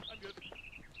 I'm on it. I'm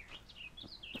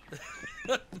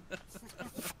good.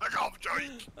 Fuck off,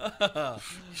 Jake! No,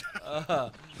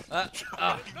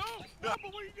 but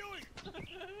what are you doing?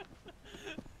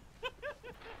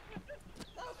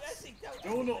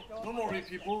 Don't worry,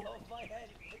 people.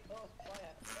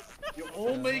 You're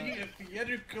all making a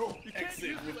theatrical You can't exit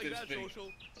use it with like this that, thing.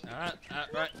 social.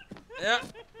 Right. Yeah.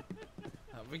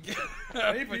 We go.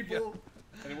 Hey, people.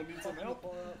 Anyone need some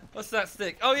help? What's that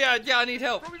stick? Oh yeah, I need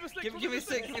help. Throw me the stick, Give throw me me a the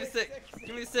stick. stick. Give me a stick.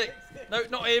 Give me a stick. No,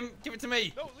 not him. Give it to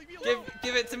me. No, leave me alone.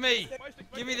 Give it to me. My stick,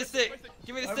 my Give me the stick, stick. my stick.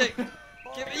 Give me the stick.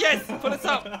 Yes. Pull us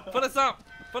up. Pull us up.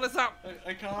 Pull us up.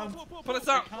 I can't. Pull us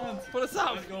up. I can't. Pull us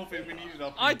up. Let's go for it. We need it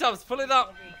up. iDubbbz, pull it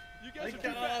up. You I guys are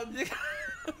too fat.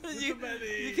 can't.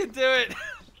 You can do it.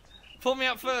 Pull me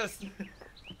up first.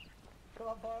 Come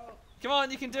on, Paro. Come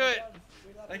on, you can do it.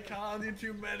 I can't. You're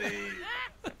too many.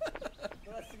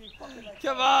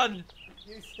 Come on.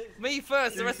 Me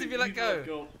first. The rest of you let Seriously,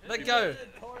 go. Let go.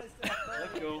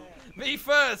 Let go. Me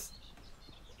first.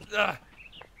 No,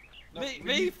 Me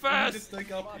we need to first.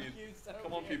 stick up here.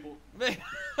 Come on, people. Me.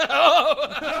 Oh.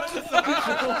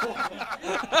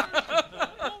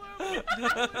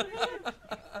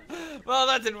 Well,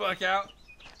 that didn't work out.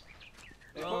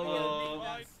 Oh,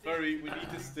 Furry, we need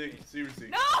this stick. Seriously.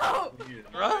 No! We need it.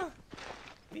 Rah.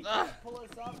 Ah. Pull us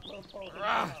up, we'll pull him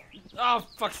Rah. down. Oh,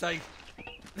 fuck's sake.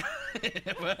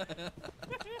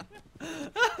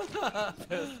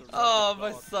 Oh,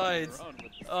 my sides.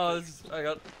 Oh, this is, hang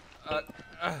on.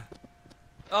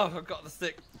 Oh, I've got the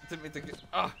stick. Didn't mean to get.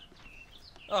 Oh.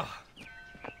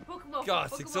 Hook him off. God,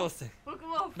 it's hook him exhausting. Off. Hook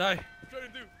him off. No, Trying to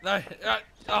do. no.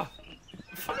 Oh.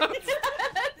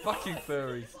 Fucking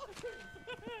furries.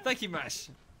 Thank you, Mash.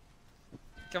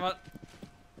 Come on.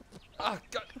 Oh,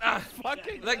 God.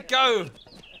 Fucking. Let go.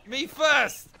 Me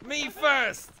first. Me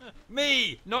first.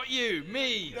 Me, not you.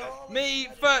 Me. Me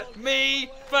first. Me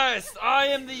first. I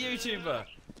am the YouTuber.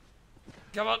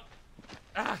 Come on.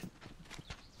 Ah.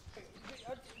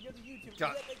 You're the YouTuber.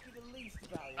 God. That makes you the least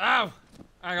valuable. Ow.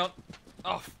 Hang on.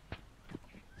 Off.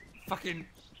 Fucking.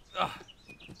 Oh.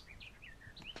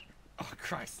 Oh,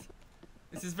 Christ.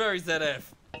 This is very ZF.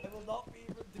 I will not be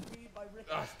defeated by Rick.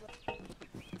 Ah.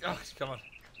 Oh, come on.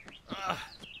 Ah.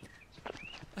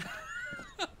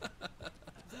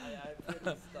 I'm pretty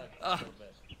stuck a Ah. little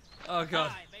bit. Oh,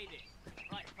 God. I made it.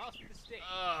 Right, pass me the stick.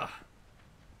 Ah.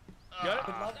 Got it?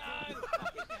 Good luck No, to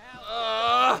fucking hell.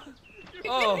 Ah.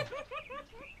 Oh.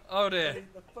 Oh, dear. you.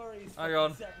 The furries Hang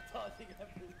on. sabotaging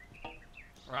everything.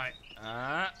 Right.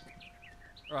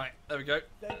 Right, there we go.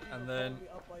 Thank you And for then, pulling me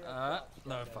up by your crotch, no,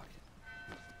 goddamn. fuck.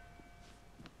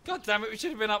 God damn it, we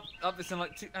should have been up this in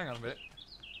like hang on a minute.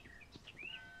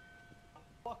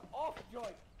 Fuck off, Joy.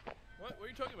 What are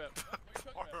you talking about?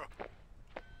 What are you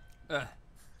talking about?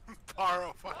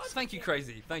 Paro, fuck. Thank you,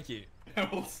 Crazy. Thank you. I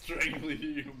will strangle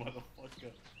you,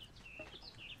 motherfucker.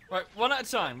 Right, one at a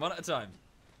time. One at a time.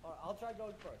 Alright, I'll try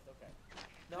going first, okay.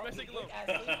 No, Leave my stick alone.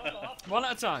 Ashley, fuck off. One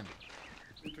at a time.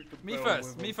 We took the Me barrel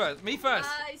first. with Me us. first. Me first.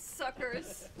 Bye,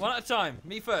 suckers. One at a time.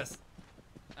 Me first.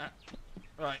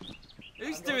 Right.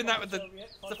 Who's I'm doing going that back with to the Soviet.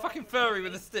 the Fuck off fucking with furry Soviet.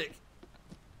 with a stick?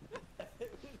 Who the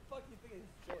fuck you think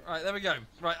is Joy? Right, there we go.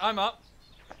 Right, I'm up.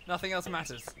 Nothing else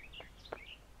matters.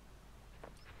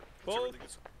 Pulled.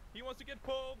 He wants to get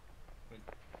pulled.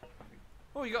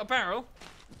 Oh, you got a barrel?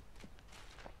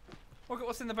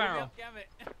 What's in the Pull me barrel? up, damn it.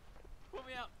 Pull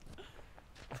me up.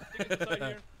 Stick it inside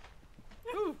here.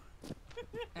 Woo.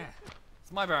 Ah,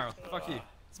 it's my barrel. Fuck you.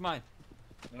 It's mine.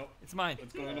 Nope. It's mine.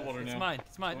 Let's go in the water It's now. mine.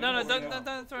 It's mine. Go No, in no, the water don't,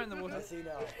 now. don't throw it in the water. I see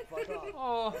now. Fuck off.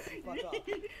 Oh. Fuck off.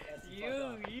 Yes,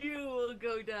 You will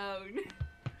go down.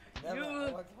 Never. you I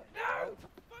will- want to- No!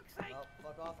 Fuck's sake! No,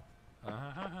 fuck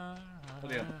off.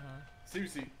 But yeah,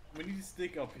 seriously, we need a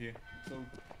stick up here, so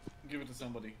give it to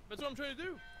somebody. That's what I'm trying to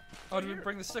do. Oh, did we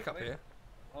bring the stick up here?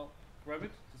 Oh, grab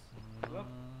it. Just up.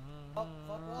 Oh,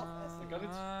 fuck off. I got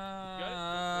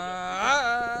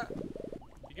it.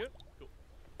 You good? Cool.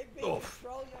 Big B, Oof.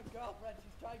 control your girlfriend.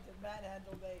 She's trying to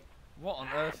manhandle me. What on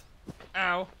earth?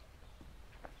 Ow.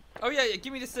 Oh yeah, yeah,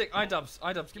 give me the stick.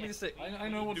 iDubbbz, give me the stick. I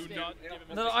know what to Do do. not Yeah. give him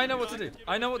a No, no, stick. I know Do what to not do. give him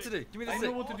I a know what to stick. do. Give me the I stick.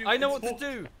 know what to do. I know It's what to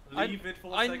hooked. do. Leave it for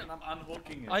a I second. I'm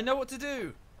unhooking it. I know what to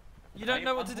do. You don't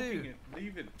know what to do. It.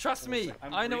 Leave it. Trust me.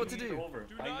 I'm I know what to bringing it do. over.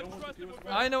 Do I not know what trust to him do. with as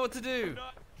well. I know what to do. Do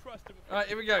not trust him. Alright,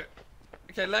 here we go.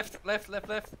 Okay, left. Just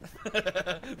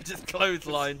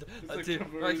clotheslined. It's like Okay,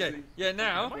 conversing. yeah,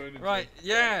 now. Conversing. Right,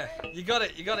 yeah. You got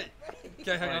it.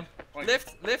 Okay, hang on. Right.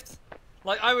 Lift.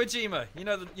 Like Iwo Jima. You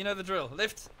know the drill.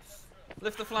 Lift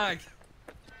the flag.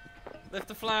 Lift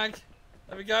the flag.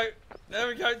 There we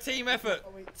go. Team effort.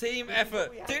 Team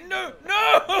effort. No!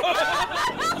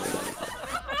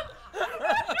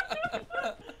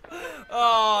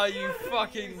 Oh, you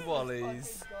fucking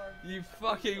wallies. You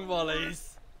fucking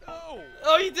wallies. No.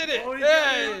 Oh, you did it. Oh, he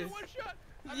Hey. One shot.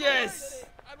 Yes.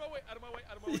 Out of my way.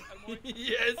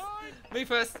 Yes. Me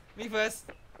first. No,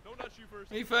 not you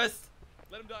first. Me first.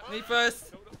 Let him die. Me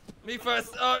first. No. Me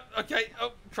first. Oh, okay.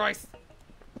 Oh, Christ.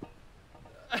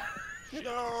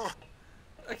 No!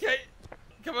 Okay.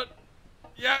 Come on.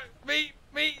 Yeah, me.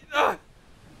 Oh.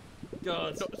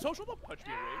 God. So, Social, don't punch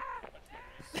me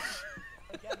away.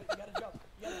 Gavin, you gotta jump.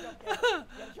 Gavin. You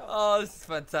gotta jump. Oh, this is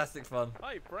fantastic fun.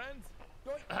 Hi, friends.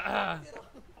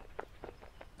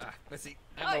 Let's see.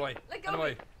 Out of the Oi, way. let Out of the go.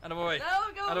 way. Out of the way. No,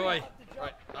 go. Out of the way.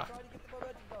 Right. Ah. Try to get the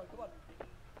momentum going. Come on.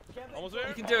 Gavin, Almost there.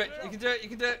 You can do it. You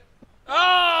can do it.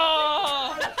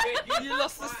 Oh! You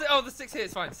lost the stick. Oh, the stick's here.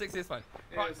 It's fine. Stick's here. It's fine.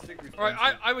 Yeah, Right. stick Right.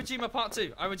 responsive. Iwo Jima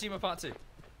part 2.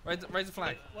 Raise the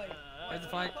flag. Wait. Raise the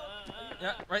flag.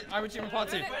 Yeah. Right. Iwo Jima part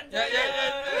 2. Wait, Yeah.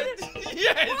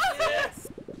 Yes.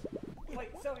 Wait,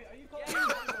 Sylvia, are you calling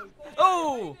me?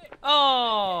 Oh!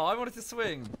 Oh! I wanted to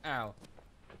swing. Ow. Are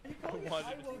you calling me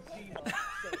Iwo Jima,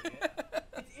 Sylvia?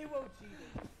 It's Iwo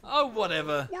Jima. Oh,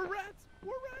 whatever. We're rats.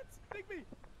 Digby,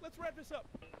 let's wrap this up.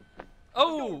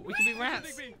 Oh, we can be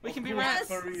rats. We can be Yes. rats.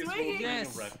 Furry is Swing. holding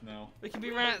Yes. a rat now. We can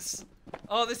be rats.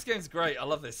 Oh, this game's great. I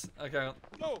love this. Okay, hang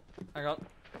on.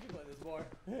 We can play this more.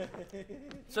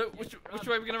 So, which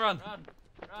way are we gonna run? Run.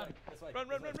 This way. Run.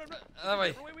 Other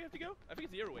way. Other way we have to go? I think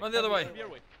it's the other way. Run the other way. The other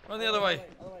way. Run the other way.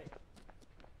 Other way.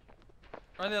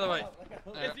 Run the other way. Okay.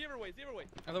 It's the other way.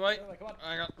 Other way. Other way. Come on.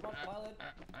 Hang on. Come on, pile in.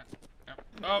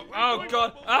 Oh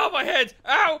God! Oh, my head!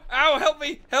 Ow! Help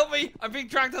me! I'm being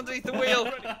dragged underneath the wheel.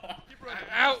 Keep running.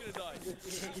 Ow. You're gonna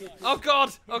die. Oh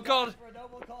God! For a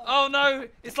noble cause. Oh no!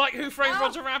 It's like Who Framed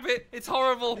Roger Rabbit. It's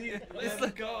horrible. It's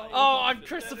the... Oh, I'm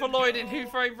Christopher Lloyd in Who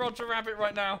Framed Roger Rabbit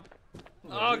right now.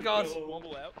 Oh God!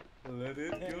 Womble out. Let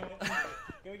it go.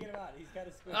 Can we get him out? He's kind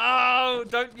of squishy. Oh!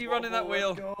 Don't you run in that Let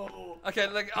wheel. go. Okay.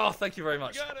 Oh, thank you very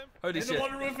much. You got him. Holy In the shit!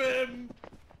 water with him.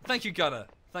 Thank you, Gunner.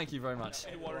 Thank you very much.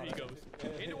 In the water he goes.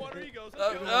 In the water he goes.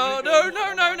 Oh no!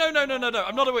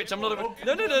 I'm not a witch. I'm not a witch.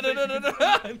 No.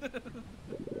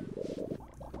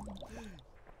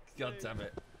 God damn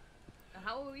it.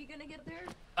 How are we gonna get there?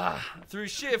 Through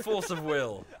sheer force of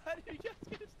will. How do you get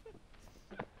this?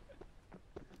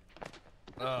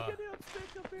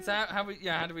 So how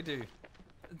do we do?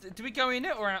 Do we go in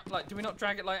it or out? Like, do we not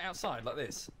drag it like outside like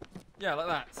this? Yeah, like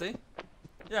that. See?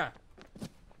 Yeah.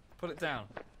 Put it down.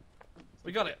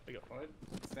 We got it. Alright,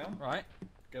 it's down. Right.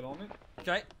 Get on it.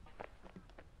 Okay.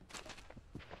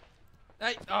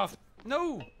 Hey. Oh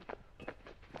no.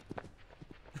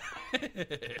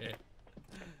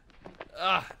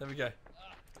 There we go.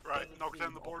 Right, knock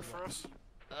down the board for us.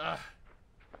 Oh.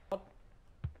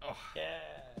 Yeah.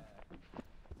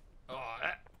 Oh.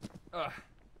 This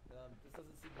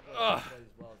doesn't seem to Ugh. play as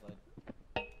well as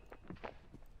I.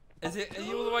 Is it? Are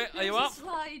you all the way? Are you There's a up?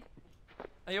 Slide.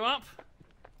 Are you up?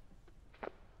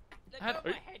 Let How- go of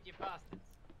my head, you bastards.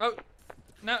 Oh.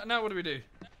 Now what do we do?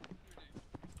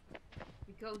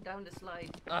 We go down the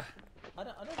slide. I don't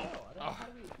know. I don't know Oh. how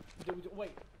do we.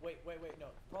 Wait. No.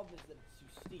 The problem is that it's too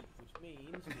steep, which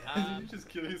means we Did have you just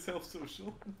kill yourself,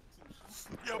 Social?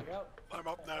 Yep, to go. I'm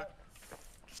up now.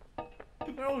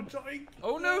 No, Johnny.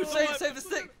 Oh no! Save the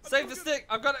stick! Save the stick!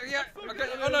 I've got it. Yeah. Okay.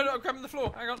 Oh no! I'm grabbing the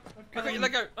floor. Hang on. Okay.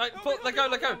 Let go. Right. Pull. Let go.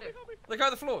 Let go. Let go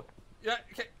of the floor. Yeah.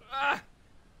 Okay.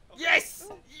 Yes!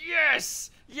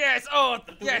 Yes! Yes! Oh,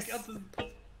 yes!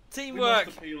 Teamwork.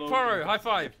 lost the payload. Poro. High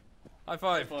five. High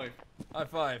five. Five. High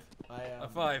five. High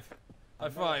five. High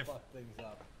five. Fuck things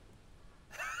up.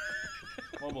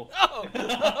 Womble. Oh!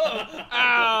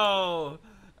 Ow!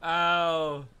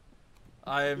 Ow!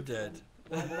 I am dead.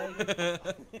 Wait.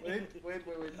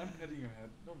 I'm petting your head.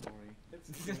 Don't worry. It's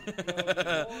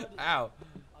Ow! I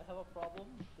have a problem.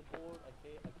 The board. I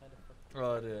kind of.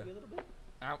 Oh dear. A little bit.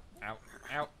 Ow! Ow!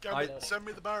 Ow! Gavin, send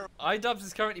me the barrel. iDubbbz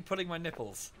is currently pulling my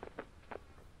nipples.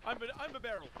 I'm a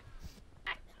barrel.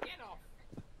 Get off.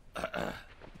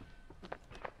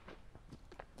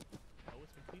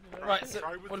 Right. So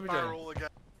Try with what are the we barrel doing? again.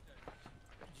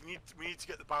 We need to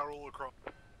get the barrel across.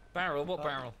 Barrel? What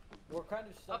barrel? We're kind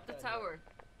of stuck. Up the down here. tower.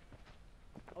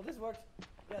 Oh, this works.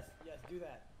 Yes, do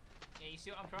that. Yeah, you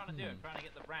see what I'm trying to do? I'm trying to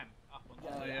get the ramp up on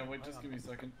Oh yeah, wait, just give me a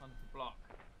second. onto the block.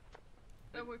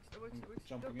 That works, that works, that works.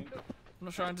 Jumping in. I'm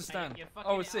not sure I understand. You're fucking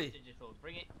Oh, I it up, see. Digital.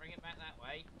 Bring it back that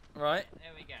way. Right.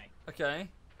 There we go. Okay.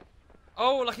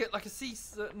 Oh, like a sea.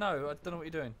 No, I don't know what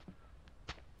you're doing.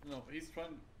 No, he's trying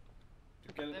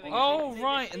to get it. There on we the go. Oh, Dig it,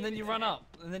 right, dig and then it you in run there.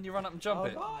 up, and then you run up and jump Oh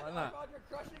it god, like oh that, god,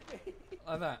 you're crushing me.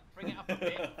 like that. Bring it up a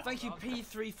bit. Thank you, Hold on.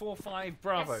 P345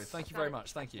 Bravo. Yes, Thank you got very it.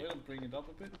 much. Thank you. Well, bring it up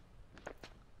a bit.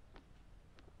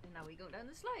 And now we go down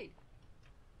the slide.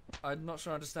 I'm not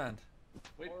sure I understand.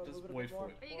 Wait, More, just move it a wait bit more.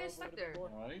 for it. Are you guys stuck there?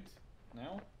 Alright,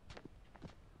 now.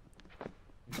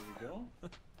 Here we go.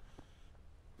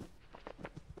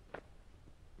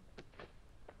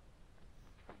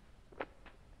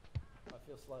 I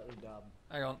feel slightly dumb.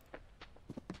 Hang on.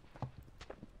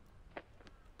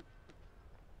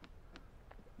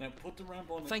 Now put the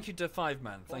ramp on it. Thank you to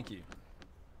 5man. Thank you.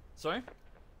 Sorry?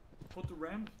 Put the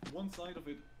ramp, one side of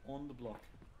it, on the block.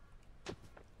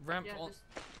 Ramp Yeah, on. just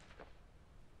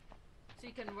so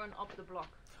you can run up the block.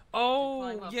 Oh,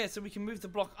 climb up. yeah, so we can move the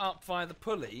block up via the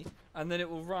pulley, and then it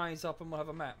will rise up and we'll have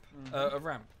a map. A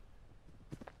ramp.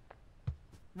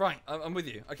 Right, I'm with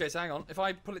you. Okay, so hang on. If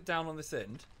I pull it down on this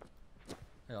end.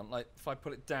 Hang on, like, if I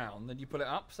pull it down, then you pull it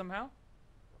up somehow?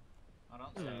 Hold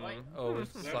on, so wait. Oh, we're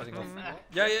sliding off.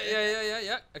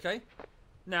 Yeah. Okay.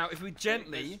 Now, if we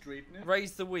gently Straighten it.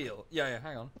 raise the wheel. Yeah,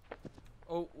 hang on.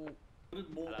 Oh, Put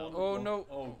it more on the Oh, block. no.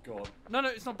 Oh god. no,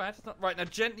 it's not bad. It's not right. Now,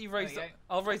 gently raise we the. go.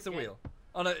 I'll raise the Yeah. wheel.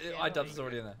 Oh no, Yeah, iDubbbz is there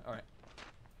already in there. All right.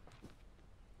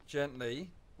 Gently.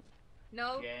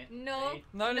 No, Gently. no.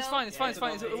 No, it's fine. It's fine. It's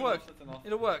fine. That's It'll enough, work. that's enough.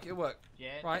 It'll work. It'll work.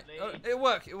 Gently. Right. It'll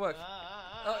work. It'll work.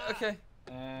 Okay.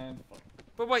 And fuck.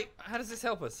 But wait, how does this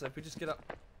help us? So if we just get up.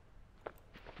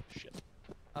 Shit.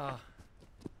 Ah.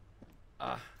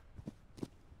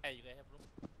 Hey, you guys have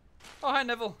room? Oh, hi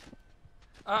Neville.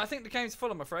 I think the game's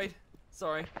full. I'm afraid.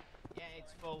 Sorry. Yeah,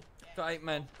 it's full. Got 8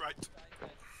 men. Right.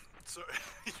 So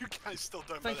you guys still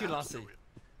don't. Thank you, Lassie.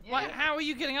 Yeah. Why, how are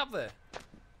you getting up there?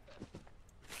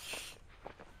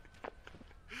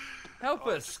 Help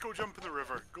us. Just go jump in the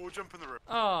river. Go jump in the river.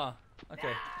 Ah.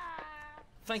 Okay.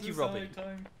 Thank you, Robbie. Suicide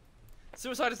time.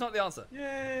 Suicide is not the answer.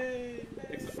 Yay!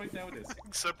 Except right now it is.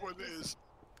 Except when it is.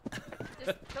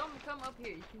 Just come up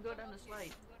here. You can go down the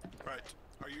slide. Right.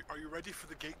 Are you ready for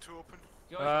the gate to open?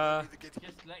 Josh, The gate.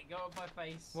 just let go of my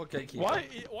face. What gatekeeper? Why am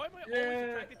I always Yeah.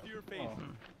 attracted to your face?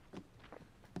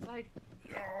 Slide.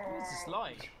 It's a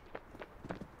slide.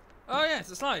 Oh yeah,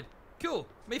 it's a slide. Cool.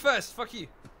 Me first. Fuck you.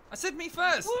 I said me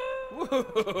first. Woo!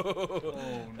 Oh,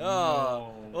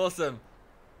 Oh, no. awesome.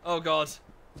 Oh god.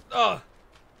 Oh.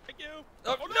 Thank you.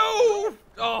 Oh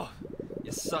no! Oh,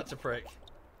 you're such a prick.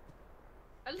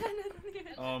 I landed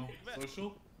on the edge.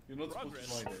 Social? You're not supposed to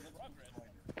slide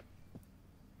it.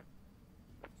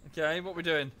 Okay, what we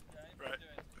doing? Right.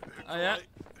 Oh yeah.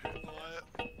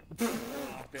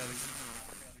 Ah, barely.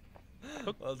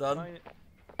 Well done.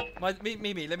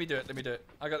 Me. Let me do it. Let me do it.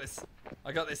 I got this.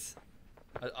 I got this.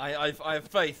 I have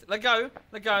faith. Let go.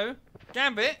 Let go.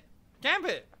 Gambit.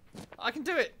 Gambit. I can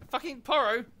do it. Fucking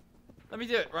Poro. Let me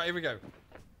do it. Right, here we go.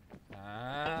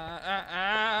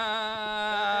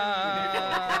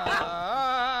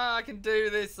 I can do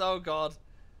this. Oh god.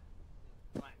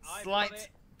 Right, I've Slight got it.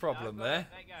 problem I've got there. it.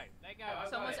 Let go. Let go. I've got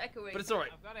Someone's it. echoing. But it's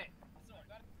alright. I've got it.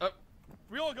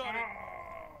 We all got it.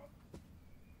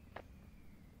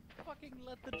 Fucking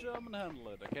let the German handle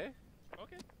it, okay?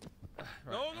 Okay.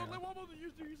 Right, No, hang no, on. let Womble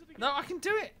use it again. No, I can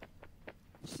do it. You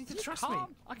just need to trust me.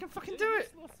 I can fucking do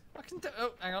it. I can do.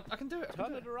 Oh, hang on. I can do it. I can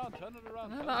Turn do it around, turn it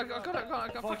around. No, turn no, I it got around. it. I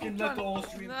got it. Fucking let the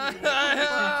Austrian No.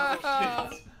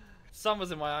 people. Sun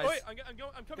was in my eyes. Oh, wait, I'm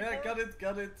coming. Yeah, forward.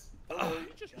 got it. Can Oh, you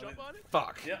just jump on it?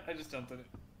 Fuck. yeah, I just jumped on it.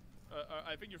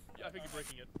 I think you're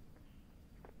breaking it.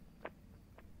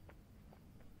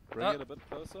 Bring it a bit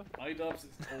closer. iDubbbz is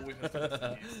always has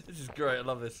to be This is great. I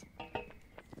love this.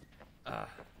 Ah.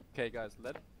 Okay, guys,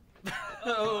 let.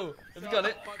 Oh, have you got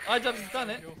it? iDubbbz has done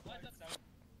it.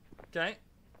 Okay.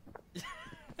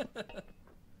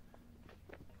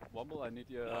 Womble, I need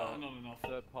your Oh, not enough.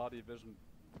 third-party vision.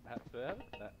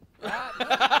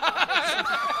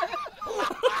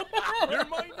 You're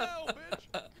mine now, bitch.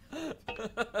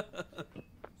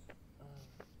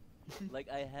 Like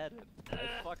I had it.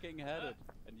 I fucking had it,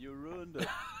 and you ruined it. You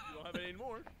don't have it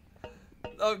anymore.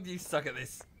 Oh, you suck at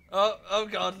this. Oh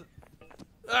god.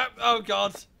 Oh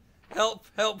god. Help,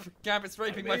 help. Gambit's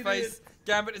raping my made face. it.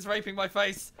 Gambit is raping my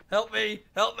face. Help me,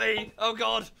 help me. Oh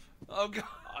god. Oh god.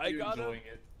 I got it. enjoying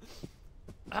it.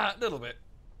 Ah, a little bit.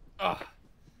 Ah.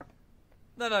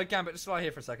 No, Gambit, just lie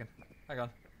here for a second. Hang on.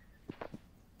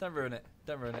 Don't ruin it.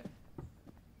 Don't ruin it.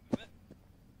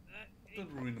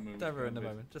 don't ruin the moment. Don't ruin the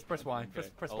Gambit. moment. Just press Y. Okay.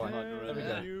 Press I'll Y. not ruin There we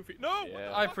it. go. No!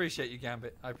 Yeah. I appreciate you,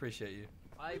 Gambit. I appreciate you.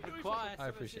 I require I some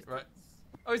appreciate. Right. assistance.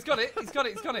 Oh, he's got it. He's got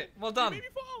it. He's got it. Well done. You made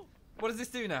me fall! What does this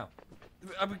do now?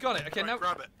 We got it. Okay, Right, now.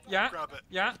 grab it. Yeah. Grab it.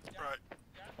 Yeah. Right.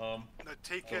 Now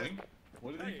take it. Going.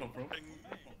 Where did he come from? And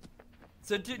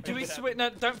So do we switch? No,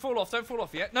 don't fall off. Don't fall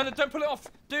off yet. No, don't pull it off,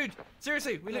 dude.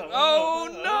 Seriously, we need. No, Oh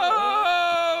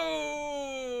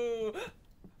no!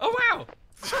 Oh wow!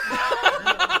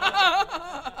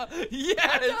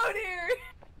 Yes. Down here.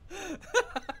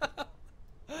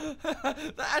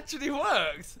 That actually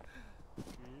works.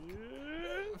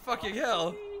 Fucking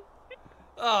hell.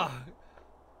 Ah,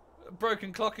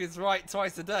 broken clock is right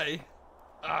twice a day.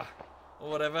 Ah, or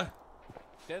whatever.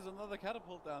 There's another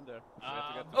catapult down there. We have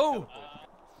to get to the Oh!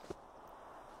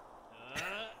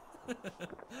 catapult.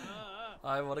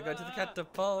 I want to go to the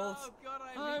catapult. Oh God,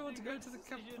 I made want to the go good to the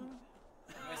decision. catapult.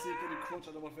 I see a pretty crunch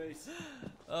under my face.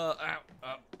 Ow.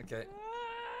 Oh, okay.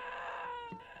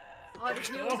 Oh, the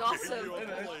view is awesome. Your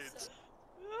blades.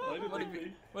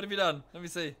 What have you done? Let me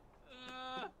see.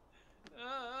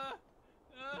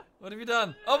 What have you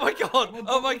done? Oh my god!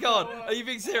 Oh my god! Are you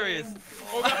being serious? Way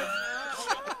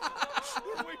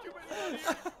too many.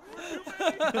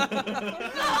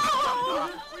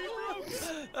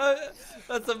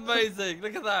 That's amazing.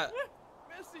 Look at that.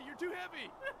 Messi, you're too heavy.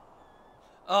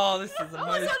 Oh, this is I was on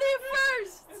amazing. here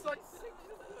first. It's like 6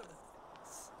 of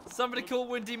them. Somebody call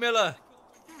Windy Miller.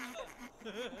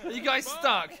 Are you guys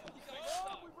stuck?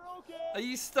 Oh, we broke it. Are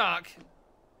you stuck?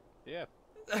 Yeah.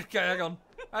 Okay, hang on.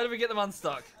 How do we get them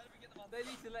unstuck? They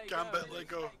need to let it Gambit, go. let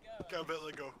go. Gambit,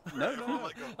 let go. No, Everyone no.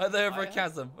 let go. Are they over a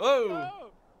chasm? Oh!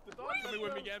 Oh, the dog's coming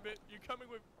with me, Gambit. You're coming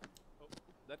with.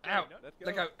 Let go. Ow! Let go.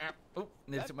 Let go. Ow. Oh,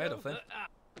 nearly took my head off then. Ah.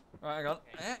 Right, hang on.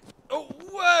 Oh,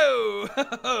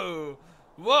 whoa!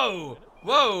 Whoa!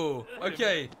 Whoa!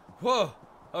 Okay. Whoa!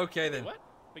 Okay then. What?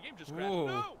 The game just crashed. Whoa.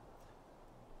 No.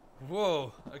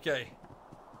 Whoa! Okay.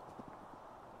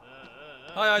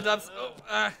 Hi, iDubbbz. Oh,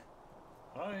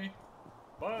 Hi.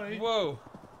 Bye. Whoa!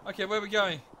 Okay, where are we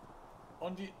going?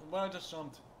 On the where I just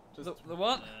jumped. Just The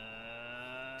what?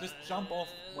 just jump off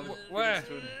when it Where? gets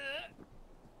to it.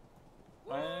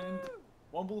 And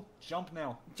Womble, jump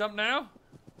now. Jump now?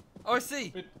 Oh, I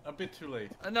see. A bit too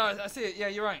late. No, I see it. Yeah,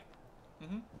 you're right.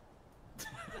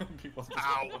 People just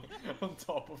Ow. on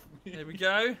top of me. Here we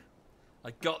go.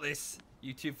 I got this,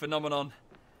 YouTube phenomenon.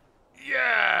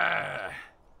 Yeah!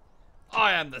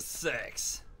 I am the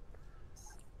sex.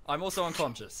 I'm also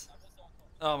unconscious.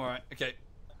 Oh, I'm alright. Okay.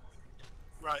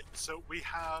 Right, so we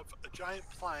have a giant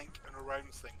plank and a round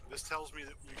thing. This tells me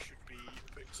that we should be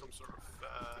putting some sort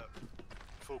of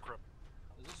fulcrum.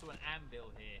 There's also an anvil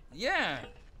here. Yeah.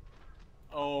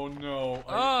 Oh no.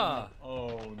 Ah.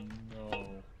 Oh no.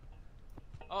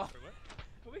 Oh,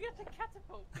 but we got the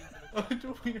catapult piece.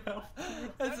 Do we have?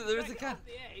 There is a cat.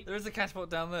 There is a catapult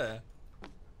down there.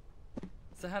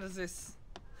 So how does this?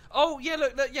 Oh yeah,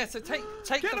 look, yeah. So take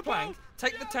the plank,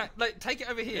 take the take it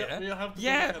over here. Yeah, we have to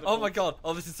Yeah. do the Oh my catapult. god.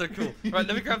 Oh, this is so cool. Right,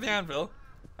 let me grab the anvil.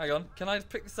 Hang on. Can I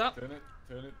pick this up? Turn it.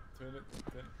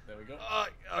 There we go.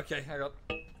 Okay. Hang on.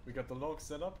 We got the log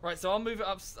set up. Right. So I'll move it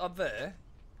up there.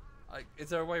 Is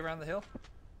there a way around the hill?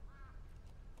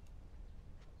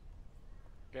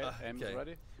 Okay, aim's okay.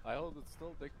 ready. I hold it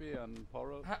still, Digby and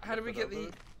Poro. How do we lift it get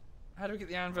over. How do we get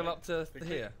the anvil up to Pick it.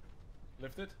 here?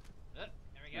 Lift it. There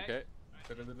we go. Okay,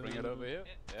 bring it over here.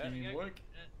 Yeah. Team work.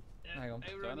 Hang on.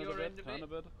 Over Turn on it a your bit, end of turn it. a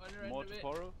bit. On your end More of to it.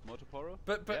 Poro, more to Poro.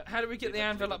 But Yeah. how do we get Leave the it,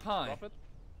 anvil leave up it, high? drop it.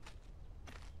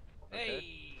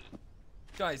 Hey.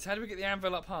 Guys, how do we get the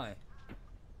anvil up high?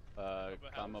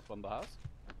 Climb up on the house.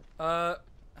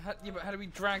 Yeah, but how do we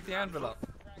drag the anvil up?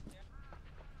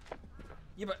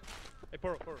 Yeah, but Hey,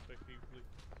 Poro, please.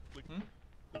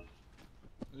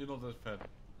 You're not that fat.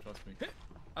 Trust me.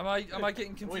 am I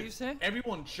getting confused here?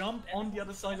 Everyone jump on the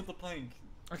other side of the plank.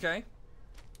 Okay.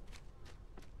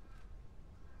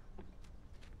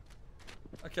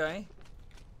 Okay.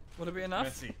 Will it be enough?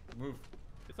 Messi, move.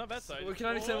 It's not that side. We can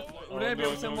only send. Oh, We'll only be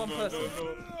able to no, send no, one no, person.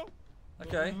 no,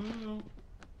 Okay.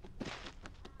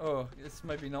 Oh, it's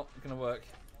maybe not gonna work.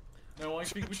 No, I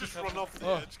think we just have run to, off the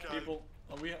Oh, edge, guys. people.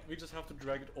 We just have to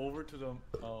drag it over to the.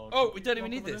 Oh, we don't even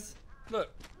need this. Look.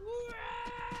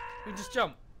 We just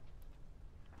jump.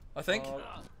 I think.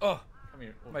 Oh, Come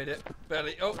here. Oh, made it.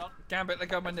 Barely. Oh, Gambit, let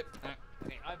go of my nip. Ah.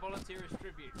 Okay, I volunteer as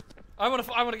tribute. I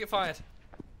wanna get fired.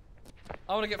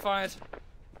 I wanna get fired.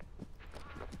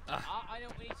 I know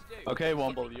what we need to do. Okay, We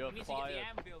need Womble, to- you're We need fired. to get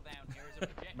the anvil down here as a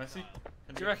projectile. Messi,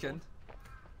 can Do you reckon?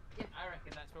 I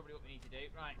reckon that's probably what we need to do.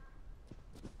 Right.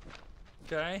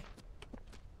 Okay.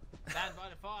 Stand by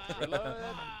the fire. Reload.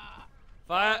 Ah,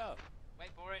 Fire. wait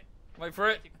for it. Wait for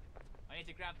it. I need need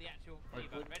to grab the actual Right,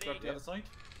 lever. good. Ready? Grab the other side.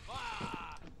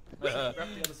 Ah! Grab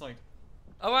the other side.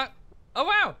 Oh wow! Oh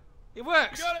wow! It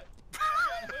works. Got it.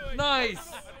 Wait, Nice.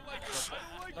 I don't like this. I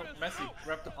don't like No, this. Messi,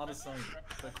 grab the other side.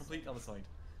 The complete other side.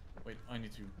 Wait, I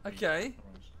need to. Okay.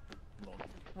 Lol.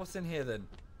 What's in here then?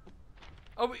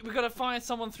 Oh, we gotta fire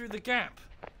someone through the gap.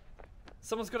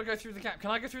 Someone's gotta go through the gap. Can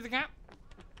I go through the gap?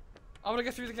 I wanna go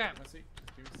through the gap. Messi, just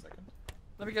give me a second.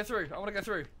 Let me go through. I wanna go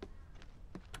through.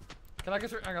 Can I go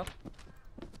through? Hang on.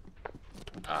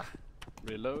 Ah.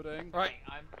 Reloading. Right.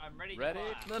 I'm ready. Ready?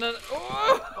 To fire. No.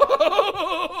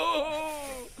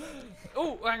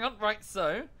 Oh, hang on. Right.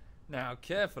 So now,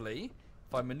 carefully,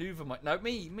 if I maneuver my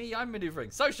me, I'm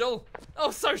maneuvering. Social. Oh,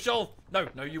 social. No,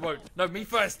 you won't. No, me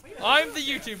first. I'm the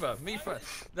YouTuber. Me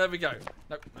first. There we go.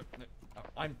 No.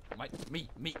 Oh, me,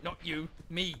 not you.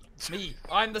 Me.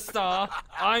 I'm the star.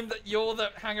 You're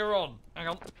the hanger on. Hang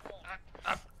on.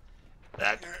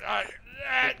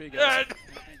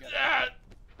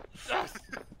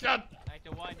 God. I have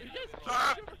to wind it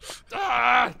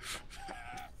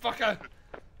Fucker.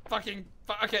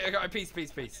 Okay, I got peace. I'm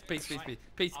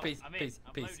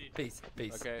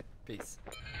Okay. Peace.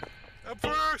 At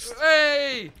first!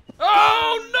 Hey!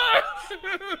 Oh no!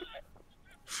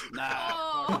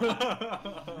 Nah.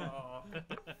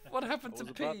 What happened I to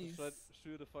was about peace? to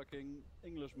shoot a fucking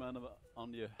Englishman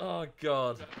on you. Oh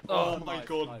god. Oh Oh, my Nice,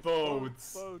 god, nice.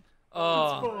 boats. Boat.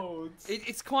 oh. Boats.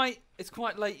 It's quite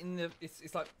late in the.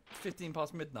 It's like 15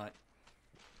 past midnight.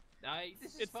 Nice.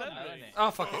 This is It's fun, though, Sunday. isn't it?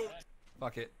 Oh fuck it.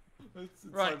 Fuck it. It's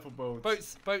Right. time for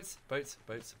boats. Boats.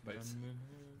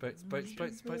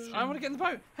 I want to get in the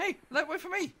boat. Hey, wait for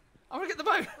me. I want to get in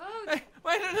the boat. Oh, Hey,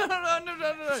 wait,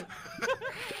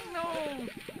 no. No.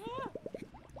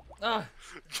 Ah.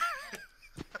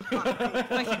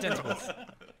 Thank you, Tentacles.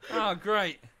 Oh,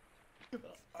 great.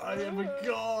 I am a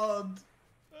god.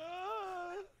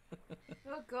 oh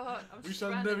god, I'm We shall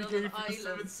stranded on navigate an for the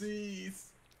seven island seas.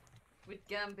 with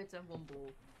Gambit and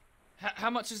Womble. How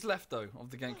much is left though of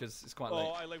the game? Because it's quite late.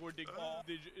 Oh, I like where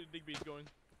Digby's going.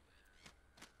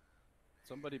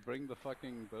 Somebody bring the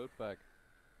fucking boat back.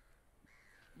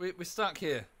 We're stuck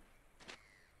here.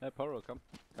 Hey, Poro, come.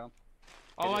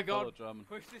 Oh Can my you follow god. German?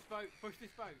 Push this boat.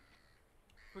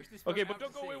 Okay, out but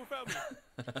don't to go away sea. without me.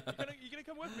 You're gonna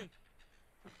come with me.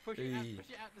 Push it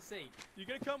out to sea. You're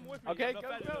gonna come with me. Okay, I'm not go,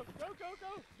 fat go. enough.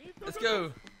 Go.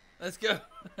 Leave, Let's go.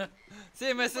 See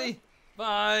you, Messi.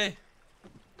 Bye.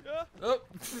 Yeah. Oh,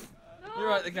 No! you're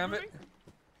right, the Gambit.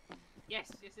 Yes,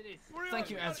 it is. Hurry Thank up,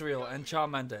 you, we gotta Azrael go. and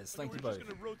Charmandez. Thank you We're both. just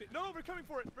gonna rotate. No, we're coming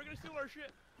for it. We're gonna steal our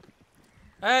shit.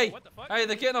 Hey, What the fuck? they're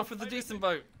getting off with the I decent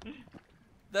missed boat.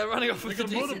 They're running off with the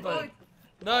Like a decent boat. motorbike.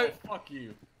 No, Oh, fuck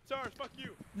you. SARS, fuck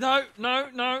you. no.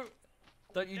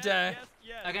 Don't you dare.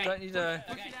 Yes. Okay. Don't you dare.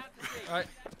 Push it out to sea. Alright.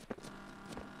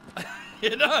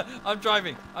 You know, I'm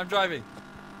driving.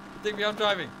 Digby, I'm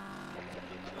driving.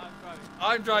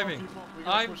 I'm driving. We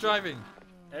gotta I'm push it. driving.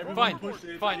 Everyone Fine, push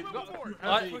it. fine. Go forward.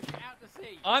 I- Push it out to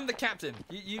sea. I'm the captain.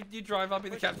 You drive, I'll be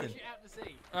the captain. Push it out to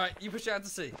sea. Alright, you push it out to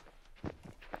sea.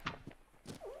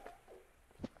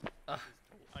 I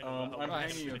know I'm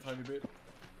Right. hanging a tiny bit.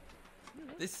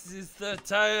 This is the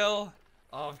tale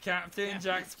of Captain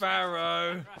Jack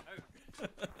Sparrow.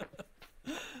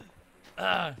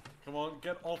 Ah, Come on,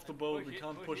 get off the boat. Push We it,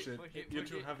 can't push push it, it. push it, You're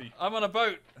push too it. heavy. I'm on a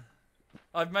boat.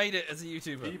 I've made it as a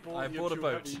YouTuber. People, I you're bought a too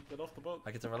boat. heavy. Get off the boat.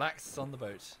 I get to relax on the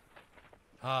boat.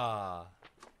 Ah.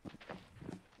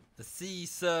 The sea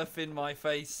surf in my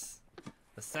face.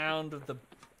 The sound of the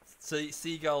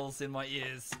seagulls in my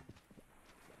ears.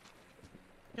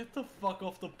 Get the fuck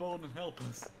off the boat and help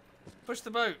us. Push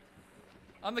the boat.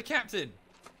 I'm the captain.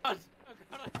 I'm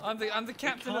the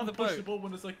captain of the Can't push the boat. boat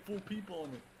when there's like 4 people on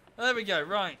it. There we go.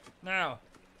 Right now,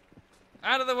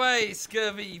 out of the way,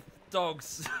 scurvy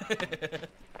dogs.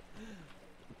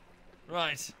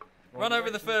 Right. Run over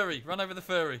the furry. Run over the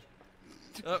furry.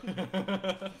 Oh,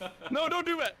 No, don't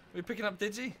do it. we picking up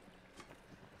Digi?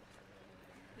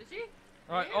 Did you?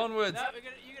 Right, onwards. No,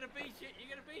 you're gonna beat it. You're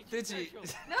gonna beat it. Digi.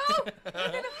 No!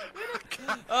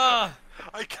 Ah.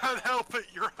 I can't help it,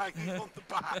 you're hanging on the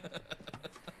back.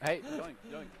 Hey, join.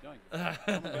 Come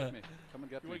and get me. Come and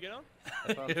get You me. wanna get on?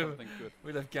 I found something good.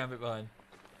 We left Gambit behind.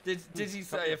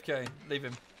 Digi's AFK. Leave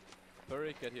him.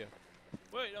 Furry, get here.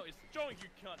 Wait, no, it's Joink, you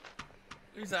cunt.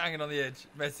 Who's hanging on the edge?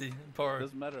 Messi and Poro.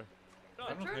 Doesn't matter. No,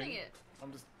 I'm turning it.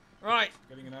 I'm just Right,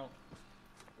 getting it out.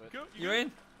 go. you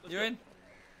in? Let's You go. in?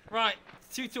 Right,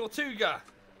 to Tortuga.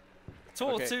 Okay,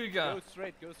 Tortuga. go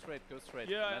straight.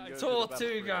 Yeah, Then I- go to the battle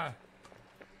Tortuga.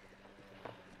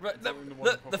 Right, They're in the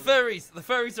water the properly. furries. The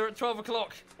furries are at 12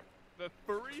 o'clock. The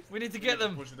furries? We need to We get need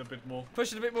them. Push it a bit more.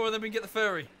 Push it a bit more, then we can get the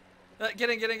furry. Get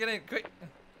in, quick.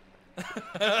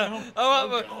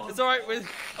 Oh, it's all right with.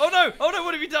 Oh no! Oh no!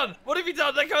 What have you done? What have you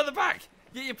done? Let go of the back.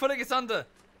 You're pulling us under.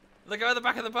 Let go of the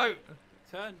back of the boat.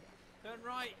 Turn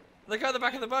right. Let go of the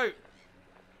back of the boat.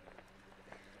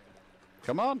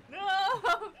 Come on. No!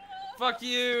 Fuck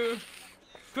you!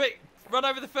 Quick, run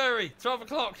over the ferry. 12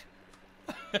 o'clock.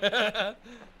 We're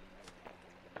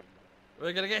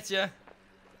gonna get you.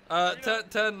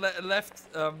 Turn left.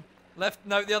 Left.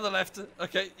 No, the other left.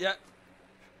 Okay, yeah.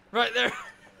 Right there.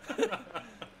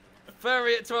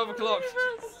 Ferry at 12 o'clock.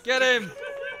 Get him.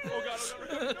 Oh god.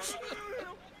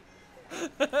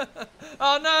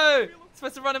 Oh no!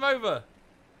 Supposed to run him over.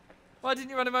 Why didn't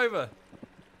you run him over?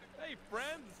 Hey,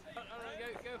 friends.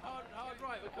 Alright, go hard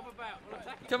right. We'll come about. We'll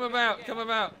attack you. Come about. Come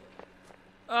about.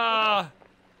 Ah,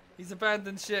 he's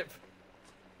abandoned ship.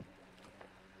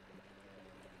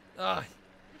 Ah,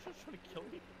 You're just trying to kill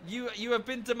me. you have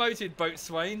been demoted,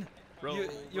 boatswain.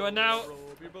 You are now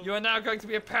going to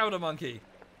be a powder monkey.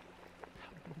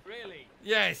 Really?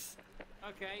 Yes.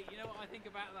 Okay. You know what I think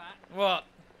about that? What?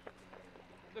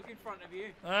 Look in front of you.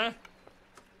 Huh?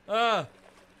 Ah.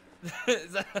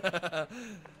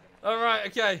 All right.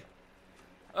 Okay.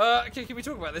 Okay. Can we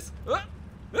talk about this?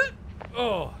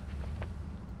 Oh.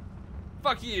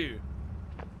 Fuck you.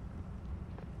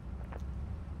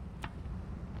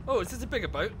 Oh, is this a bigger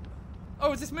boat?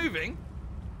 Oh, is this moving?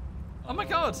 Oh my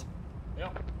god. Yeah.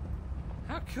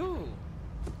 How cool.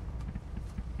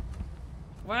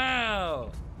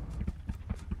 Wow.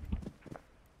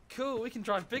 Cool, we can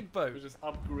drive big We're boats. just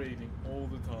upgrading all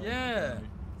the time. Yeah.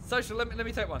 Social, let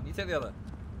me take one. You take the other.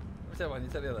 Let me take one, you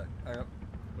take the other. Hang on.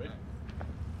 Wait.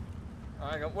 Oh,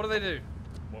 hang on. What do they do?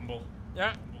 Womble.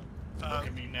 Yeah. Look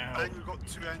at me now. I think we've got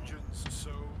 2 engines,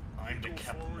 so I'm the go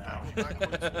captain forward now. and go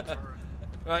backwards and turn.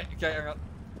 Right, okay, hang on.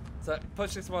 So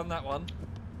push this one, that one.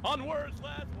 Onwards,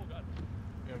 lads. Oh god.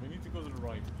 Yeah, we need to go to the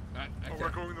right. Right, Oh, okay. we're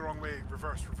going the wrong way.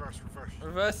 Reverse, reverse, reverse.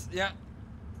 Reverse, yeah.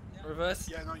 Reverse.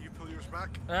 Yeah, no, you pull yours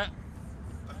back. Right.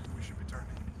 I think we should be turning.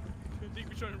 I think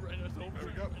we're trying to run us over. There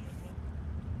we go.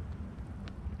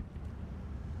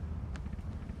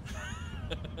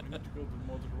 We need to go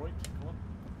more to the right. Come on.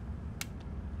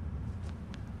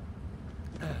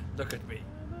 Look at me.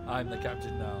 I'm the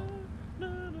captain now. Ah,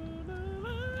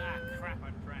 crap!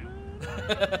 I'm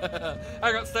drowned.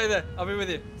 Hang on, stay there. I'll be with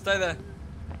you. Stay there.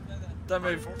 Don't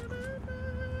move.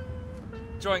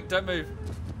 Joink, don't move.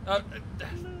 Oh,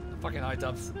 fucking high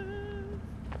dubs.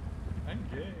 I'm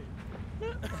gay.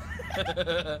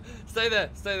 Stay there,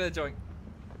 Joink.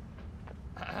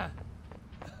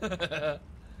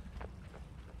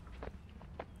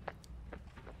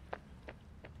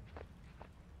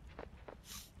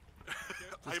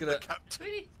 I'm gonna- the captain.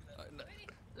 Sweetie,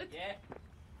 look. Yeah.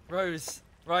 Rose,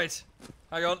 right.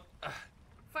 Hang on.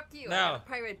 Fuck you. Now. I got a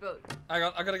pirate boat. Hang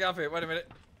on, I gotta get up here. Wait a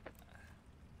minute.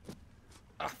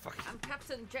 Ah, fuck. I'm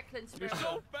Captain Jacqueline You're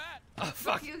Sparrow. so fat. Ah,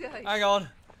 fuck. Fuck you guys. Hang on.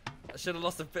 I should have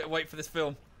lost a bit of weight for this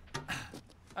film.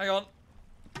 Hang on.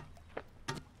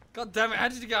 God damn it, how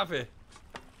did you get up here?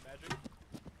 Magic.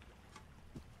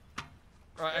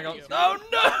 Right, hang There on. you Oh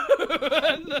no!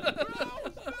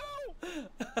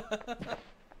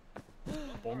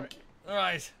 Bonk.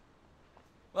 Alright.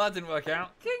 Well, that didn't work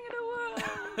out. King of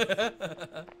the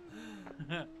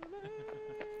world.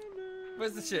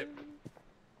 Where's the ship?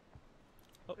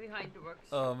 Behind the works.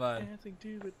 Oh man. Dancing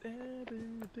to it,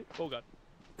 everything. Oh god.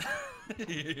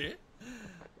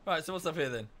 Right, so what's up here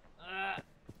then?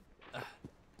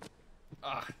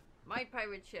 My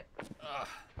pirate ship.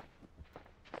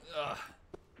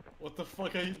 What the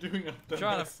fuck are you doing up there?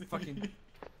 Trying to Nancy? fucking.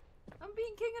 I'm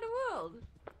being king of the world.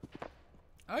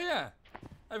 Oh yeah.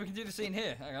 Oh, we can do the scene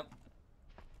here. Hang on.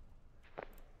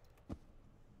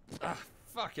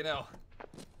 Fucking hell.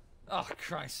 Oh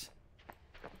Christ.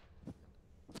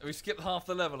 We skipped half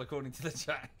the level according to the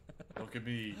chat. Look at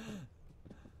me.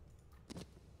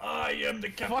 I am the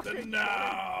captain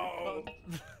now. Right,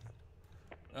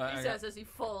 He hang on. says as he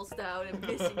falls down and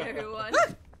missing everyone.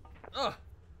 Oh,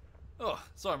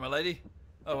 sorry, my lady.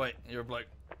 Oh wait, you're a bloke.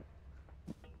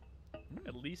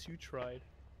 At least you tried.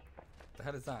 The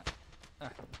hell is that? This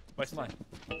My is mine.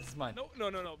 This is mine. No.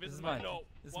 This is mine. No.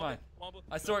 This is Womble, mine. Womble,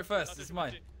 I saw no, it first. not This is touch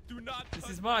mine. it. Do not. This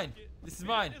touch is mine. it. This is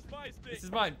mine. It's my stick. This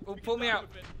is mine. Oh, We pull can me die out.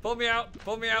 with it. Pull me out.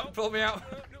 Pull me out. Pull me out.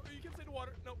 No, you can stay in the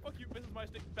water. No, fuck you. This is my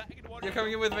stick. Back in the water. You're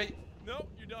coming in with me. No,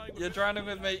 you're dying. You're drowning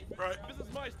with me. Right, This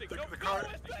is my stick. The- No, the no, car-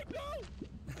 my stick. No.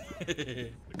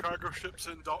 the cargo ship's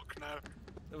in dock now.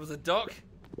 There was a dock.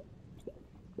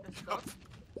 Yeah,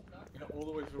 all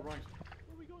the way to the right.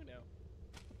 Where are we going now?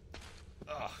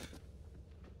 Oh.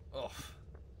 Oh.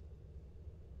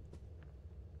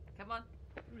 Come on.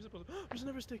 Where are we supposed to? There's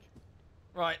another stick.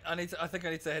 Right. I think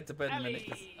I need to head to bed in a minute.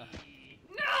 'Cause,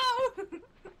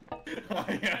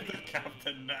 I am the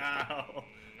captain now.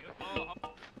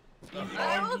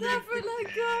 I will never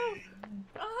let go.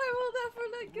 I will never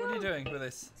let go. What are you doing with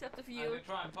this? Except for I'm you. gonna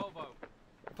try and polvo.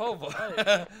 Polvo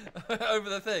over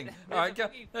the thing. All right, go,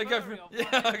 There's a go fucking for furry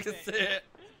yeah, on I my can thing. see it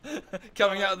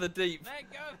coming out of the deep.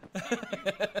 Let go.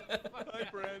 Hi,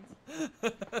 friends.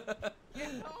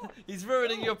 He's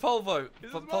ruining your polvo. This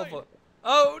is Polvo. mine.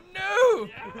 Oh no!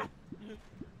 Yeah.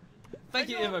 Thank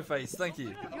you, Emo Face. Thank you.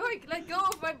 Yoink, let go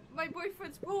of my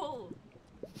boyfriend's pool.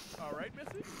 All right,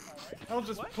 Missy. All right. I'll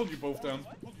just pull you both down.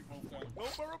 No,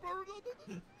 Burrow,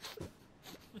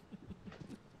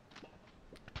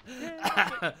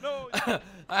 no.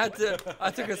 I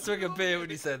took a swig of beer when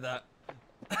you said that.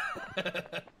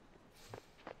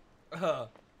 Right.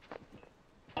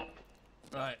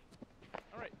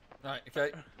 All right. Right,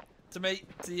 okay. To me,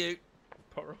 to you,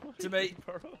 Burrow. To me.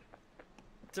 Burrow.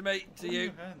 to me, to you.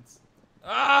 Your hands.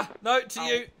 Ah! No, to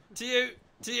you, to you,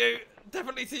 to you.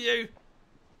 Definitely to you.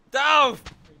 Down! Hey,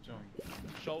 John.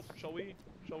 Shall we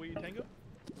tango?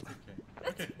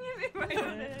 It's okay.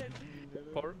 Okay.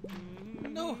 Burrow.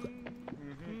 No.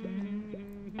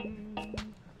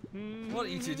 What are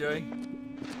you two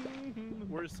doing?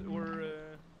 We're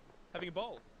having a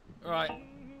ball. Right.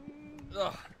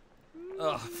 Oh.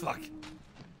 Oh, fuck.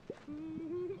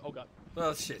 Oh god.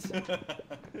 Oh, shit.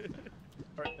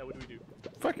 Alright, now what do we do?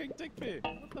 Fucking dick pic.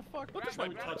 What the fuck? Not That's why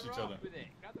we Grab touch the each raft other. with it.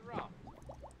 Grab the raft.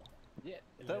 Yeah,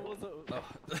 that was a. Oh.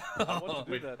 I wanted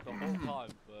to do that the whole time,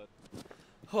 but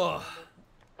Oh.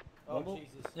 Oh Womble?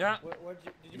 Jesus. Yeah. Did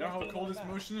You know guys how do I it call on this the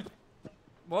map? motion?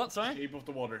 What? Sorry? Shape of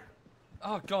the water.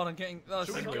 Oh god, I'm getting. Oh,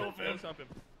 Should this we is go weird. for him? Stomp him.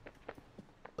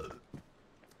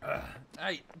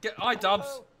 Hey, get. Hi,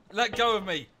 Dubs. Let go of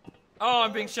me. Oh,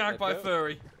 I'm being shagged Let by a go.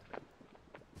 furry.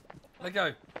 Let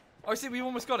go. Oh, see, we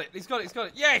almost got it. He's got it. He's got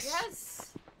it. Yes.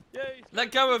 Yes. Yay!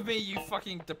 Let go of me, you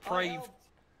fucking depraved. helped.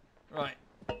 Right.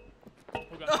 Oh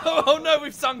god. Oh no,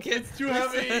 we've sunk it. Too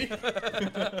heavy!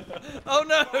 Oh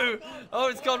no. Oh,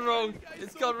 it's gone wrong.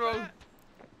 It's gone wrong.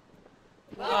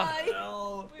 Bye.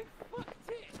 No. We fucked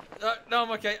it. No,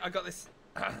 I'm okay. I got this.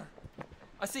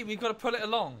 I see. We've got to pull it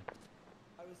along.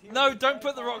 I was here No, the don't entire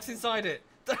put the time. rocks inside it.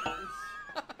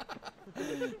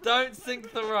 Don't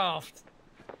sink the raft.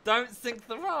 Don't sink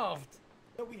the raft.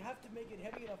 No, we have to make it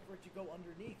heavy enough for it to go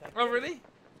underneath. I Oh, get it. really?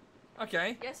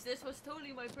 Okay. Yes, this was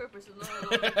totally my purpose and not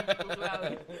allowing people to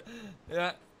out.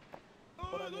 Yeah.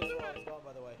 But I missed where I was going,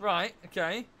 by the way. Right.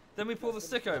 Okay. Then we You pull the guys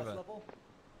stick finished the last over. level?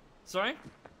 Sorry?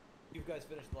 You guys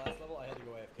finished the last level? I had to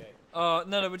go AFK.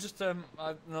 No, we're just I'm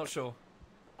not sure.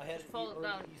 I had to Fall eat early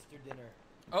down. Easter dinner.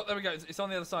 Oh, there we go. It's on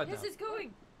the other side Yes, now. it's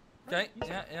going. Okay.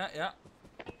 Yeah.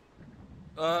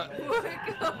 We're going.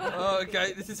 Oh,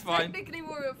 okay. This is fine. Technically,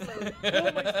 we're afloat.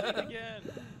 Oh my stick again!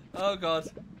 Oh god.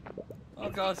 Oh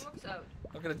god. Rocks out.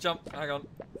 I'm gonna jump. Hang on.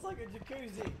 It's like a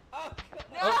jacuzzi. Oh,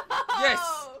 No! Oh,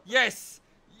 yes! Yes!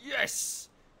 Yes!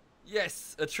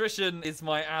 Yes! Attrition is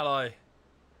my ally.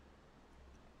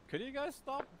 could you guys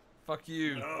stop Fuck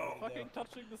you. No. fucking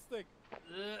touching the stick?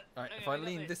 Right, if Okay, I got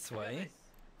lean this I got way, this.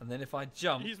 and then if I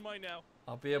jump, He's mine now.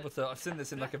 I'll be able to. I've seen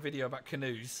this in like a video about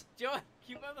canoes. Joy,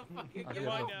 you motherfucker. I'll You're be Get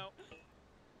mine able, off. now.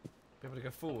 be able to go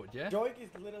forward, yeah? Joik is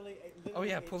literally, Oh,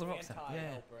 yeah, a pull the rocks out. Yeah.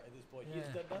 anti-helper at this point. He's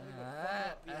Yeah. done nothing but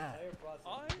fuck up the entire process. I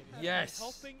of getting am it. Yes.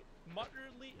 helping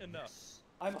moderately enough.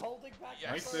 I'm holding back Yes.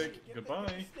 the My furry. stick, Give goodbye. me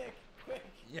the stick, quick.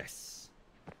 Yes.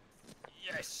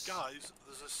 Yes. Guys,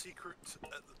 there's a secret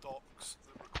at the docks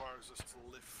that requires us to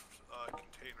lift a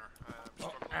container. I'm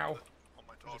struggling ow. with it on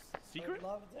my dog. Secret? I'd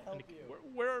love to help you.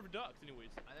 Where are the ducks, anyways?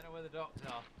 I don't know where the docks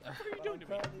are. What are you But doing I'm to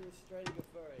me? currently restraining a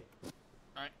furry.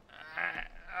 Right.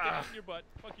 Get off your butt.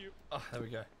 Fuck you. Oh, there we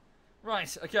go.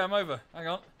 Right. Okay, I'm over. Hang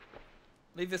on.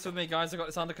 Leave this with me, guys. I got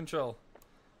this under control.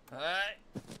 Alright.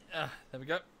 There we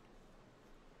go.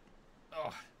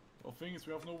 Oh. Well, thing is,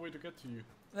 we have no way to get to you.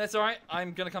 That's alright.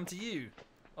 I'm gonna come to you.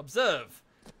 Observe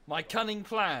my cunning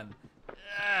plan.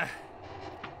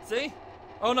 See?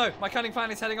 Oh no, my cunning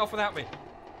plan is heading off without me.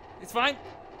 It's fine.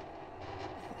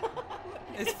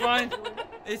 It's fine.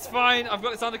 It's fine. I've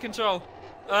got this under control.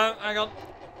 Hang on.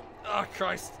 Oh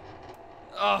Christ.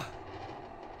 Oh.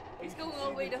 He's going all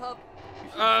the way to hub.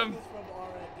 This Um. from our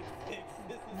end of things.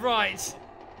 This is Right.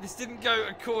 This didn't go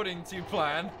according to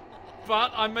plan,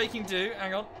 but I'm making do.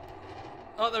 Hang on.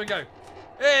 Oh, there we go.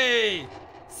 Hey,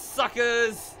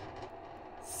 suckers.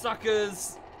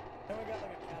 Suckers. Now I got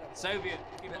like a catapult. Soviet,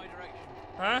 give my direction.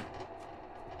 Huh?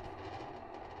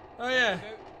 Oh yeah. Go.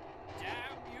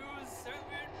 Damn you,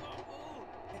 Soviet Womble!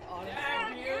 Honestly,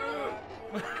 Damn you!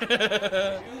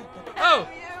 Oh!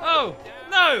 Oh!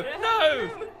 No! No!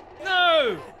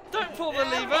 No! Don't pull the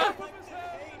lever!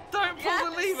 Don't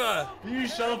Pull the lever! You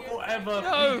shall forever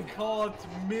No. be caught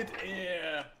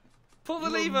mid-air. Pull the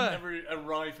You lever! will never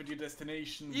arrive at your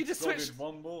destination. You just switched.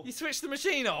 Womble. You switched the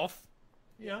machine off.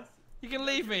 Yes. You can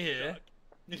leave me here.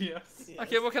 Yes.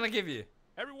 Okay, what can I give you?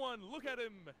 Everyone, look at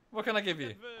him. What can I give you?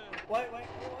 Wait, what? Point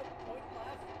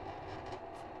left.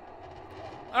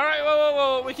 All right,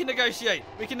 whoa. We can negotiate.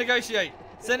 We can negotiate.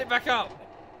 Send it back up.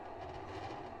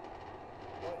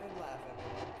 Point and left,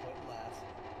 everyone. Point left.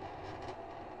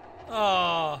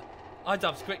 Oh,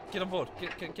 iDubbbz, quick, get on board.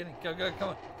 Get in. Go. Come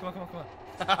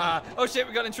on. Oh shit,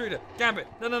 we got an intruder. Gambit.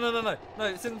 No. No,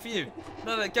 this isn't for you.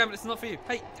 No, Gambit, it's not for you.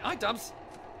 Hey, iDubbbz.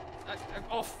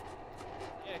 Off.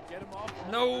 Yeah, get him off.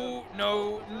 No.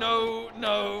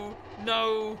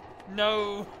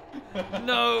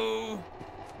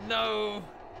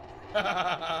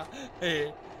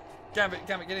 Hey, Gambit,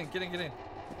 get in.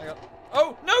 I got.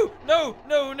 Oh no!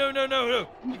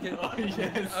 You can... Oh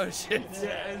yes. Oh shit.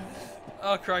 Yes.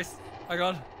 Oh Christ. I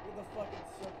got. Get the fucking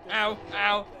circle.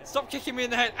 Ow! Stop kicking me in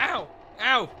the head! Ow!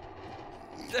 Ouch!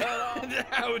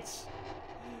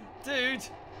 Dude! The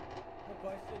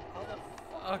question, how the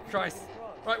fuck Oh are you Christ! getting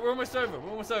across? Right, we're almost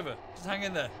over. Just hang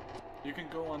in there. You can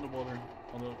go underwater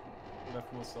on the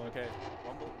leftmost side. Okay,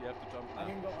 Womble, you have to jump I now.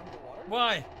 can go underwater?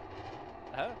 Why?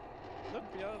 Huh?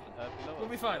 Look below We'll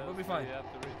be us. fine, That's we'll be where fine. You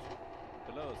have to reach.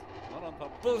 Below us, not on top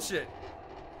of us. Bullshit!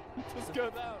 Just go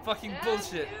down. Fucking Damn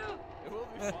bullshit! you. It will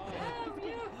be fine. Damn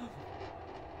you.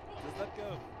 Just let go. It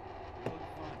will be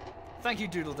fine. Thank you,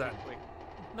 Doodle Dan. Quick,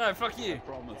 No, fuck I you.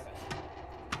 promise.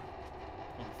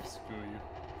 Oh, screw you.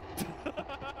 What?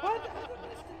 How the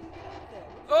rest of you get up there?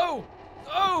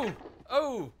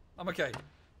 Oh! I'm okay.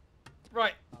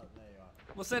 Right, Oh, there you are.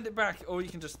 we'll send it back, or you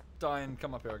can just die and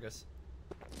come up here, I guess.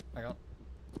 Hang on.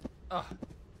 Ah,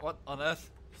 what on earth?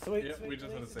 Sweet, Yeah, sweet we just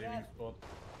had a release of saving that. spot.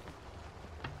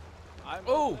 I'm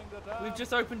Oh! opening the dam. We've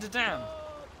just opened a dam.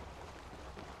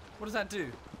 What does that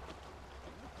do?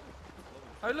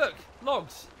 Oh look,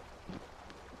 logs.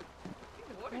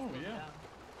 The water's Oh, going yeah. down.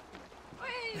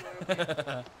 Hey, we're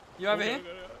okay. You over here?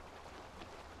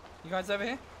 You guys over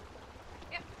here?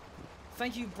 Yep.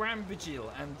 Thank you, Bram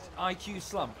Vigil and IQ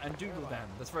Slump and Doodle Dan.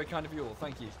 That's very kind of you all.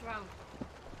 Thank you. Drown.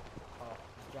 Oh,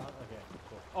 John? Okay,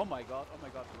 cool. Oh my god,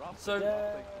 rafting. So-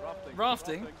 Rafting.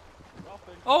 Rafting?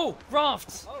 Oh,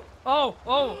 rafts!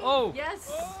 Oh!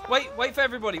 Yes. Wait for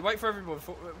everybody.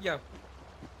 Yeah.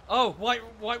 Oh,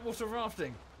 whitewater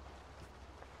rafting.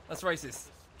 That's racist.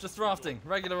 Just rafting.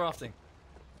 Regular rafting.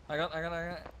 I got.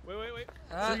 Wait.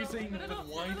 So you're saying that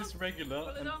white is regular Pull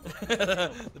it and...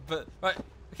 on. But right.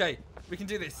 Okay. We can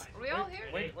do this. Are we all here?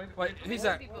 Wait. Wait. Who's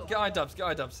that? Get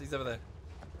iDubbbz. He's over there.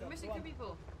 We're missing 2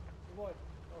 people. Good boy.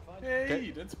 Oh, fine.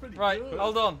 Hey, that's pretty Right. good.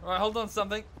 Hold on. Right. Hold on to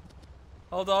something.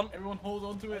 Hold on. Everyone hold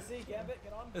on to I it. see, Gambit,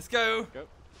 get on. Let's go.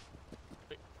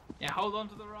 Yeah, hold on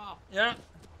to the raft. Yeah.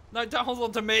 No, don't hold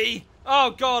on to me.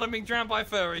 Oh God, I'm being drowned by a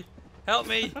furry. Help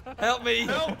me. Help me.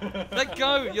 Let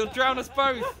go. You'll drown us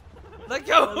both. Let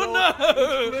go. Oh,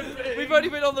 no. We've only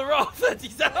been on the raft 30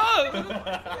 seconds. Oh.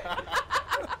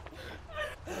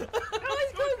 Oh,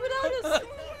 he's going without us.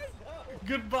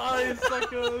 Goodbye,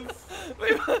 suckers.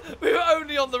 we were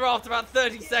only on the raft about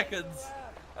 30 seconds.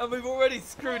 And we've already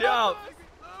screwed it up.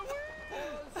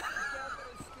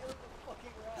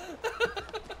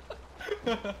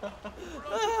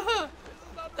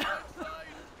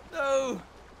 No.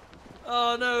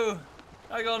 Oh no.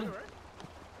 Hang on.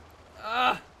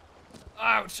 Ah.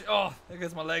 Ouch. Oh, there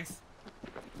goes my legs.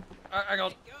 Hang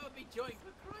on. Go be joined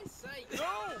for Christ's sake. No!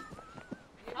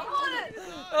 I'm on it.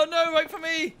 Oh no, wait for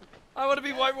me. I want to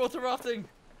be whitewater rafting.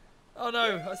 Oh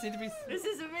no, I seem to be. This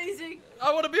is amazing.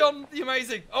 I want to be on the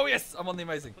amazing. Oh yes, I'm on the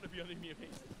amazing. What if you're amazing?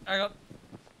 Hang on.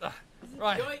 Ah,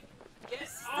 right. Join. Get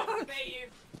off me, you.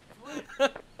 I'm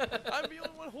the only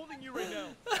one holding you right now.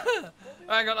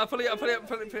 Hang on, I'll pull it up.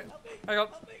 Hang on.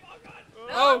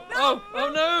 Oh,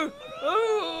 Oh no.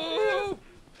 Oh.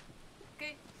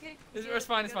 Okay. It's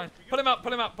fine. Pull him up.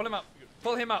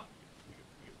 Pull him up.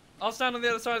 I'll stand on the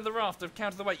other side of the raft to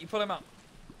counter the weight. You pull him up.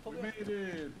 We made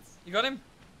it. You got him?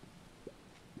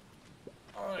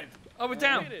 Alright. Oh, we're We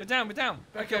down. made it. We're down.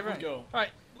 Back Okay, up we right. go. Right.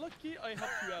 lucky I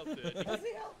helped you out there. Does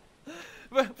he help?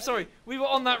 Well, sorry, we were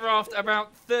on that raft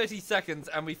about 30 seconds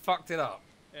and we fucked it up.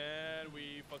 And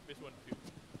we fucked this one too.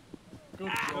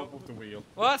 Good job with the wheel.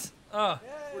 What? Oh. Yay!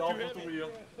 Stop too with the heavy.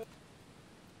 wheel.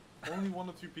 Only 1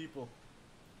 or 2 people.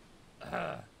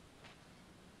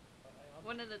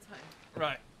 One at a time.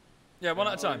 Right. Yeah, one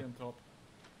at a Ollie time. on top.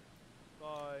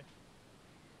 Bye.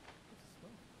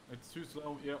 It's too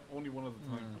slow. Yeah, only 1 at a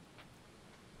time.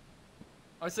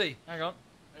 I see. Hang on.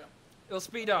 Yeah. It'll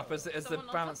speed up as the Someone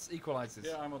on balance equalizes.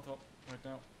 Yeah, I'm on top right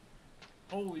now.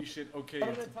 Holy shit, okay, One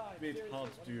at it's a time, a bit seriously, hard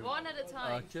to do. One at a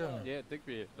time. Okay. Yeah,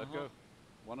 Digby, let go.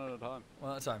 One at a time.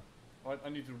 One at a time. Alright, I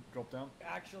need to drop down. We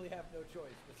actually have no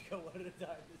choice. Let's go one at a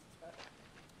time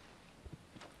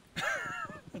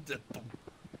this time.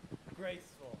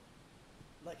 Graceful.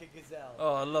 Like a gazelle.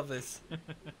 Oh, I love this.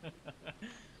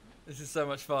 This is so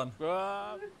much fun.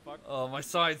 Ah, fuck. Oh, my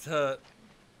sides hurt.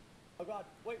 Oh god,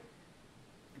 wait.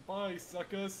 Goodbye,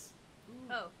 suckers.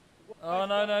 Oh. Oh, no,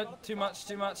 no, Not at the too top, much,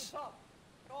 too not at much. the top.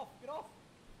 Get off, get off.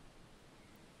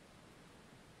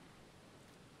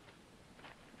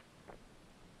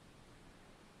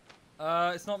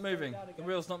 It's not moving. The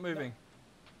wheel's not moving.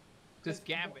 Just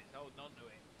Gambit holding on to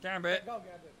it. Gambit. Go,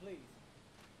 Gambit, please.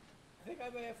 I think I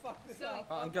may have fucked this Silly. up.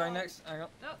 Oh, I'm going next. Hang on.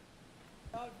 No.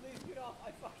 Oh, please get off.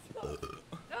 I fucked up.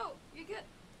 No. You get.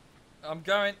 I'm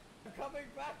going. I'm coming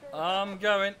back around. I'm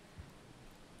going.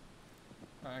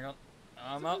 Hang on.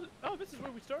 I'm up. Oh, this is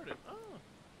where we started. Oh.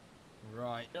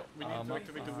 Right. Yep, we need to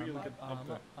activate the wheel and get up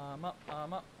there. I'm up.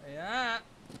 I'm up. Yeah.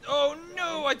 Oh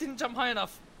no! I didn't jump high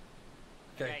enough.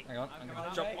 Okay, hang on. I'm I gonna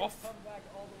may jump have off. come back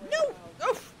all the way No!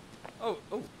 around. Oh!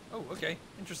 Oh! Okay.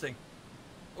 Interesting.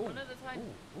 Oh! One at a time.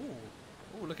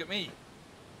 Ooh! Look at me.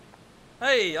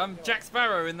 Hey, I'm Jack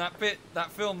Sparrow in that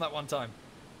film that one time.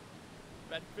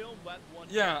 That film, that one.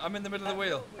 Yeah, I'm in the middle of the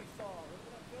wheel. That film we saw.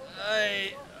 Remember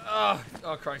that film? Hey!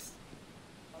 Oh Christ.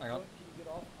 Hang on. Can you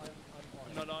get off? I'm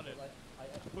I'm not on it.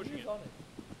 Pushing Who's it. on it?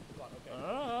 Come on, okay.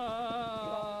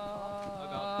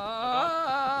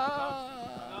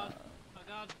 Oh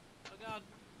god. Oh god.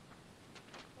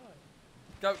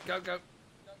 Go, go, go.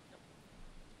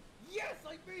 Yes,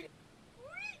 I beat it!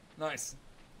 Nice.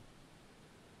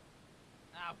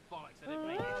 Ah, bollocks, I didn't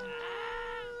make it.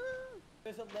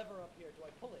 There's a lever up here. Do I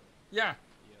pull it? Yeah.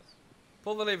 Yes.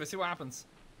 Pull the lever, see what happens.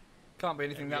 Can't be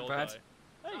anything And we that all bad. die.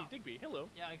 Hey, Digby, hello.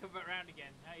 Yeah, I come back round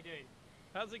again. How you doing?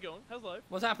 How's it going? How's life?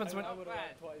 What happens when? I would've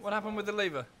bad. twice. What happened with the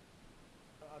lever?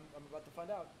 I'm about to find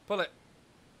out. Pull it.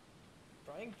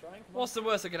 Trying, come on. What's the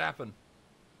worst that could happen?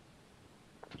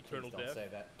 Eternal Please don't death. say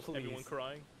that. Please. Everyone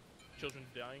crying. Children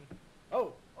dying.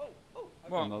 Oh!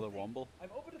 I've What? opened Another the thing. Womble.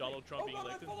 I've opened the Donald thing. Trump oh being god,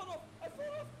 elected. I've fallen off! I've fallen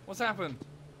off! What's happened?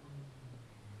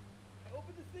 I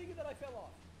opened the thing and then I fell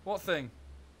off. What thing?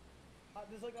 There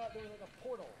was like a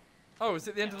portal. Oh, is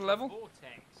it the end of the level?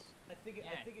 Vortex. I think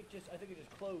it just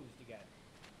closed again.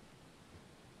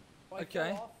 So I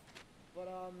Okay. fell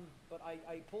off, but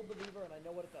I pulled the lever and I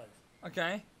know what it does.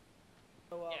 Okay.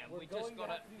 So Yeah, we're we going just gotta.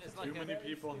 to have to do There's something like Too many very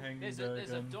people stupid. hanging There's there a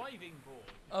again. diving board.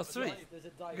 Oh, sweet. There's a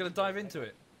You're dive. gonna dive into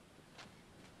it.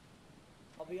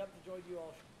 I'll be up to join you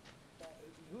all.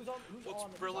 Who's on? What's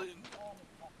who's brilliant- on?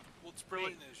 What's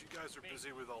brilliant is you guys are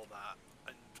busy with all that,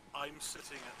 and I'm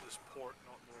sitting at this port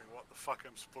not knowing what the fuck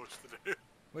I'm supposed to do.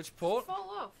 Which port? Fall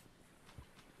off.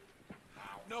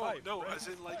 No, Hi, no, friend. as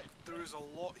in like there is a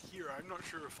lot here. I'm not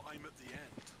sure if I'm at the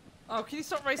end. Oh, can you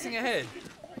stop racing ahead?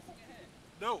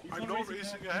 No, He's I'm not not racing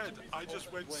racing ahead. ahead. I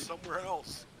just went somewhere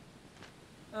else.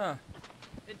 Ah.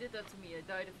 It did that to me. I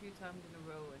died a few times in a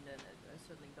row, and then I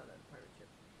suddenly got out of pirate ship.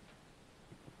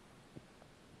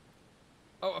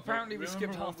 Oh, apparently we Remember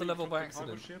skipped when half the we level by took the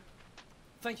cargo accident. ship?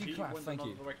 Thank you, He Clap. went Thank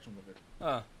another you. direction with it.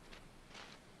 Ah.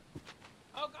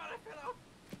 Oh god, I fell off.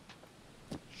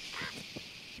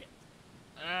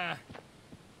 Ah.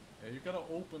 Yeah, you gotta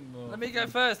open the... Let me go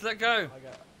first. Let go. I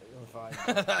got. You're fine.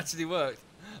 That actually worked.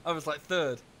 I was like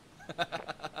third.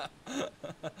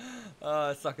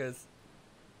 Oh, suckers.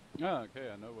 Ah, okay,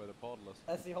 I know where the portal is.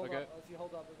 Essie, hold Okay. up. Essie,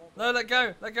 hold up. It won't No, let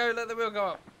go. Let go. Let the wheel go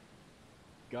up.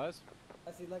 Guys,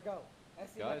 Essie, let go.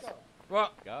 Essie, Guys. let go.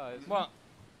 What? guys. What?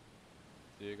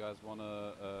 Do you guys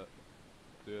wanna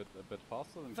do it a bit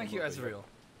faster? Than Thank come you, over here? Ezreal.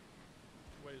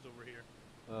 Way is over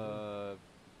here.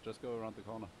 Just go around the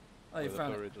corner. Oh, you where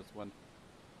found the furry it. just went.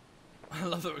 I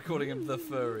love that we're calling him the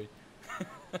furry.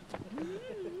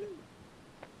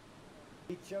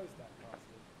 He chose that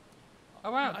costume.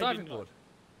 Oh wow, I diving did not. board.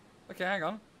 Okay, hang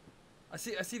on. I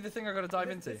see the thing I got to dive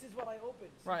This- into. This is what I opened.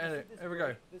 See, Right, this here- is this here we break.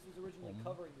 go. This was originally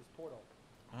covering this portal.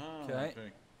 Ah, Okay.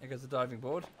 okay. Here goes the diving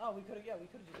board. Oh, we could have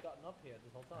just gotten up here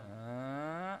this whole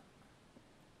time.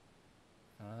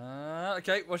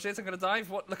 Okay, watch this. I'm gonna dive.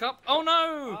 What? Look up. Oh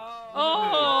no!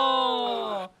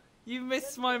 Oh, Oh! You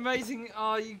missed my amazing.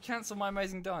 Oh, you cancelled my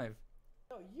amazing dive.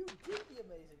 no, you did the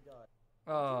amazing dive.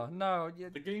 Oh no! You...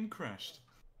 The game crashed.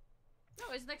 No,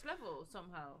 it's next level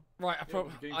somehow. Right, I, Yeah,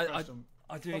 the game crashed on-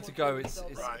 I do need to go. It's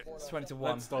Right. 20 to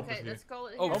 1. Let's stop Okay, it here. let's call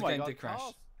it Oh, here. the game did crash.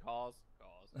 Cars.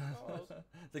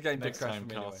 The game did Next crash time, for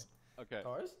me anyway. cars. Okay,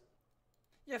 Cars?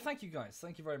 Yeah, thank you guys.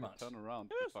 Thank you very much. turn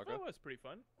around, Yes, fucker. that was pretty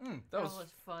fun. That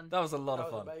was fun. that was a lot That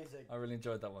of was fun. amazing. I really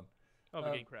enjoyed that one. Oh,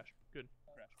 the game crashed. Good.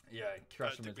 Yeah, it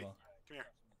crashed for me as Digby, well. come here.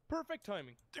 Perfect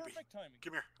timing. Digby, Perfect timing.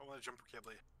 come here. I want to jump a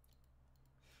cable.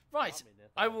 Right.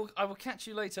 I will catch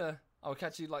you later. I will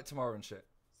catch you like tomorrow and shit.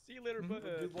 See you later, but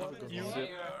You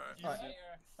Right.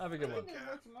 Have a good one.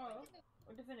 tomorrow.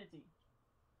 Or Divinity.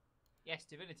 Yes,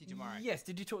 Divinity tomorrow. Yes.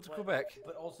 Did you talk to Quebec?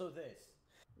 But also this.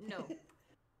 No.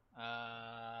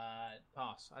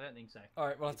 Pass. I don't think so. All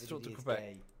right. We'll have to talk to Divinity is Quebec.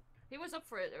 gay. He was up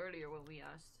for it earlier when we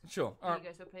asked. Sure. All You right.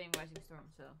 guys were playing Rising Storm,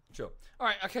 so. Sure. All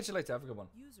right. I'll catch you later. Have a good one.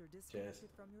 User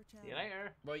disconnected from your channel. See you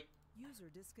later. Right. User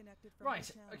disconnected from Right.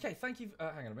 your channel. Okay. Thank you.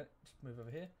 Hang on a minute. Just move over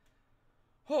here.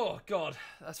 Oh God,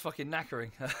 that's fucking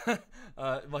knackering.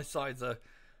 My sides are.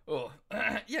 Oh.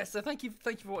 Yeah. So thank you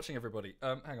for watching, everybody.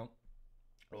 Hang on.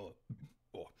 Oh.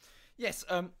 Yes,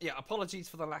 yeah, apologies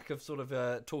for the lack of sort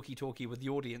of talky with the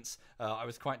audience. I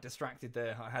was quite distracted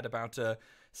there. I had about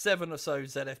 7 or so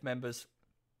ZF members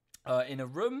in a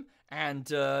room, and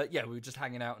yeah, we were just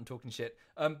hanging out and talking shit.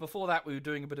 Before that, we were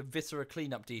doing a bit of Viscera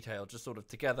cleanup detail, just sort of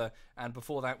together, and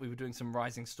before that, we were doing some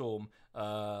Rising Storm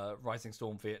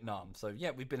Vietnam. So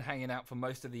yeah, we've been hanging out for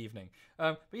most of the evening.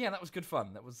 But yeah, that was good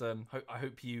fun. That was I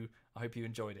hope you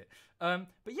enjoyed it.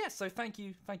 But yeah, so thank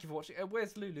you for watching.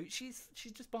 Where's Lulu? She's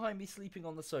just behind me sleeping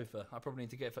on the sofa. I probably need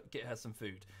to get her some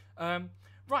food.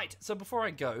 Right, so before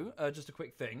I go, just a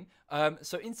quick thing.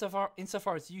 So insofar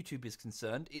as YouTube is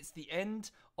concerned, it's the end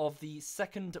of the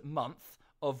second month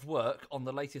of work on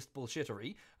the latest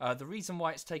bullshittery. The reason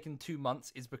why it's taken 2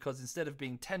 months is because instead of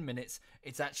being 10 minutes,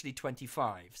 it's actually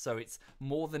 25. So it's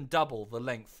more than double the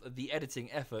length of the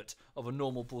editing effort of a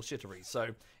normal bullshittery.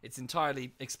 So it's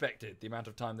entirely expected, the amount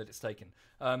of time that it's taken.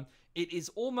 It is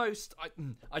almost,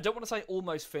 I don't want to say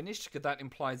almost finished, because that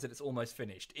implies that it's almost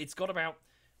finished. It's got about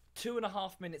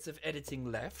 2.5 minutes of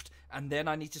editing left, and then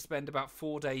I need to spend about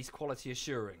 4 days quality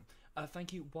assuring.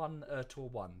 Thank you,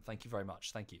 Tor1. Thank you very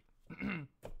much. Thank you.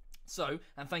 So,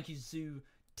 and thank you, Zoo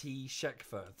T.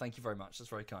 Shekfer. Thank you very much. That's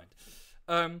very kind.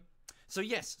 So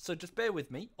yes, so just bear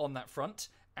with me on that front,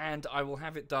 and I will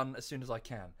have it done as soon as I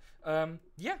can.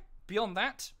 Yeah. Beyond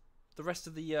that, the rest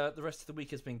of the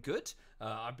week has been good.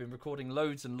 I've been recording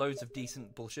loads and loads of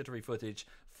decent bullshittery footage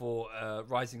for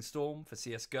Rising Storm, for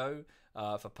CS:GO,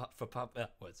 for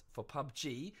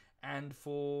PUBG, and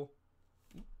for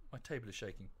my table is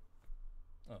shaking.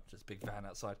 Oh, just a big van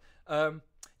outside.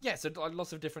 Yeah, so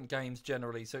lots of different games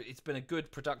generally. So it's been a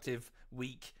good, productive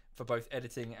week for both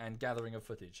editing and gathering of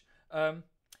footage.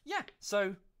 Yeah,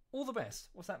 so all the best.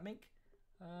 What's that, Mink?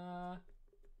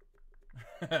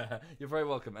 You're very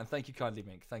welcome, and thank you kindly,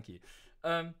 Mink. Thank you.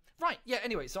 Right, yeah,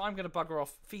 anyway, so I'm going to bugger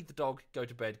off, feed the dog, go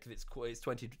to bed, because it's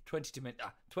 20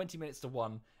 minutes to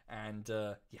 1, and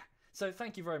yeah. So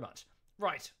thank you very much.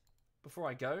 Right, before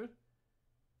I go,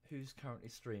 who's currently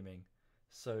streaming?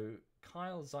 So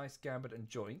Kyle, Zeiss, Gambit, and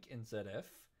Joink in ZF.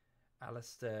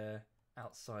 Alistair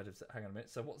outside of... Hang on a minute.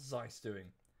 So what's Zeiss doing?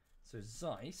 So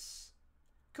Zeiss...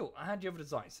 Cool, I'll hand you over to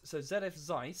Zeiss. So ZF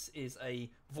Zeiss is a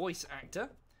voice actor.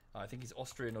 I think he's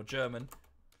Austrian or German.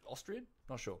 Austrian?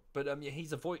 Not sure. But yeah,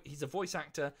 he's a voice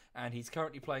actor, and he's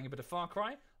currently playing a bit of Far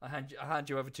Cry. I'll hand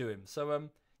you over to him. So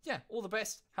yeah, all the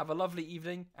best. Have a lovely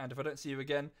evening, and if I don't see you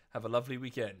again, have a lovely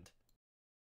weekend.